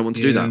 No, I don't want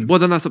to do that. Well,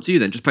 then that's up to you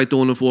then. Just play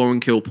Dawn of War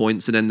and kill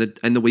points and end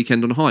the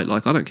weekend on a high.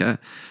 Like, I don't care.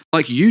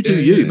 Like, you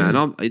do you,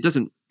 man. It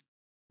doesn't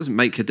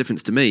make a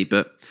difference to me.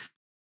 But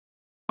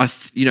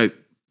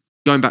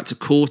going back to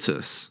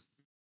Quartus,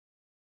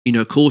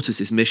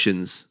 Quartus's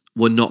missions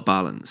were not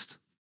balanced.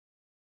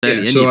 That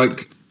was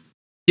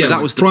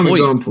the prime point.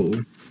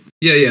 Example.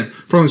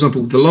 Prime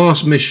example. The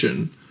last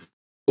mission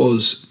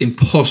was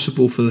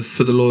impossible for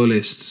the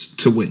loyalists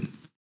to win.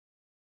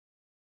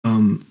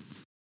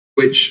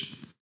 Which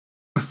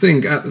I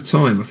think at the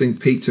time,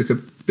 Pete took a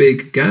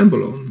big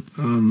gamble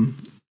on,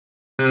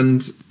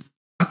 and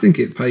I think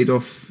it paid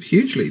off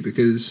hugely,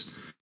 because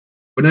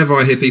whenever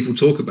I hear people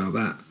talk about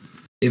that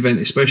event,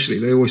 especially,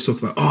 they always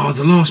talk about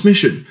the last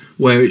mission,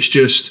 where it's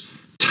just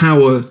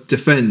tower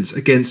defense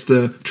against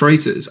the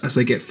traitors as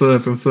they get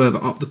further and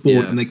further up the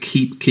board, and they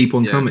keep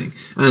on coming.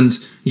 And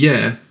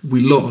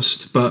we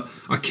lost, but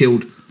I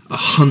killed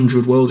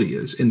 100 World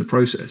Eaters in the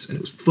process, and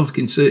it was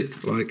fucking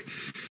sick. Like,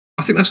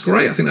 I think that's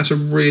great. I think that's a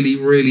really,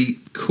 really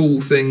cool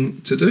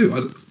thing to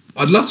do.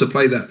 I'd love to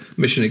play that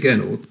mission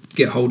again, or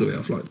get hold of it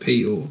off like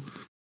Pete or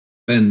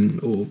Ben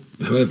or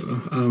whoever.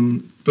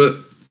 But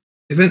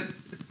event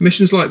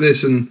missions like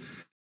this, and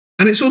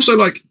it's also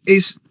like,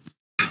 is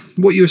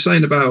what you were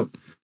saying about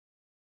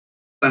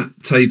that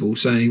table,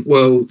 saying,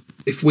 well,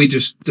 if we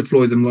just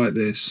deploy them like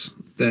this,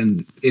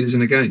 then it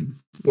isn't a game.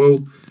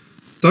 Well,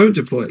 don't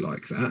deploy it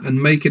like that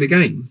and make it a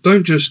game.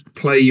 Don't just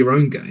play your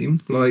own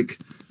game. Like,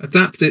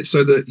 adapt it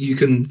so that you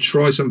can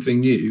try something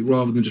new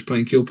rather than just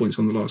playing kill points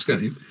on the last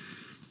game,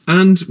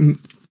 and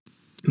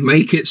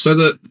make it so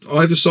that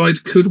either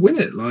side could win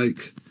it.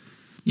 Like,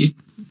 you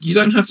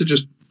don't have to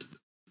just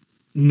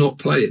not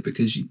play it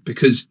because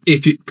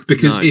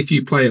if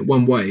you play it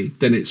one way,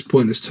 then it's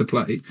pointless to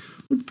play.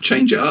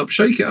 Change it up,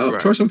 shake it up,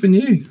 try something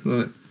new.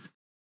 Like,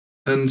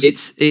 and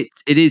it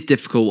is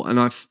difficult, and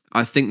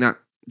I think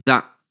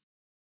that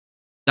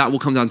will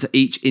come down to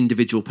each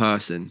individual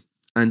person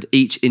and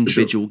each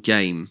individual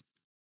game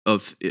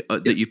of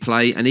that you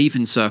play, and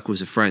even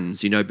circles of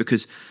friends.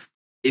 Because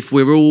if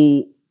we're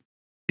all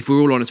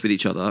honest with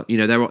each other,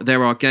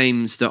 there are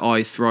games that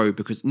I throw,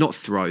 because not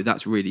throw,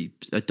 that's really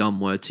a dumb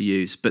word to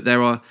use, but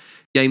there are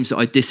games that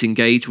I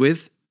disengage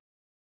with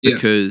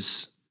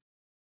because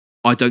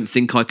I don't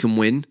think I can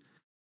win,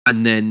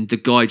 and then the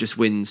guy just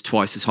wins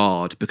twice as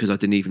hard because I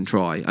didn't even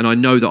try, and I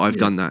know that I've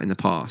done that in the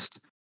past.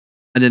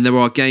 And then there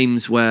are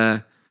games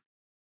where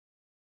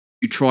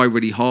you try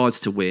really hard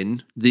to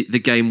win. The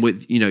game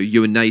with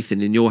you and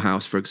Nathan in your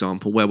house, for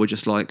example, where we're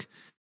just like,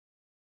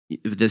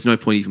 there's no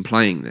point even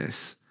playing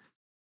this.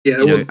 Yeah,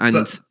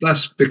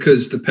 that's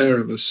because the pair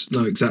of us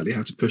know exactly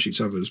how to push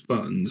each other's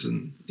buttons,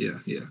 and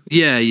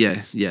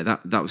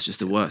that was just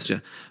the worst. Yeah,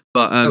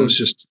 but that was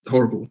just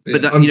horrible. Yeah.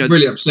 But that, I'm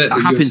really upset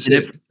that happens in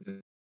every.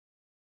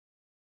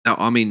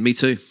 I mean, me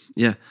too.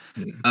 Yeah.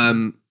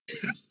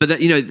 But that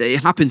it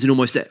happens in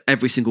almost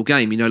every single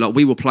game. Like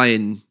we were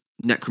playing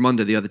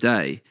Necromunda the other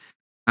day,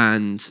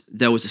 and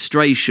there was a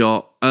stray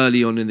shot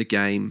early on in the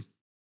game,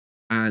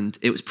 and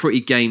it was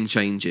pretty game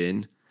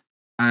changing,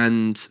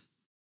 and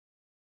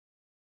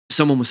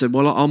someone was said,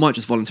 well, I might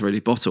just voluntarily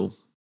bottle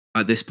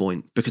at this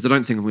point because I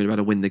don't think I'm going to be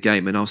able to win the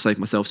game, and I'll save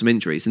myself some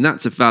injuries. And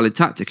that's a valid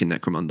tactic in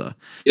Necromunda.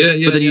 Yeah.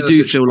 But then you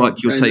do feel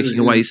like you're taking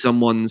away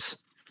someone's.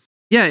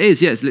 Yeah, it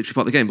is. Yeah, it's literally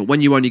part of the game. But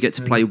when you only get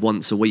to play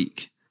once a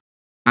week,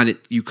 and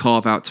you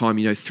carve out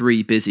time,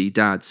 3 busy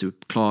dads who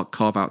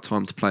carve out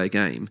time to play a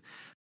game,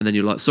 and then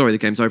you're like, sorry, the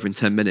game's over in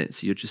 10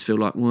 minutes. You just feel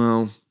like,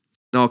 well,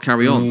 no, I'll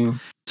carry on.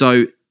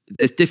 So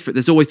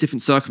there's always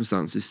different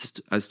circumstances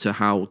as to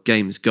how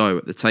games go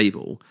at the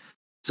table.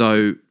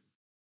 So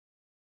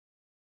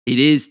it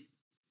is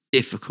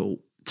difficult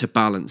to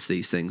balance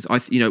these things.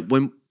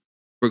 When,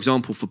 for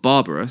example, for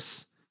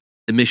Barbarous,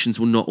 the missions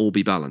will not all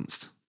be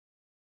balanced.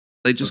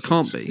 They just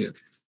can't be.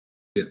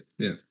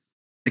 Yeah.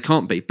 They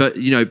can't be. But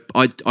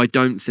I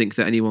don't think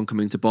that anyone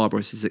coming to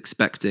Barbarous is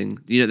expecting.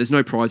 There's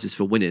no prizes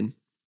for winning.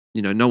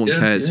 No one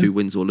cares who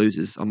wins or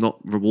loses. I'm not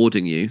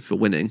rewarding you for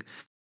winning.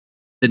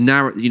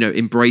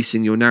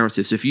 Embracing your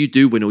narrative. So if you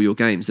do win all your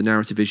games, the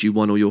narrative is you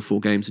won all your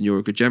 4 games and you're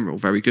a good general.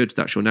 Very good.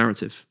 That's your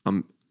narrative.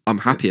 I'm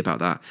happy about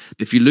that.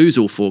 But if you lose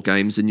all 4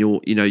 games and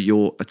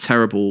you're a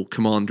terrible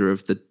commander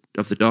of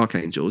the Dark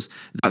Angels,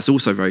 that's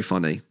also very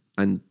funny,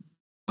 and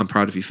I'm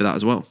proud of you for that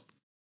as well.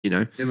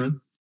 Yeah, man.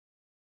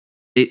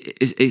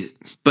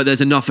 But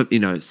there's enough of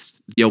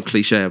it's the old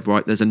cliche of,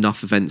 right, there's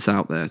enough events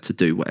out there to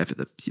do whatever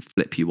the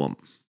flip you want.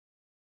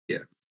 Yeah.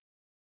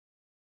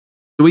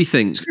 Do we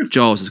think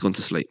Giles has gone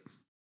to sleep?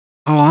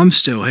 Oh, I'm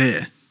still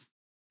here.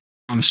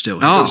 I'm still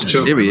here. Oh,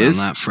 Don't here worry he about is.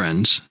 that,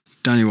 friends.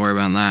 Don't you worry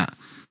about that.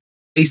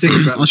 He's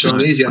thinking about the I was just-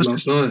 Chinese he I had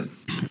was- last night.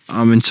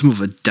 I'm in some of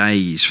a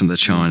daze from the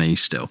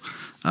Chinese still.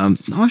 I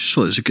just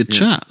thought it was a good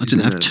chat. I he's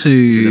didn't in have a-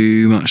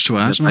 too much to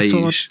add, in a and I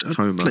thought beige I'd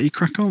coma. let you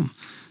crack on.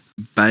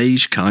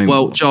 Beige coma.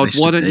 Well, what a Giles,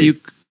 place why to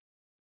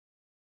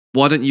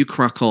don't be. you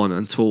crack on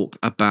and talk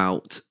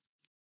about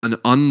an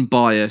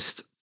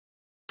unbiased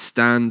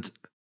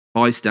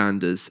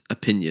bystander's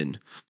opinion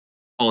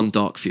on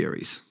Dark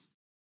Furies?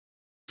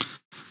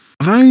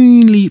 I've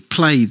only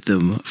played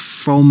them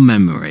from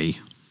memory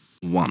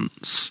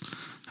once,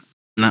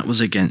 and that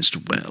was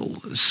against Will,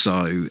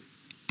 so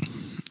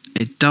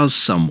it does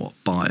somewhat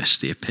bias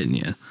the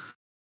opinion.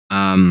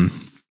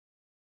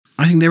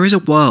 I think there is a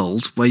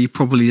world where you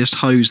probably just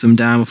hose them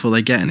down before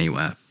they get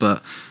anywhere,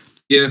 but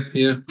Yeah.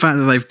 the fact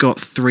that they've got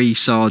 3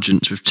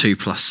 sergeants with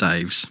 2+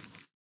 saves,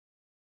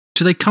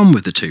 do they come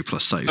with the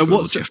 2+ saves,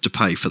 Will, or do you have to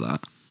pay for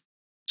that?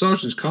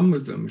 Sergeants come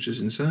with them, which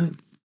is insane.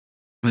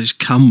 They just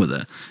come with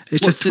it.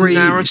 It's What's a 3 the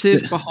narrative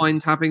it's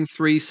behind having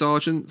 3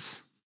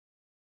 sergeants?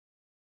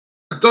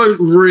 I don't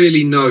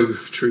really know,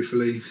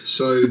 truthfully.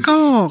 So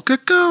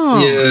Good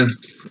God. yeah,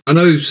 I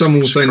know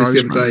someone was saying this the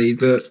Surprised, other day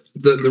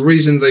that the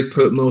reason they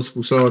put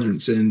multiple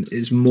sergeants in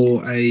is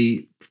more a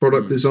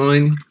product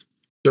design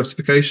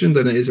justification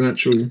than it is an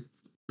actual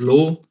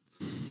law.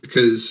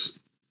 Because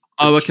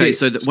Oh, okay. kits-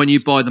 So that when you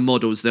buy the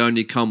models, they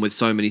only come with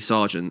so many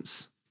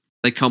sergeants.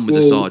 They come with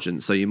the Well,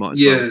 sergeant, so you might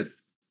as well.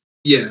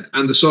 Yeah,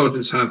 and the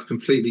sergeants have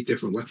completely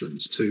different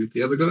weapons to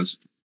the other guys.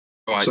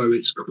 Right. So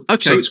it's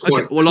Okay. So it's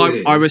quite okay. Well,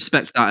 clear. I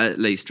respect that at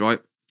least,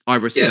 right? I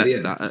respect yeah,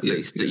 that at yeah,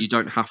 least. yeah. That you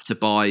don't have to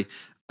buy.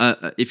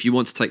 If you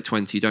want to take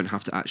 20, you don't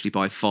have to actually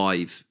buy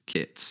 5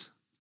 kits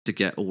to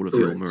get all of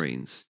your Correct.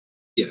 Marines.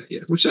 Yeah,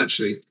 which is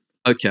actually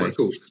Okay. quite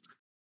cool.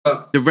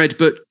 But The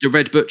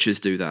Red Butchers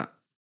do that.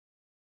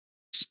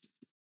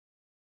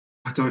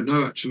 I don't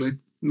know actually.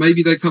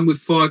 Maybe they come with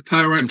 5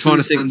 power I'm axes trying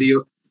to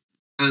think.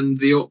 and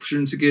the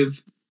option to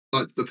give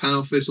like the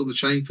power fist or the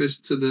chain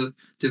fist to the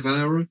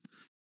devourer.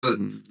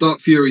 But Dark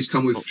Furies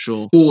come with Not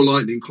sure. 4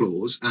 lightning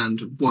claws and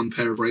 1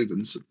 pair of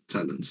ravens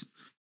talons,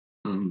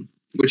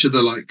 which are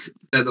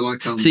they're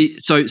the See,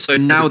 so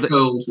now that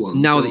curled ones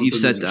now that rather you've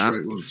than said the that,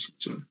 straight ones,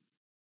 so.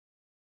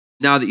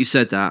 now that you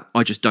said that,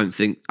 I just don't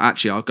think.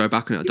 Actually, I'll go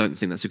back on it. I don't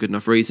think that's a good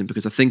enough reason,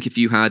 because I think if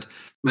you had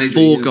Maybe,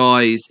 4 yeah.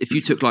 guys, if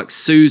you took like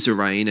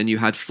Suzerain and you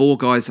had 4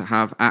 guys that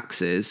have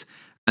axes,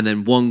 and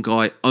then 1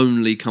 guy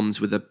only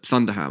comes with a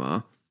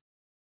Thunderhammer,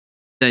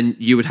 then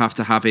you would have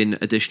to have in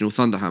additional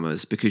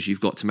Thunderhammers because you've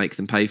got to make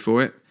them pay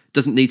for it.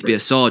 Doesn't need to be a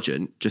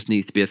sergeant, just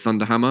needs to be a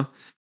Thunderhammer.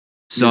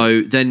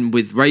 So then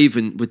with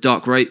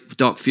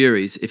Dark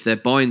Furies, if they're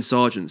buying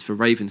sergeants for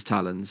Raven's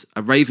Talons,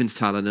 a Raven's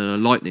Talon and a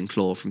Lightning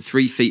Claw from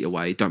 3 feet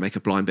away don't make a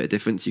blind bit of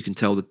difference. You can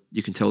tell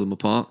them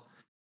apart.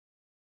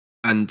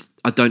 And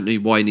I don't know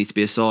why it needs to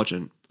be a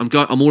sergeant. I'm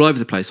all over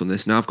the place on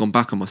this now. I've gone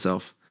back on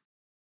myself.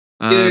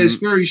 Yeah, it's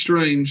very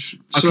strange.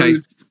 Okay.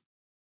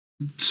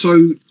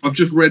 So I've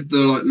just read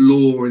the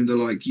lore in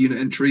the unit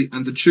entry,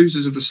 and the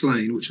choosers of the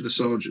slain, which are the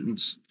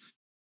sergeants,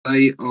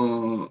 they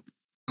are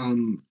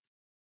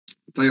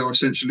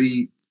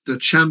essentially the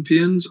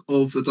champions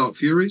of the Dark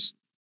Furies.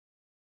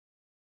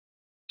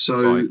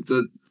 So Right.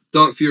 the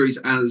Dark Furies,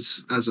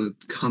 as a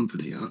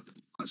company,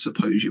 I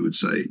suppose you would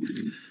say,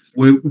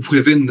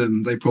 within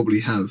them they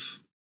probably have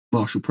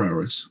martial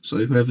prowess.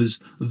 So whoever's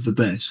the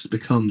best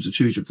becomes a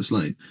chooser of the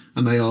slain,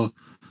 and they are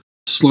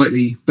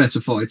slightly better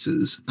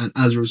fighters, and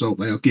as a result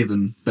they are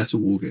given better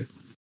war gear.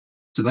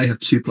 So they have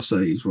 2+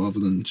 saves rather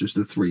than just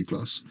the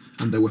 3+,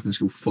 and their weapon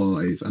skill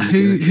 5. And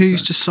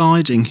Who's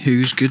deciding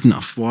who's good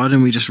enough? Why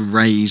don't we just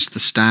raise the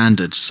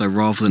standards? So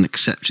rather than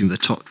accepting the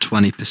top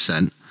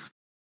 20%,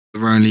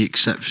 we're only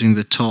accepting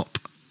the top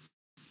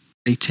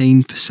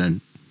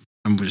 18%,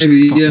 and we'll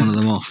just fuck one of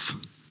them off.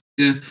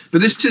 Yeah,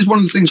 but this is one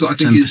of the things that I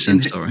think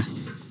 10%, sorry.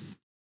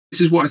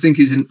 This is what I think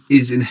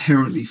is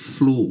inherently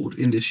flawed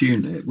in this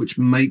unit, which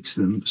makes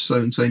them so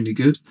insanely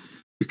good.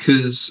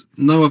 because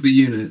no other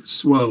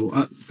units.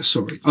 Well,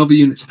 other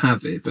units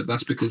have it, but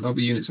that's because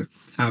other units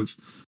have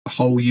a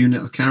whole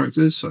unit of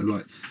characters. So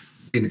like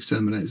Phoenix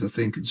Terminators, I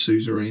think, and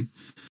Suzerain.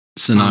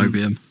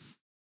 Cenobium.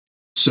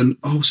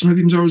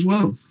 Cenobiums are as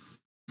well.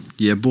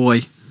 Yeah,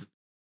 boy.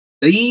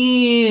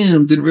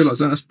 Damn, didn't realise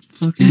that. That's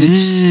fucking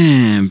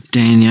Damn,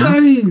 Daniel.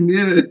 insane.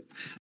 Yeah.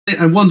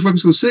 And one's weapon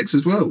skill 6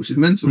 as well, which is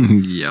mental.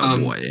 Yeah,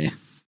 boy.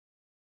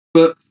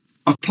 But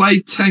I've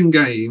played 10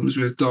 games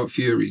with Dark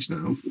Furies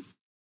now,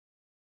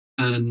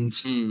 and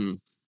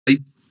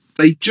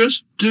they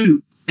just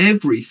do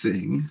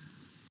everything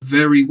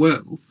very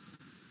well.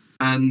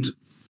 And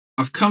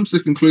I've come to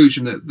the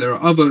conclusion that there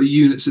are other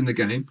units in the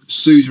game.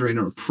 Suzerain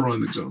are a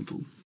prime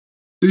example.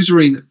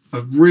 Suzerain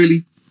are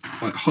really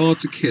hard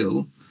to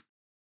kill,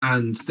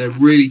 and they're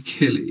really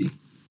killy,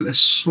 but they're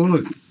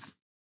slow.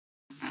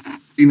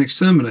 Phoenix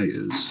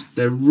Terminators,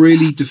 they're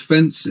really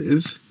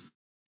defensive,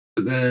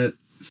 but they're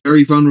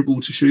very vulnerable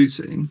to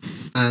shooting,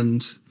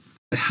 and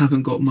they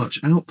haven't got much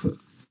output.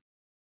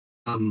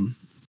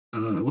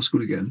 What's it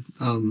called again?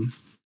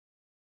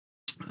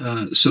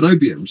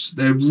 Cenobiums,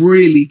 they're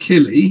really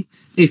killy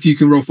if you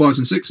can roll 5s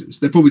and 6s.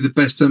 They're probably the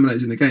best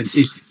Terminators in the game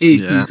if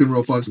you can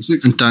roll 5s and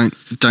 6s. And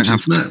don't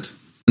have mad.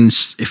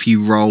 If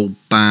you roll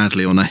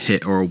badly on a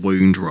hit or a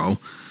wound roll,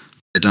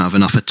 they don't have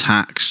enough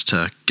attacks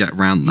to get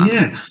around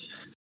that.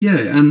 Yeah,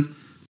 and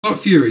Dark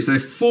Furies, they're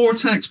 4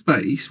 attacks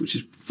base, which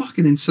is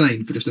fucking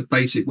insane for just a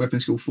basic weapon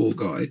skill 4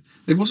 guy.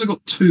 They've also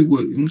got 2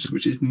 wounds,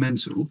 which is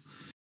mental.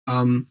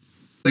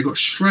 They got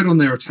shred on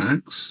their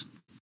attacks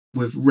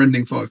with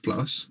rending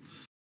 5+.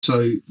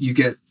 So you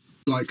get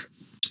like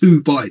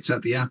 2 bites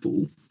at the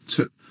apple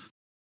to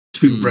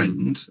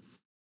rend,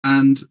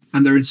 and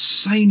they're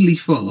insanely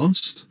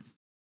fast.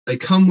 They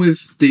come with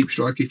deep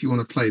strike if you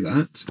want to play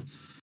that.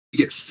 You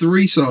get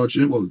 3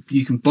 sergeant. Well,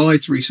 you can buy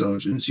 3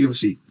 sergeants. You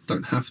obviously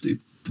don't have to,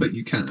 but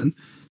you can.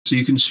 So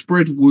you can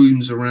spread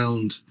wounds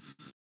around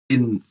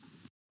in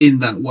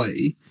that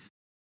way.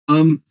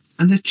 And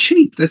they're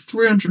cheap. They're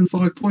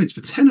 305 points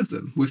for 10 of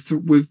them with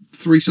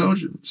 3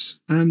 sergeants.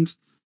 And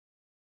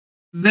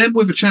them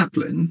with a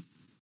chaplain,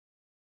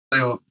 they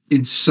are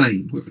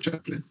insane with a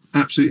chaplain.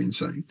 Absolutely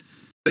insane.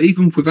 But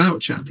even without a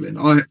chaplain,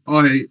 I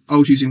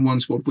was using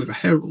one squad with a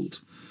herald.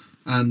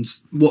 And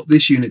what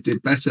this unit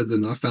did better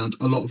than I found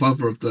a lot of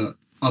the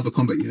other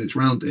combat units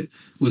around it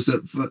was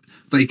that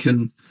they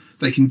can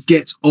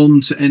get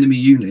onto enemy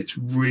units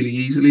really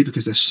easily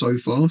because they're so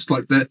fast.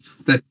 Like they're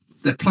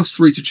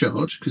 +3 to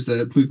charge because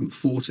they're movement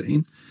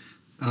 14.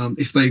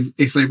 If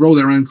they roll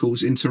their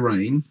ankles in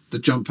terrain, the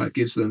jump pack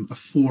gives them a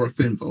 4-up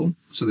invul,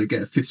 so they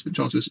get a 50%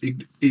 chance of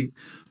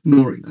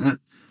ignoring that.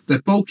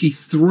 They're bulky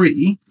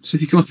 3, so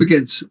if you come up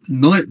against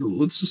Night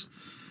Lords,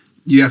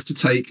 you have to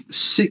take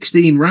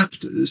 16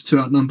 Raptors to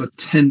outnumber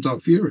 10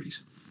 Dark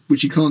Furies,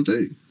 which you can't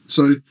do.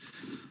 So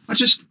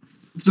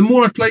the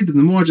more I played them,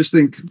 the more I just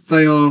think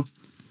they are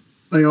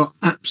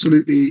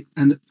absolutely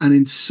an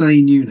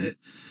insane unit.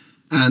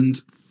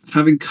 And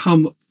having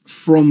come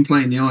from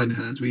playing the Iron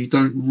Hands, where you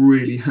don't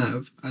really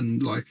have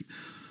an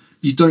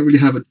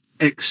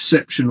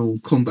exceptional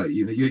combat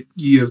unit.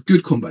 You have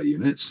good combat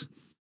units,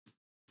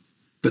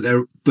 but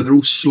they're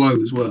all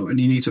slow as well, and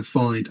you need to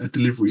find a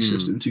delivery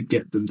system to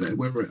get them there.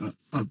 Whether it's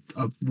a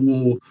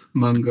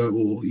warmonger,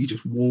 or you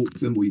just walk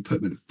them, or you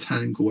put them in a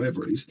tank, or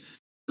whatever it is.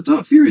 The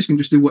Dark Furies can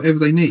just do whatever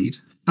they need,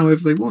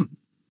 however they want.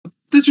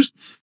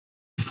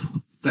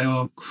 They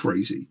are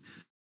crazy.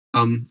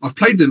 I've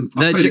played them.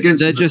 I've played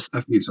against them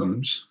a few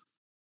times.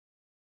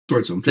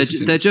 Sorry, Tom.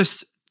 They're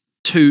just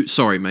too.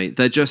 Sorry, mate.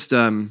 They're just.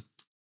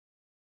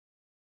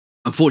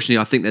 Unfortunately,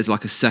 I think there's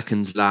like a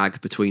second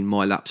lag between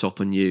my laptop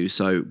and you.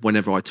 So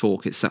whenever I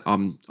talk,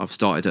 I've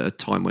started at a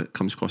time when it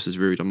comes across as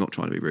rude. I'm not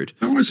trying to be rude.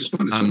 No worries, it's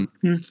fine.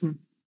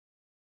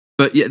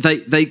 But yeah,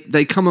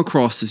 they come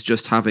across as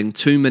just having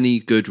too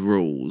many good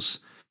rules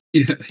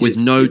with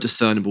no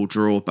discernible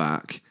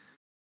drawback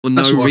for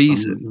no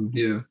reason.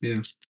 Yeah.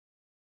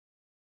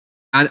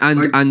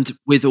 And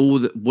with all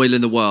the will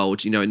in the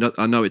world,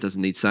 I know it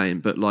doesn't need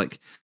saying, but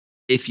like,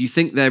 if you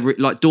think they're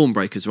like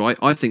Dawnbreakers, right?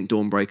 I think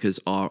Dawnbreakers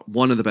are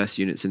one of the best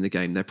units in the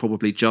game. They're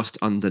probably just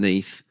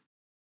underneath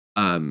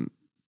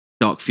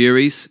Dark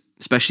Furies,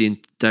 especially in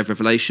Dev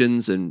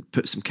Revelations, and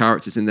put some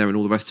characters in there and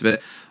all the rest of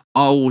it.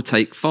 I will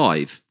take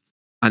 5.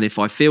 And if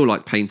I feel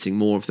like painting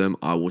more of them,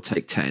 I will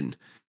take 10.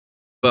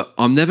 But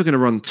I'm never going to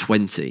run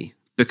 20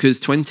 because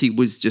 20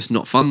 was just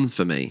not fun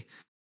for me.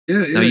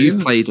 Now,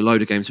 you've played a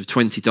load of games with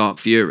 20 Dark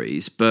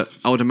Furies, but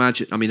I would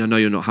imagine, I know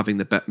you're not having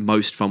the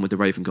most fun with the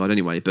Raven Guard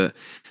anyway, but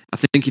I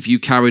think if you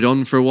carried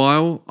on for a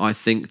while, I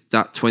think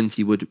that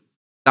 20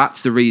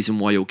 that's the reason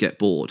why you'll get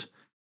bored.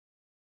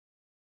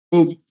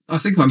 Well, I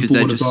think I'm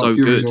bored of Dark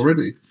Furies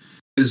already.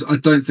 Because I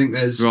don't think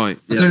there's I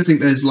don't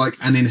think there's like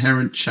an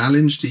inherent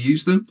challenge to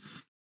use them.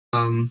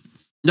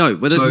 No,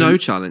 there's no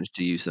challenge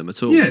to use them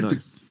at all. Yeah, no.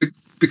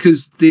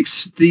 Because the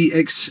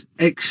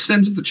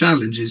extent of the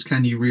challenge is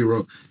can you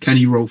roll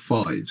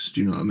 5s? Do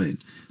you know what I mean?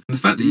 And the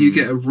fact that you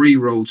get a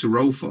re-roll to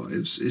roll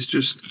 5s is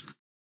just,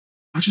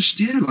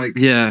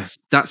 yeah,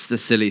 that's the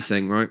silly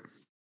thing, right?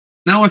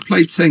 now I've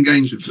played 10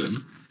 games with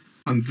them,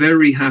 I'm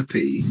very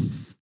happy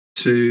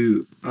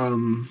to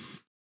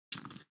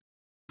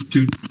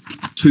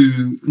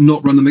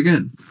not run them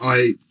again.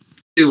 I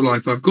feel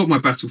like I've got my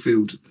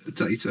Battlefield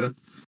data,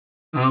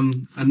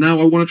 and now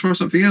I want to try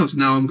something else.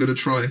 Now I'm going to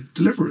try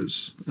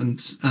Deliverers and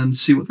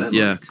see what they're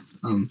like.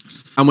 And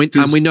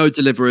we know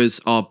Deliverers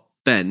are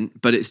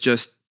bent, but it's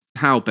just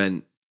how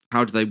bent,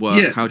 how do they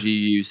work, how do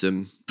you use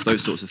them,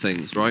 those sorts of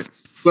things, right?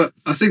 But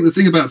I think the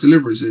thing about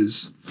Deliverers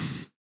is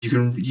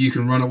you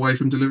can run away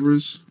from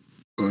Deliverers.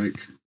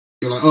 Like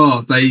you're like,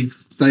 oh,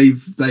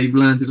 they've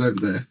landed over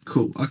there.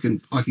 Cool, I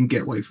can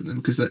get away from them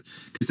because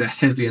they're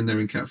heavy and they're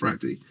in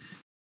Cataphracti.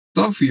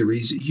 Dark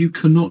Furies you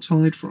cannot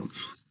hide from.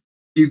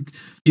 You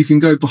can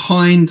go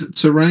behind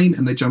terrain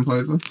and they jump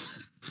over.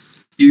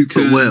 You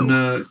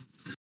can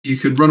you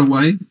can run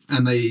away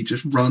and they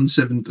just run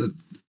 7 to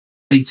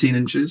 18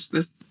 inches.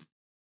 They're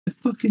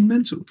fucking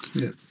mental.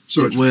 Yeah.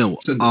 Sorry.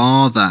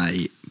 Are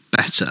they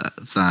better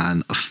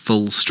than a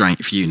full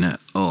strength unit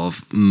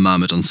of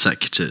Myrmidon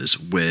Secutors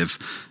with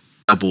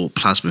double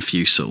plasma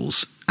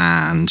fusils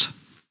and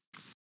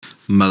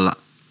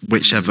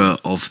whichever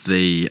of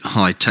the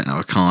high techno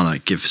arcana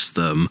gives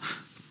them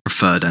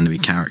preferred enemy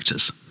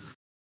characters?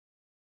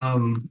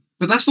 But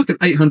that's like an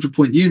 800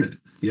 point unit,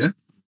 yeah?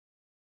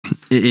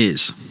 It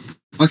is.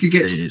 I could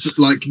get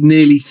like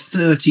nearly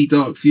 30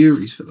 Dark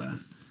Furies for that.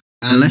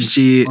 Unless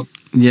you...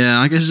 Yeah,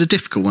 I guess it's a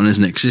difficult one,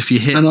 isn't it? Because if you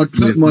hit and I'd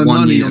put my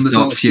one money unit on the of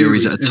Dark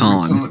Furies at a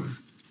time...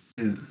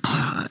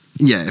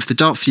 Yeah. If the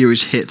Dark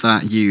Furies hit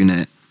that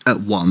unit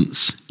at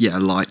once,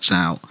 lights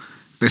out.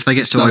 But if they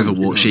get to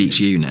Overwatch each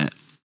unit,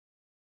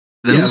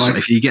 then also,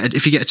 if you get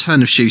a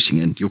turn of shooting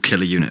in, you'll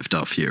kill a unit of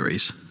Dark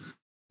Furies.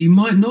 You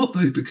might not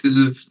though, because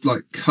of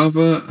like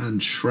cover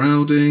and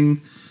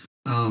shrouding,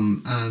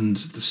 and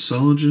the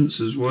sergeants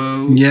as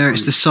well. Yeah,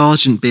 it's the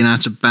sergeant being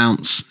able to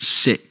bounce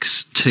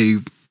 6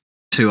 to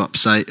 2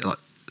 upside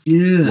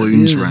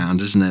wounds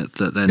round, isn't it?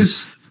 That then,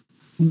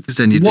 because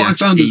then you'd be able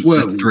to eat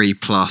the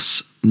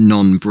 3+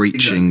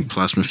 non-breaching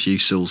plasma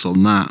fusils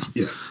on that.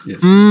 Yeah.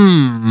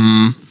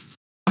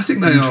 I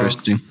think they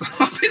interesting.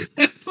 I think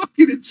they're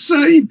fucking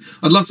insane.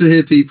 I'd love to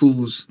hear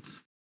people's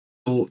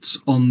thoughts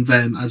on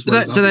them as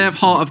well. Do they have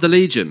Heart of the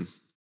Legion?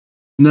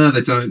 No,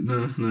 they don't.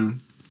 No.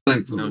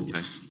 Thank the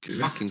Lord.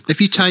 Okay.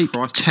 If you take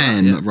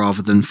 10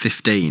 rather than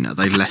 15, are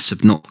they less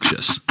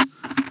obnoxious?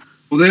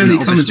 Well, they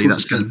only come into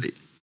 10.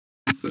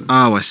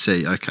 Oh, I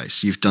see. Okay,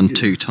 so you've done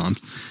 2 times.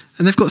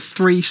 And they've got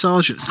 3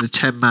 sergeants in a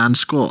 10-man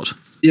squad.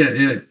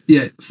 Yeah,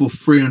 for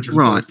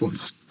 305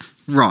 points.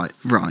 Right.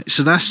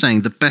 So they're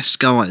saying the best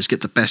guys get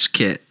the best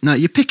kit. No,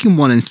 you're picking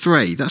 1 in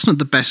 3. That's not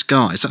the best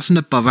guys. That's an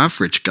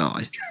above-average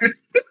guy.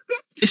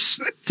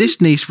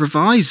 This needs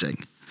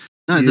revising.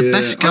 No, the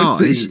best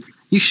guys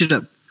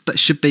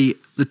should be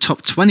the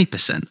top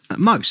 20% at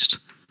most.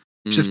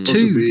 You should have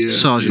 2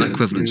 sergeant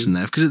equivalents in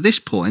there, because at this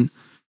point,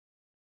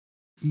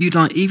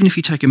 even if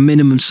you take a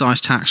minimum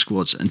size tac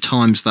squads and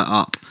times that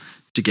up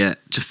to get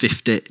to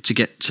 50, to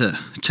get to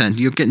 10,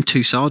 you're getting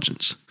 2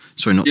 sergeants.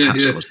 Sorry, not tac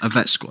squads, a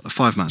vet squad, a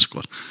 5-man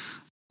squad.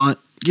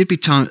 You'd be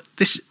time.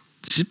 This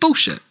is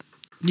bullshit.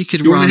 You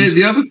could want to hear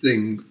the other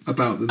thing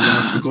about them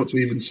that I forgot to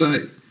even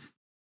say?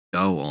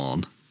 Go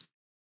on.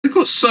 They've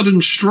got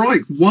sudden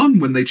strike 1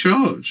 when they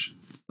charge.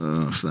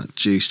 Oh, that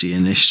juicy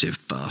initiative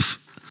buff.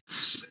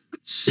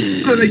 So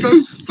they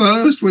go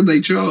first when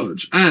they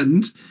charge,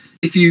 and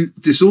if you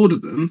disorder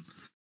them,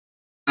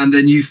 and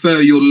then you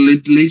fail your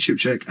leadership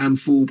check and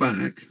fall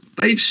back,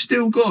 they've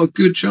still got a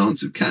good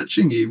chance of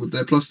catching you with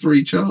their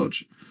 +3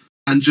 charge,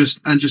 and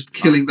just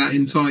killing that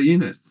entire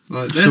unit.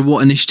 So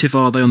what initiative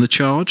are they on the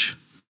charge?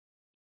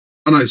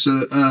 I know.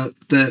 So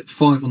they're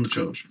 5 on the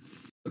charge.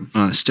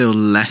 Still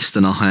less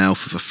than a high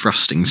elf with a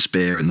thrusting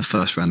spear in the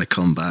first round of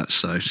combat,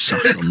 so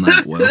suck on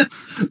that, Will.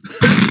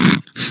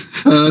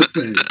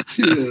 Perfect.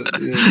 Yeah.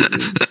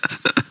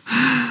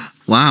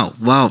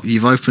 Wow,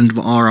 you've opened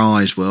our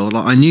eyes, Will.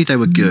 I knew they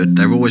were good.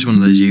 They're always one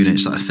of those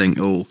units that I think,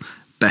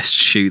 best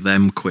shoot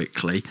them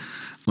quickly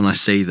when I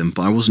see them,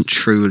 but I wasn't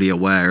truly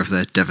aware of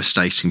their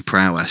devastating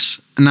prowess.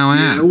 And now I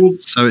am. Well,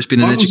 so it's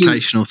been an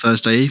educational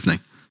Thursday evening.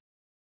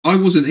 I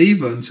wasn't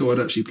either until I'd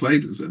actually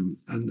played with them,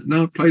 and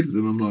now I've played with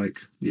them. I'm like,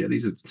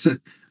 these are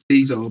bent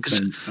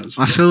as well.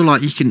 I feel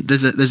like you can.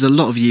 There's a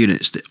lot of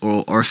units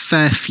or a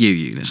fair few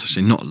units.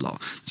 Actually, not a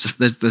lot.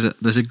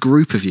 There's a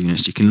group of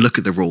units you can look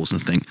at the rules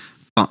and think,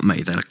 "Fuck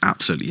me, they look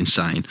absolutely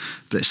insane."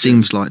 But it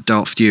seems like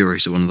Dark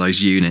Furies are one of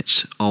those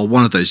units,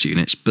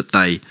 but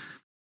they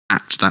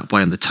act that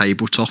way on the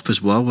tabletop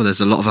as well. Where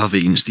there's a lot of other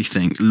units that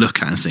you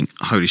look at and think,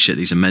 "Holy shit,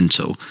 these are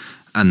mental,"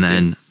 and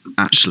then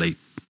actually,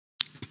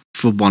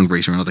 for one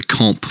reason or another,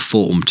 can't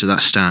perform to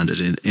that standard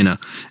in a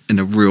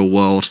real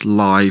world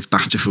live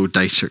Battlefield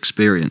data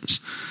experience.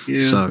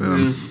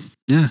 Interesting.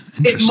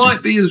 It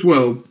might be as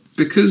well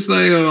because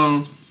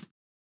the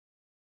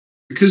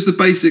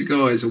basic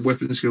guys are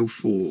weapon skill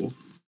 4.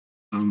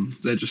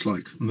 They're just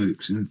like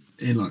mooks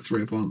in like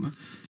 3 up armor.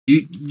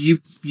 You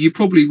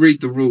probably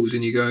read the rules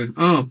and you go,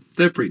 oh,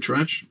 they're pretty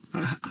trash.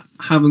 I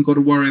haven't got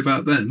to worry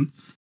about them.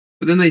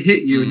 But then they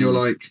hit you and you're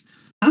like,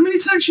 how many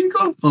attacks you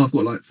got? Oh, I've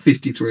got like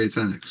 53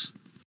 attacks.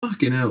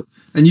 Fucking hell.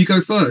 And you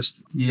go first?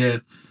 Yeah.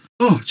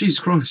 Oh, Jesus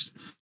Christ.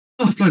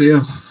 Oh, bloody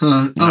hell.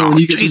 And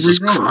you get Jesus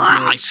to re-roll.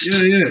 Christ.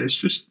 Yeah. It's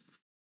just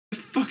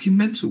fucking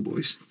mental,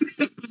 boys.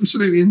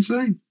 Absolutely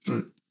insane.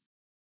 But...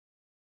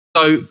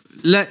 So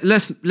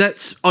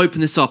let's open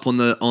this up on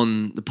the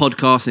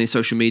podcast and any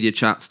social media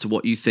chats to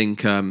what you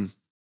think are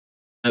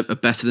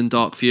better than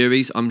Dark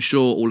Furies. I'm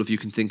sure all of you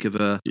can think of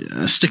a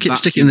stick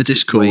it in the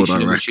Discord.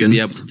 I reckon you'd be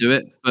able to do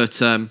it, but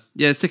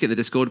stick it in the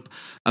Discord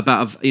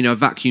about a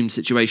vacuum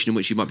situation in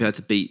which you might be able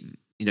to beat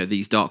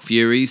these Dark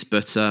Furies,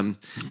 but I'm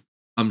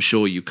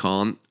sure you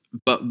can't.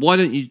 But why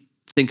don't you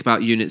think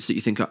about units that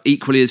you think are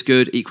equally as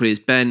good, equally as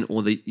Ben,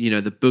 or the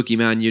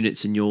boogeyman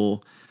units in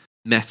your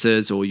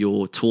metas or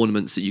your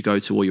tournaments that you go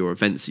to or your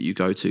events that you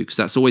go to, because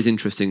that's always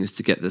interesting, is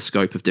to get the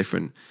scope of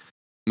different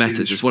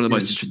metas. It's one of the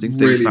most interesting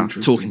things about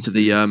talking to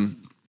the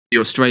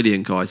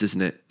Australian guys,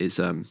 isn't it? Is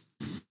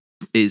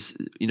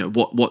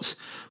what's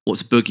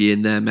boogie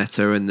in their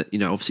meta, and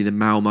obviously the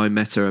Malmo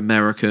meta,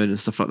 American and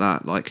stuff like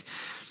that. Like,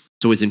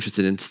 it's always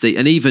interesting in to see,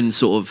 and even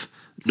sort of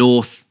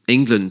North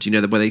England,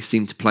 where they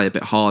seem to play a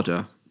bit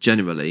harder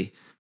generally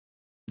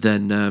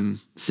than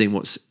seeing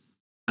what's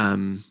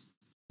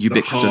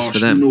ubiquitous for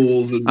them.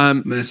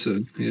 Northern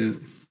meta, yeah.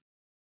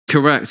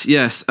 Correct.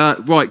 Yes.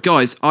 Right,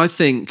 guys. I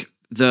think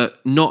that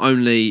not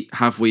only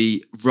have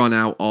we run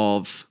out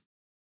of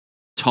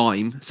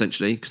time,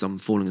 essentially, because I'm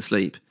falling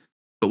asleep,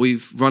 but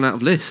we've run out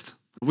of list.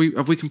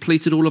 Have we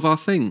completed all of our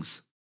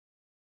things?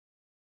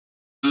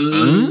 Because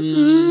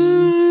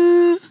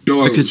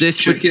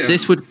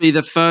this would be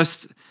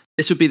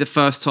the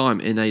first time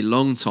in a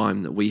long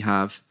time that we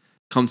have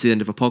come to the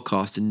end of a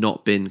podcast and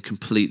not been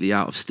completely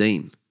out of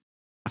steam.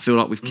 I feel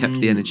like we've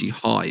kept the energy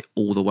high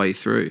all the way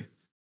through.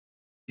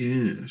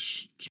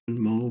 Yes, it's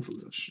been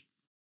marvellous.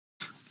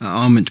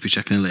 I'm meant to be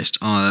checking a list.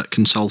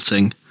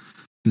 Consulting.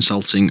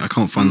 I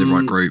can't find the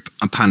right group.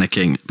 I'm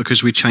panicking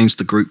because we changed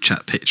the group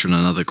chat picture in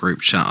another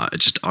group chat.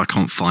 I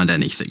can't find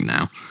anything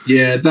now.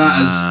 Yeah,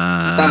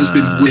 that has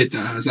been weird.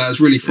 That has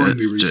really thrown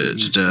me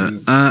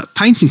recently.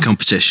 Painting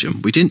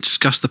competition. We didn't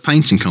discuss the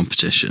painting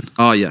competition.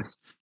 Oh yes.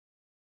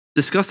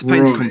 Discuss the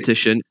painting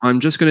competition. I'm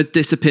just going to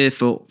disappear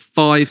for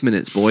 5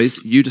 minutes,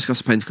 boys. You discuss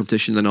the painting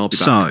competition, then I'll be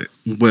back. So,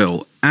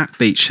 Will, at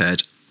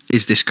Beachhead,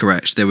 is this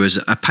correct? There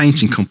was a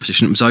painting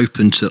competition. It was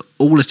open to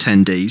all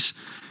attendees.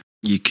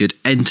 You could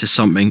enter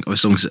something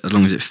as long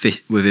as it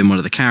fit within one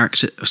of the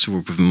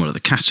within one of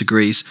the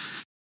categories,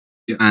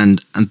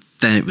 and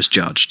then it was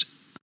judged.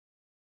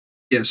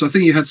 Yeah, so I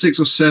think you had 6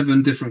 or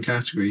 7 different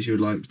categories. You had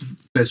like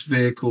best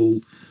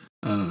vehicle.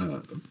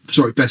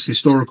 Best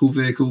historical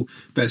vehicle,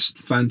 best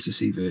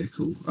fantasy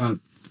vehicle, it'd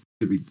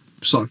be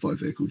sci-fi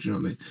vehicle, do you know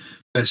what I mean?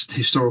 Best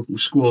historical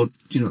squad,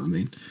 do you know what I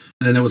mean?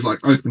 And then there was like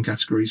open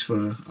categories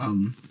for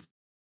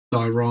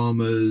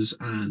dioramas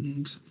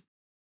and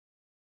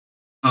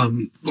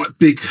like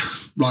big,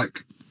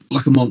 like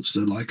a monster,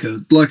 like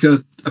a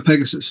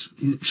Pegasus.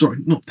 Sorry,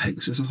 not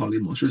Pegasus. That's hardly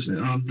a monster, isn't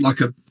it?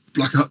 Like a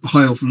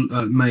high elf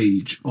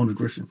mage on a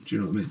griffin. Do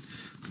you know what I mean?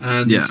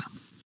 And yeah.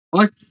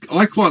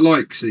 I quite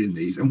like seeing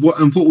these, and what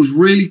was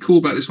really cool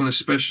about this one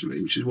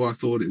especially, which is why I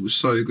thought it was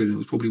so good and it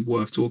was probably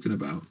worth talking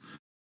about,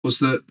 was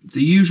that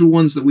the usual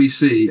ones that we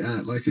see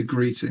at like a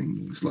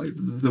greetings, like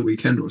the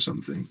weekend or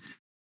something,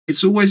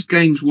 it's always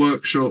Games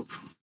Workshop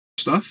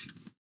stuff.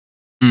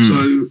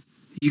 So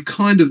you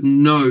kind of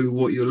know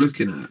what you're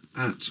looking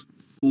at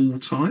all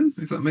time,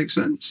 if that makes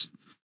sense.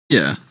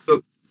 Yeah.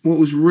 But what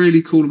was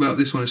really cool about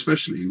this one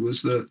especially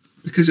was that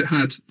because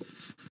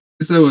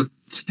there were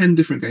 10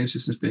 different game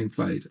systems being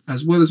played,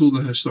 as well as all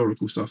the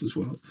historical stuff as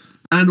well,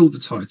 and all the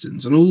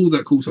Titans and all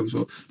that cool stuff as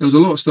well. There was a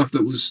lot of stuff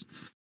that was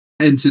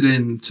entered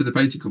into the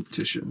painting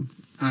competition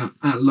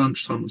at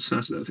lunchtime on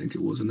Saturday, I think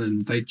it was, and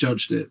then they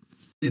judged it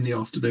in the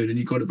afternoon and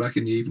you got it back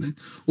in the evening,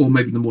 or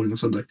maybe in the morning on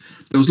Sunday.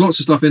 There was lots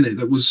of stuff in it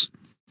that was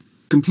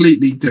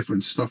completely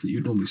different to stuff that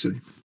you'd normally see.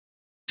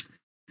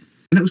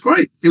 And it was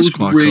great. It was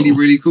really,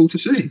 really cool to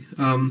see.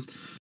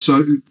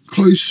 So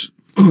close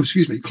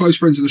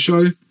friends of the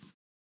show,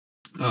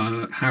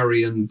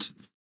 Harry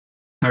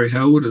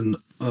Held and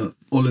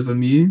Oliver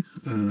Mew,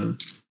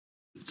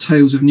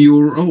 Tales of New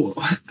Aurora. Oh,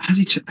 has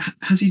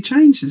he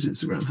changed his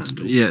Instagram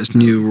handle? Yeah, it's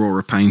New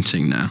Aurora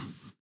Painting now.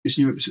 It's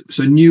new.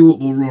 So New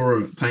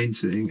Aurora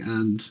Painting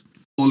and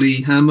Ollie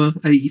Hammer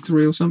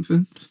 83 or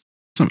something.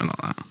 Something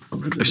like that.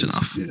 Close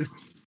enough. Yeah.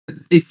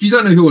 If you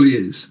don't know who Ollie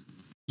is,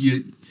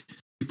 you're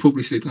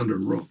probably sleeping under a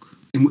rock.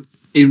 In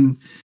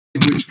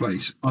which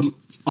place I'd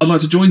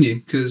like to join you,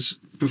 because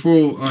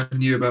before I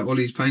knew about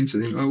Ollie's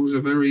painting, I was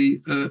a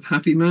very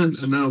happy man,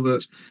 and now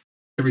that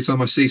every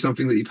time I see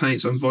something that he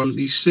paints, I'm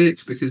violently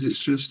sick because it's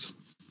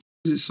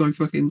so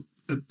fucking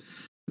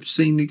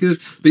obscenely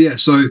good. But yeah,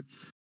 so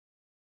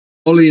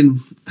Ollie and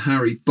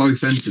Harry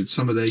both entered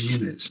some of their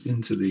units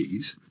into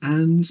these,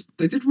 and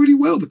they did really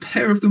well. The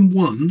pair of them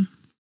won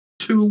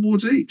 2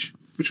 awards each,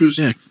 which was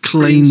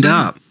cleaned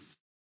up.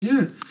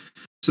 Yeah.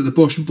 So the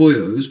Bosch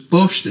Boyos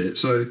boshed it.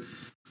 So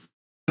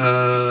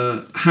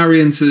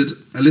Harry entered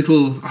a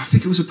little, I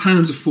think it was a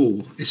Panzer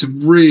IV. It's a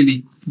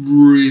really,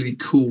 really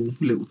cool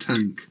little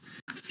tank.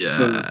 Yeah.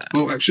 For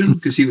bolt action,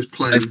 because he was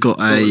playing. They've got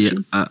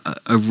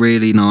a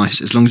really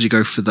nice, as long as you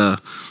go for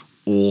the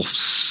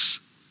Orfs,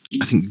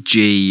 I think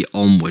G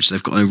onwards,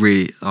 they've got a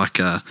really, like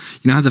a,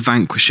 you know how the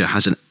Vanquisher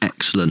has an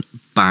excellent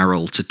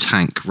barrel to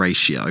tank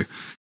ratio?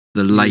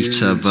 The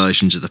later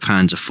versions of the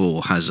Panzer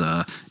IV has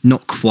a,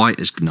 not quite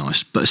as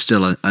nice, but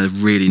still a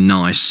really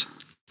nice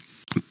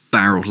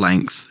barrel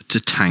length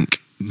to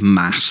tank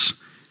mass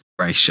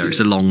ratio. It's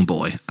a long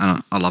boy,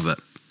 and I love it.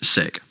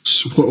 Sick.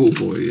 Swole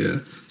boy, yeah.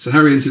 So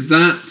Harry entered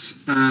that,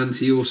 and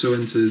he also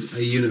entered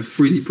a unit of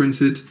 3D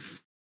printed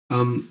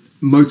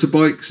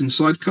motorbikes and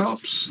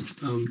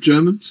sidecarps,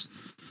 Germans.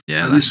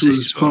 Yeah, and that's this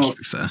was well, part.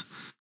 to be fair.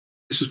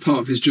 This was part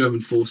of his German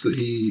force that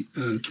he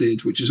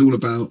did, which is all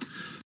about.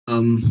 I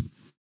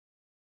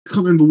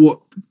can't remember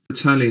what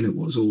battalion it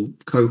was or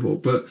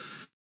cohort, but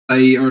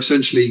they are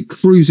essentially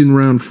cruising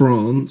around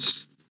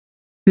France,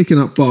 picking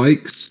up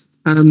bikes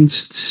and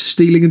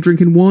stealing and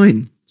drinking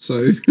wine.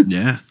 So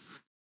yeah.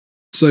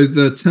 So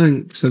the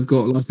tanks have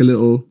got like a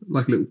little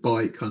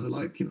bike, kind of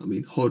like, you know what I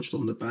mean, hodged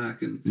on the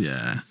back, and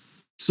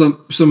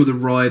some of the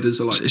riders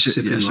are like it's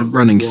a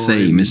running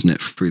theme, isn't it,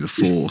 through the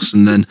force?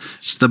 And then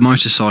the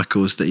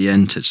motorcycles that he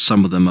entered,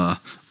 some of them are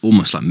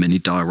almost like mini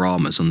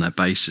dioramas on their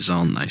bases,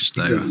 aren't they?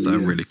 So they're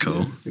really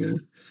cool. Yeah.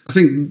 I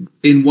think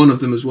in one of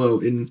them as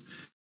well,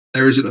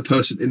 there isn't a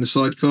person in the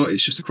sidecar,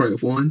 it's just a crate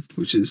of wine,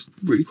 which is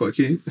really quite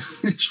cute.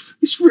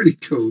 It's really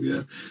cool,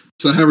 yeah.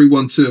 So Harry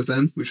won 2 of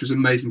them, which was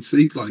amazing to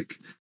see. Like,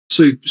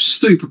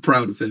 super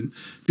proud of him,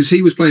 because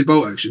he was playing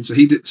bolt action, so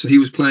he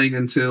was playing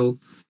until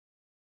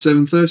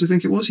 7:30, I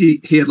think it was. He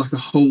had like a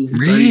whole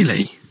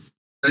really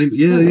game.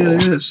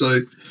 Yeah.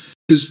 So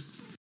because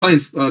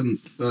playing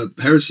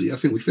Heresy, I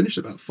think we finished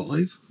about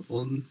 5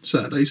 on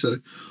Saturday. So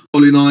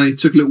Ollie and I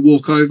took a little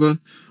walk over,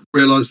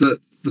 realised that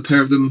the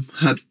pair of them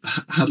had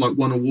like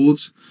won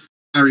awards.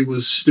 Harry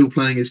was still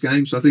playing his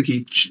game, so I think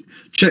he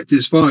checked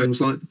his phone and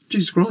was like,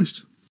 Jesus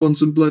Christ, won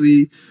some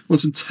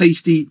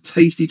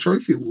tasty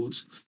trophy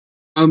awards.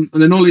 And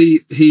then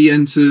Ollie, he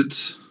entered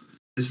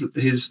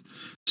his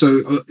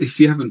so if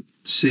you haven't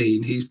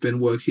seen, he's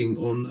been working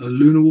on a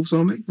Lunar Wolves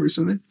army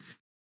recently.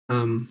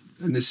 And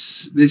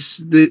this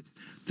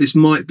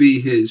might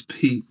be his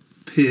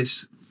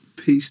piece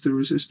de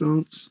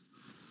resistance.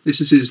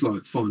 This is his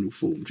like final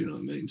form, do you know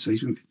what I mean? So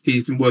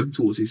he's been working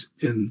towards his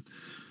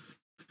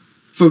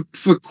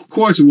for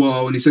quite a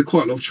while, and he's had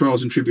quite a lot of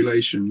trials and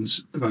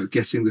tribulations about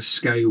getting the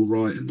scale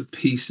right and the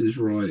pieces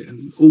right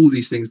and all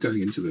these things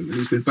going into them. And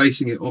he's been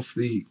basing it off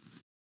the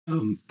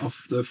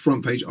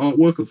front page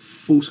artwork of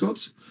False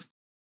Gods.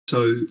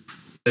 So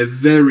they're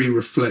very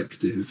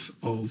reflective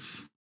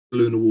of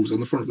Lunar Wolves on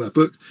the front of that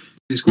book.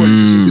 It's quite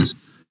interesting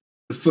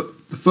because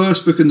the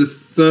first book and the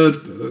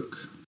third book,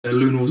 they're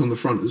Lunar Wolves on the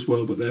front as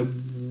well, but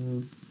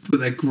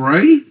they're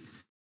grey.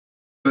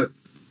 But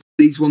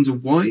these ones are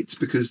white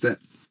because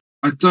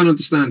I don't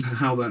understand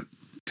how that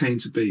came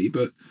to be,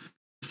 but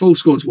the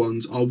False Gods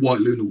ones are white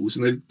Lunar Wolves,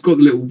 and they've got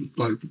the little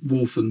like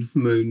wolf and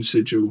moon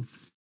sigil.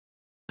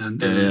 And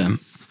do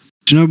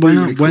you know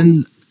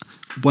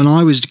when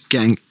I was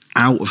getting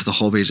out of the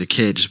hobby as a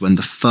kid, is when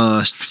the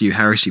first few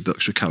Heresy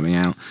books were coming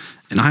out,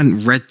 and I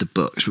hadn't read the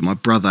books, but my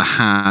brother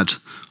had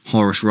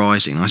Horus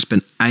Rising. I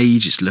spent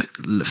ages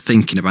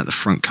thinking about the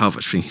front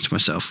covers, thinking to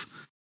myself,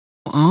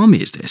 what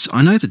army is this?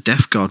 I know the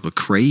Death Guard were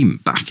cream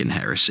back in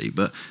Heresy,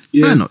 but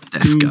they're not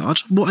Death Guard.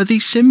 What are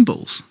these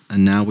symbols?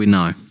 And now we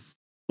know.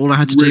 All I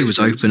had to do was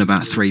open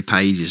about 3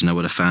 pages and I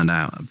would have found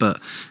out. But,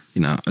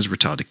 you know, as a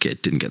retarded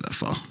kid, didn't get that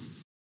far.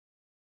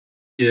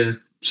 Yeah.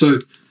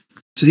 So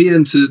he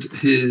entered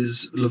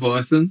his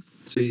Leviathan.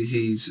 So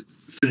he's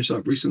finished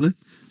up recently.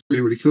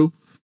 Really, really cool.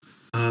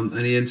 And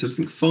he entered, I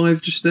think,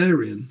 5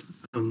 Justarian,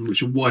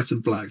 which are white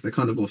and black. They're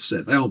kind of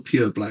offset. They aren't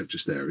pure black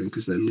Justarian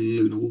because they're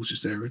Lunar Wolves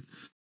Justarian.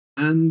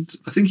 And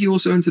I think he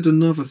also entered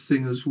another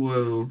thing as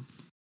well.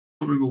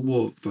 I can't remember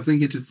what, but I think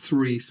he entered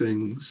 3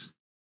 things.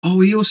 Oh,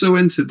 he also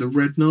entered the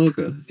Red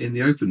Naga in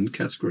the open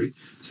category.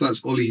 So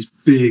that's Ollie's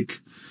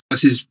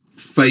that's his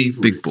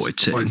favourite big boy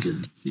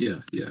Titan. Yeah.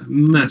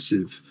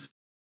 Massive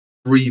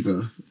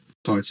Reaver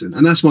Titan.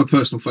 And that's my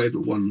personal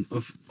favourite one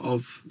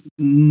of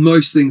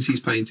most things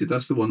he's painted.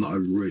 That's the one that I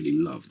really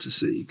love to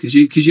see. Because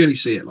you only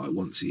see it like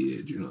once a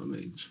year, do you know what I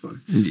mean? It's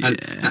fun.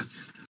 Yeah.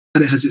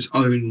 And it has its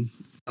own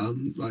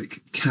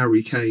like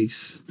carry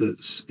case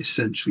that's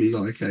essentially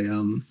like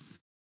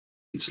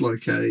it's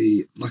like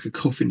a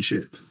coffin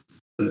ship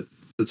that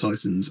the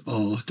Titans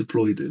are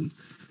deployed in.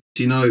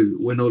 Do you know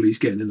when Ollie's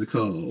getting in the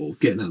car or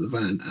getting out of the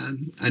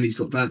van and he's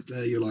got that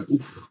there, you're like,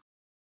 oof.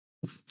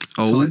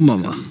 Oh,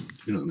 mama.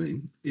 You know what I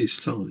mean? It's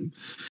time.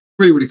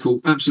 Really, really cool.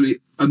 Absolutely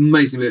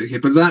amazing bit of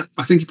kit. But that,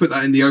 I think he put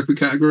that in the open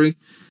category.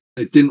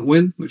 It didn't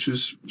win, which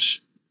was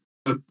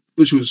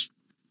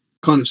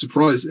kind of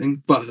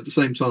surprising, but at the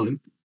same time,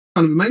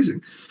 kind of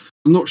amazing.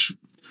 I'm not sure.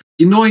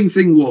 The annoying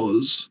thing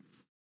was,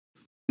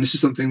 and this is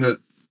something that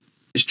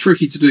is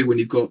tricky to do when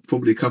you've got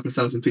probably a couple of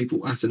thousand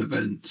people at an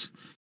event.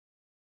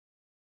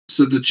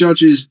 So the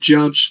judges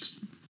judged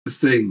the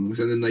things,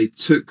 and then they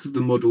took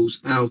the models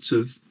out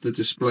of the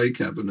display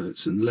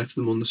cabinets and left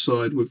them on the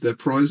side with their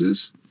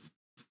prizes.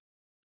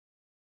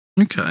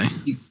 Okay.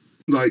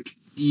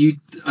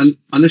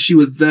 Unless you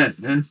were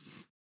there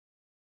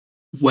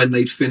when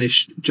they'd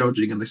finished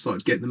judging and they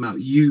started getting them out,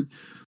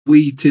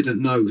 we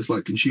didn't know as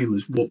like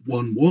consumers what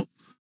won what,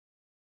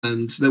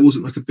 and there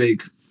wasn't like a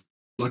big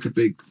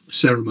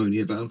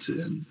ceremony about it,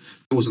 and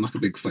there wasn't like a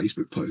big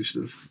Facebook post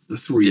of the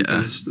three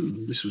best,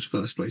 and this was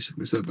first place, second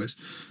place, third place.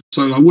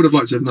 So I would have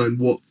liked to have known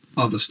what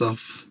other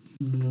stuff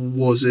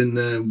was in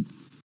there,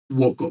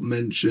 what got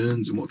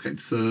mentioned, and what came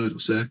third or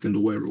second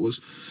or wherever it was.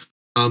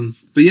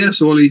 But yeah,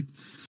 so Ollie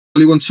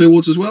won 2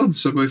 awards as well.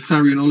 So both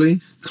Harry and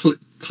Ollie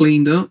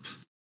cleaned up.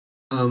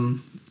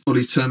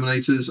 Ollie's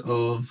Terminators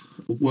are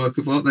a work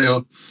of art. They are.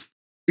 I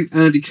think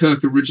Andy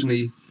Kirk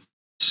originally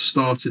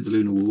started the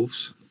Lunar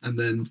Wolves and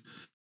then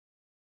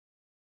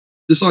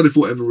decided for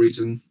whatever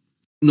reason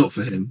not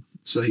for him.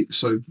 So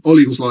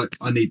Ollie was like,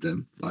 I need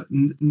them. Like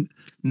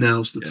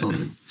now's the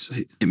time. So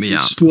he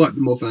swiped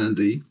them off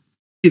Andy,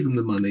 give them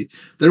the money.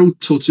 They're all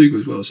Tortuga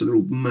as well, so they're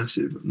all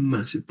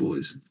massive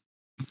boys.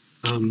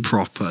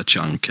 Proper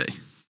chunky.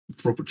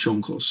 Proper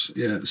chonkos,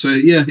 yeah. So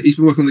yeah, he's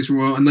been working on these for a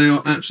while, and they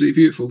are absolutely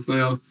beautiful. They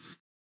are.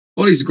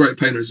 Ollie's a great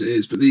painter as it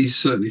is, but these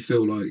certainly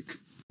feel like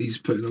he's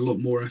putting a lot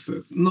more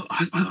effort.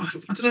 I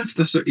don't know if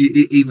that's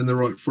even the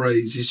right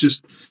phrase. He's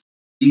just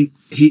he.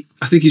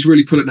 I think he's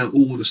really pulling out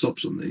all the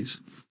stops on these,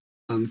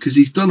 because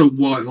he's done a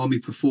White Army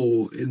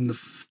before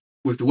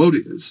with the World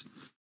Eaters.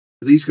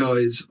 But these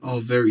guys are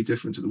very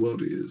different to the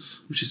World Eaters,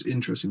 which is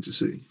interesting to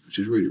see, which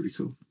is really, really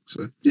cool.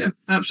 So yeah,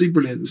 absolutely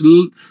brilliant. It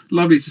was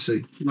lovely to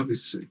see. Lovely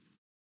to see.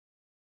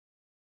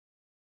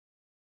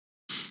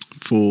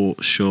 For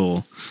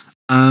sure.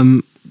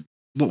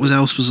 What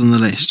else was on the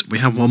list? We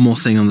have one more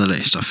thing on the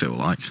list, I feel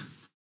like.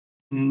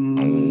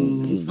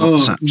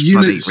 WhatsApp's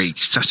bloody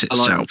reset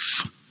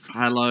itself.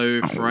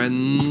 Hello,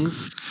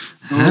 friends.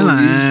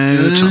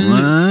 Hello,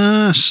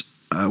 Thomas.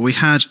 We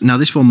had... Now,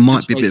 this one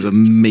might be a bit of a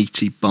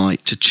meaty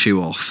bite to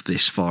chew off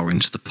this far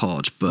into the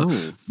pod,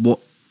 but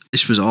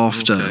this was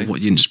after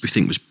what units we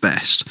think was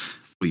best,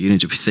 what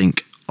units we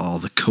think are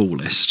the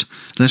coolest.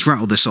 Let's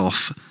rattle this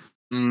off.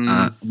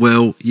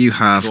 Will, you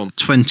have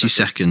 20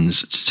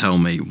 seconds to tell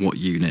me what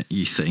unit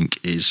you think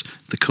is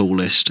the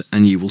coolest,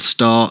 and you will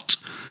start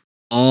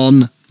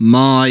on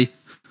my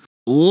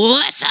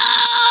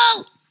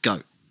whistle.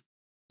 Go.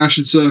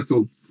 Ashen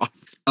Circle.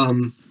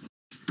 I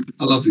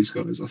love these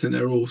guys. I think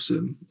they're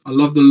awesome. I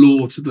love the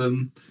lore to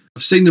them.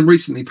 I've seen them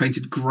recently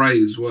painted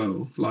grey as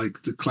well,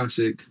 like the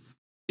classic,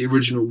 the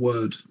original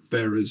Word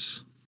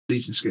Bearers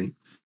Legion scheme.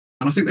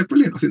 And I think they're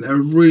brilliant. I think they're a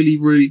really,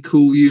 really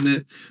cool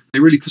unit. They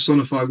really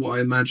personify what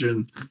I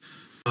imagine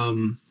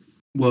World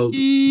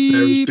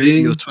Bearers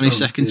being. Your 20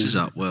 seconds is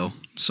up, Will.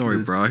 Sorry,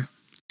 bro. You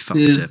fucked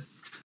it.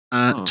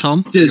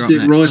 Tom? Jizzed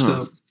it right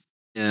up.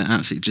 Yeah,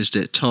 absolutely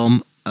jizzed it.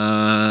 Tom,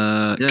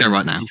 go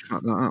right now.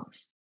 Fuck that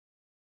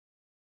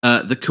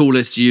up. The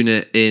coolest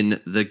unit in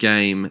the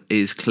game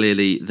is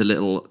clearly the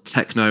little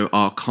Techno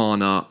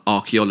Arcana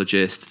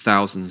Archaeologist,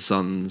 Thousand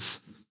Suns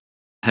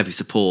heavy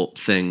support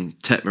thing,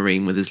 Tech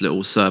Marine with his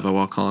little servo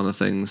arcana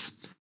things.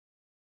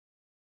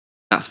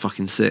 That's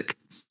fucking sick.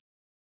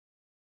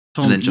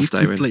 Tom, and then just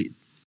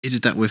you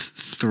did that with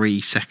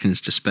 3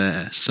 seconds to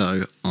spare,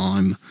 so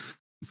I'm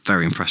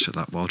very impressed with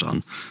that. Well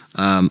done.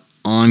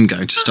 I'm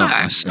going to start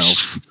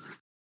myself.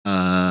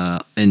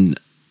 And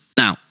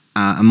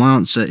my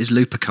answer is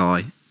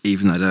Luperci,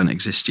 even though they don't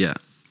exist yet.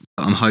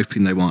 But I'm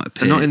hoping they won't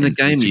appear. They're not in the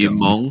game, you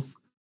mong.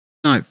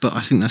 No, but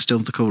I think they're still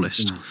the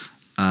coolest.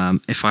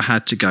 If I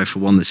had to go for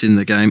one that's in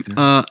the game,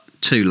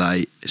 too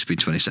late. It's been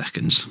 20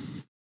 seconds.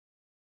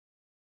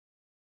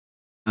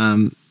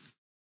 Yeah,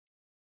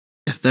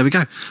 there we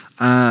go.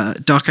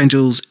 Dark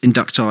Angels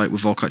Inducti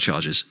with Volkite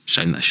charges.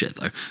 Shame that shit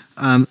though.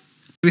 Do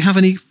we have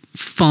any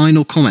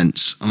final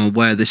comments? I'm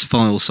aware this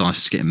file size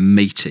is getting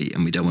meaty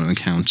and we don't want to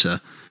encounter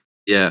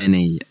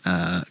any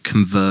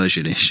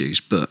conversion issues,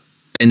 but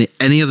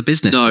any other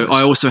business? No,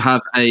 I also have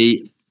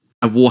a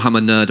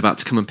Warhammer nerd about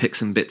to come and pick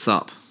some bits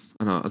up.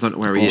 I don't know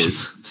where he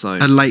is. So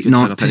a late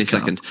night any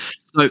second.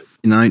 So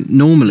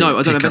normally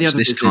I don't have any other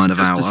this kind of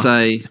hour. To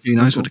say, who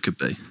knows what it could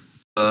be?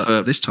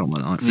 This time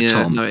of night for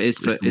Tom. No, it's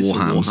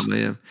Warhammer.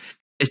 Yeah,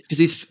 it's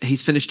because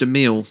he's finished a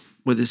meal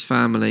with his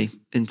family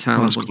in town.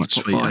 That's quite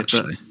sweet,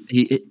 actually.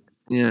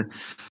 No,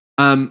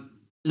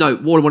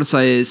 what I want to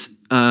say is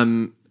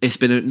it's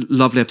been a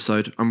lovely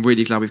episode. I'm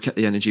really glad we've kept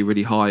the energy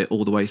really high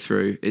all the way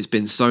through. It's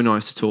been so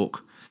nice to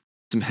talk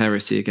some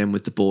heresy again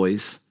with the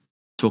boys.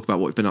 Talk about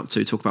what we've been up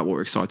to, talk about what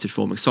we're excited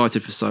for. I'm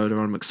excited for Solar,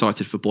 I'm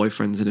excited for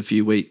Boyfriends in a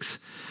few weeks.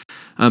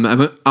 I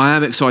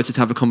am excited to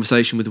have a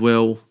conversation with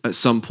Will at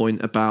some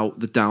point about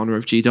the downer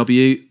of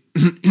GW,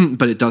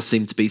 but it does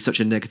seem to be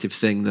such a negative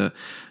thing that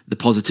the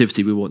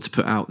positivity we want to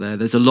put out there.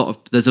 There's a lot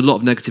of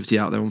negativity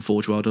out there on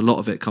Forge World. A lot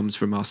of it comes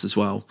from us as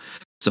well.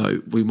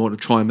 So we want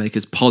to try and make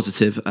as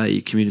positive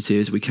a community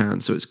as we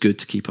can. So it's good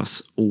to keep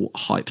us all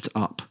hyped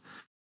up.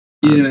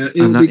 Yeah,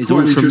 it'll and that be is quite all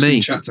an from interesting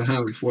me. chat to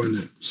have, won't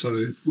it?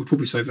 So we'll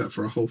probably save that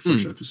for a whole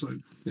fresh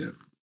episode. Yeah.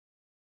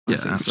 Yeah,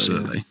 think so,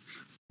 absolutely. yeah.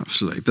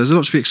 Absolutely. But there's a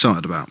lot to be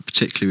excited about,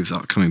 particularly with the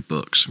upcoming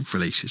books,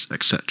 releases,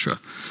 etc.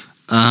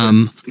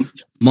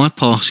 My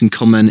passing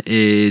comment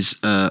is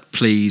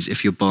please,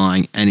 if you're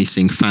buying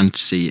anything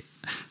fantasy,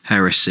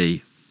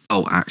 heresy,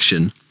 alt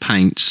action,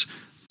 paints,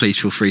 please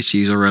feel free to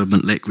use our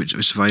relevant link, which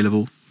is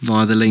available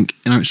via the link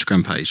in our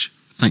Instagram page.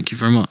 Thank you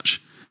very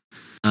much.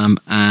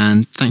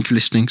 And thank you for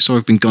listening. Sorry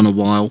I've been gone a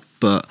while,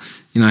 but,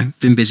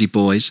 been busy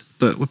boys.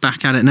 But we're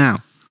back at it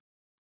now.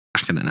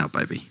 Back at it now,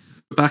 baby.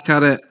 Back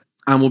at it,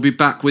 and we'll be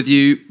back with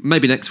you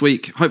maybe next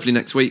week, hopefully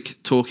next week,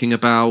 talking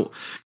about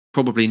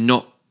probably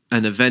not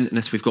an event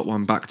unless we've got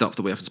one backed up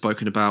that we haven't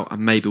spoken about,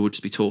 and maybe we'll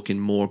just be talking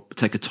more,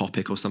 take a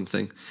topic or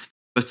something.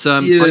 But I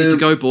need to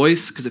go,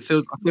 boys, because I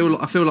feel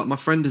like my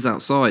friend is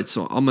outside,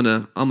 so I'm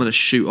gonna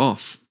shoot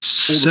off.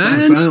 All the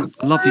best.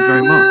 I love you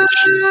very much.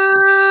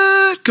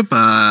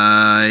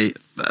 Goodbye.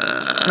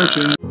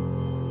 Okay.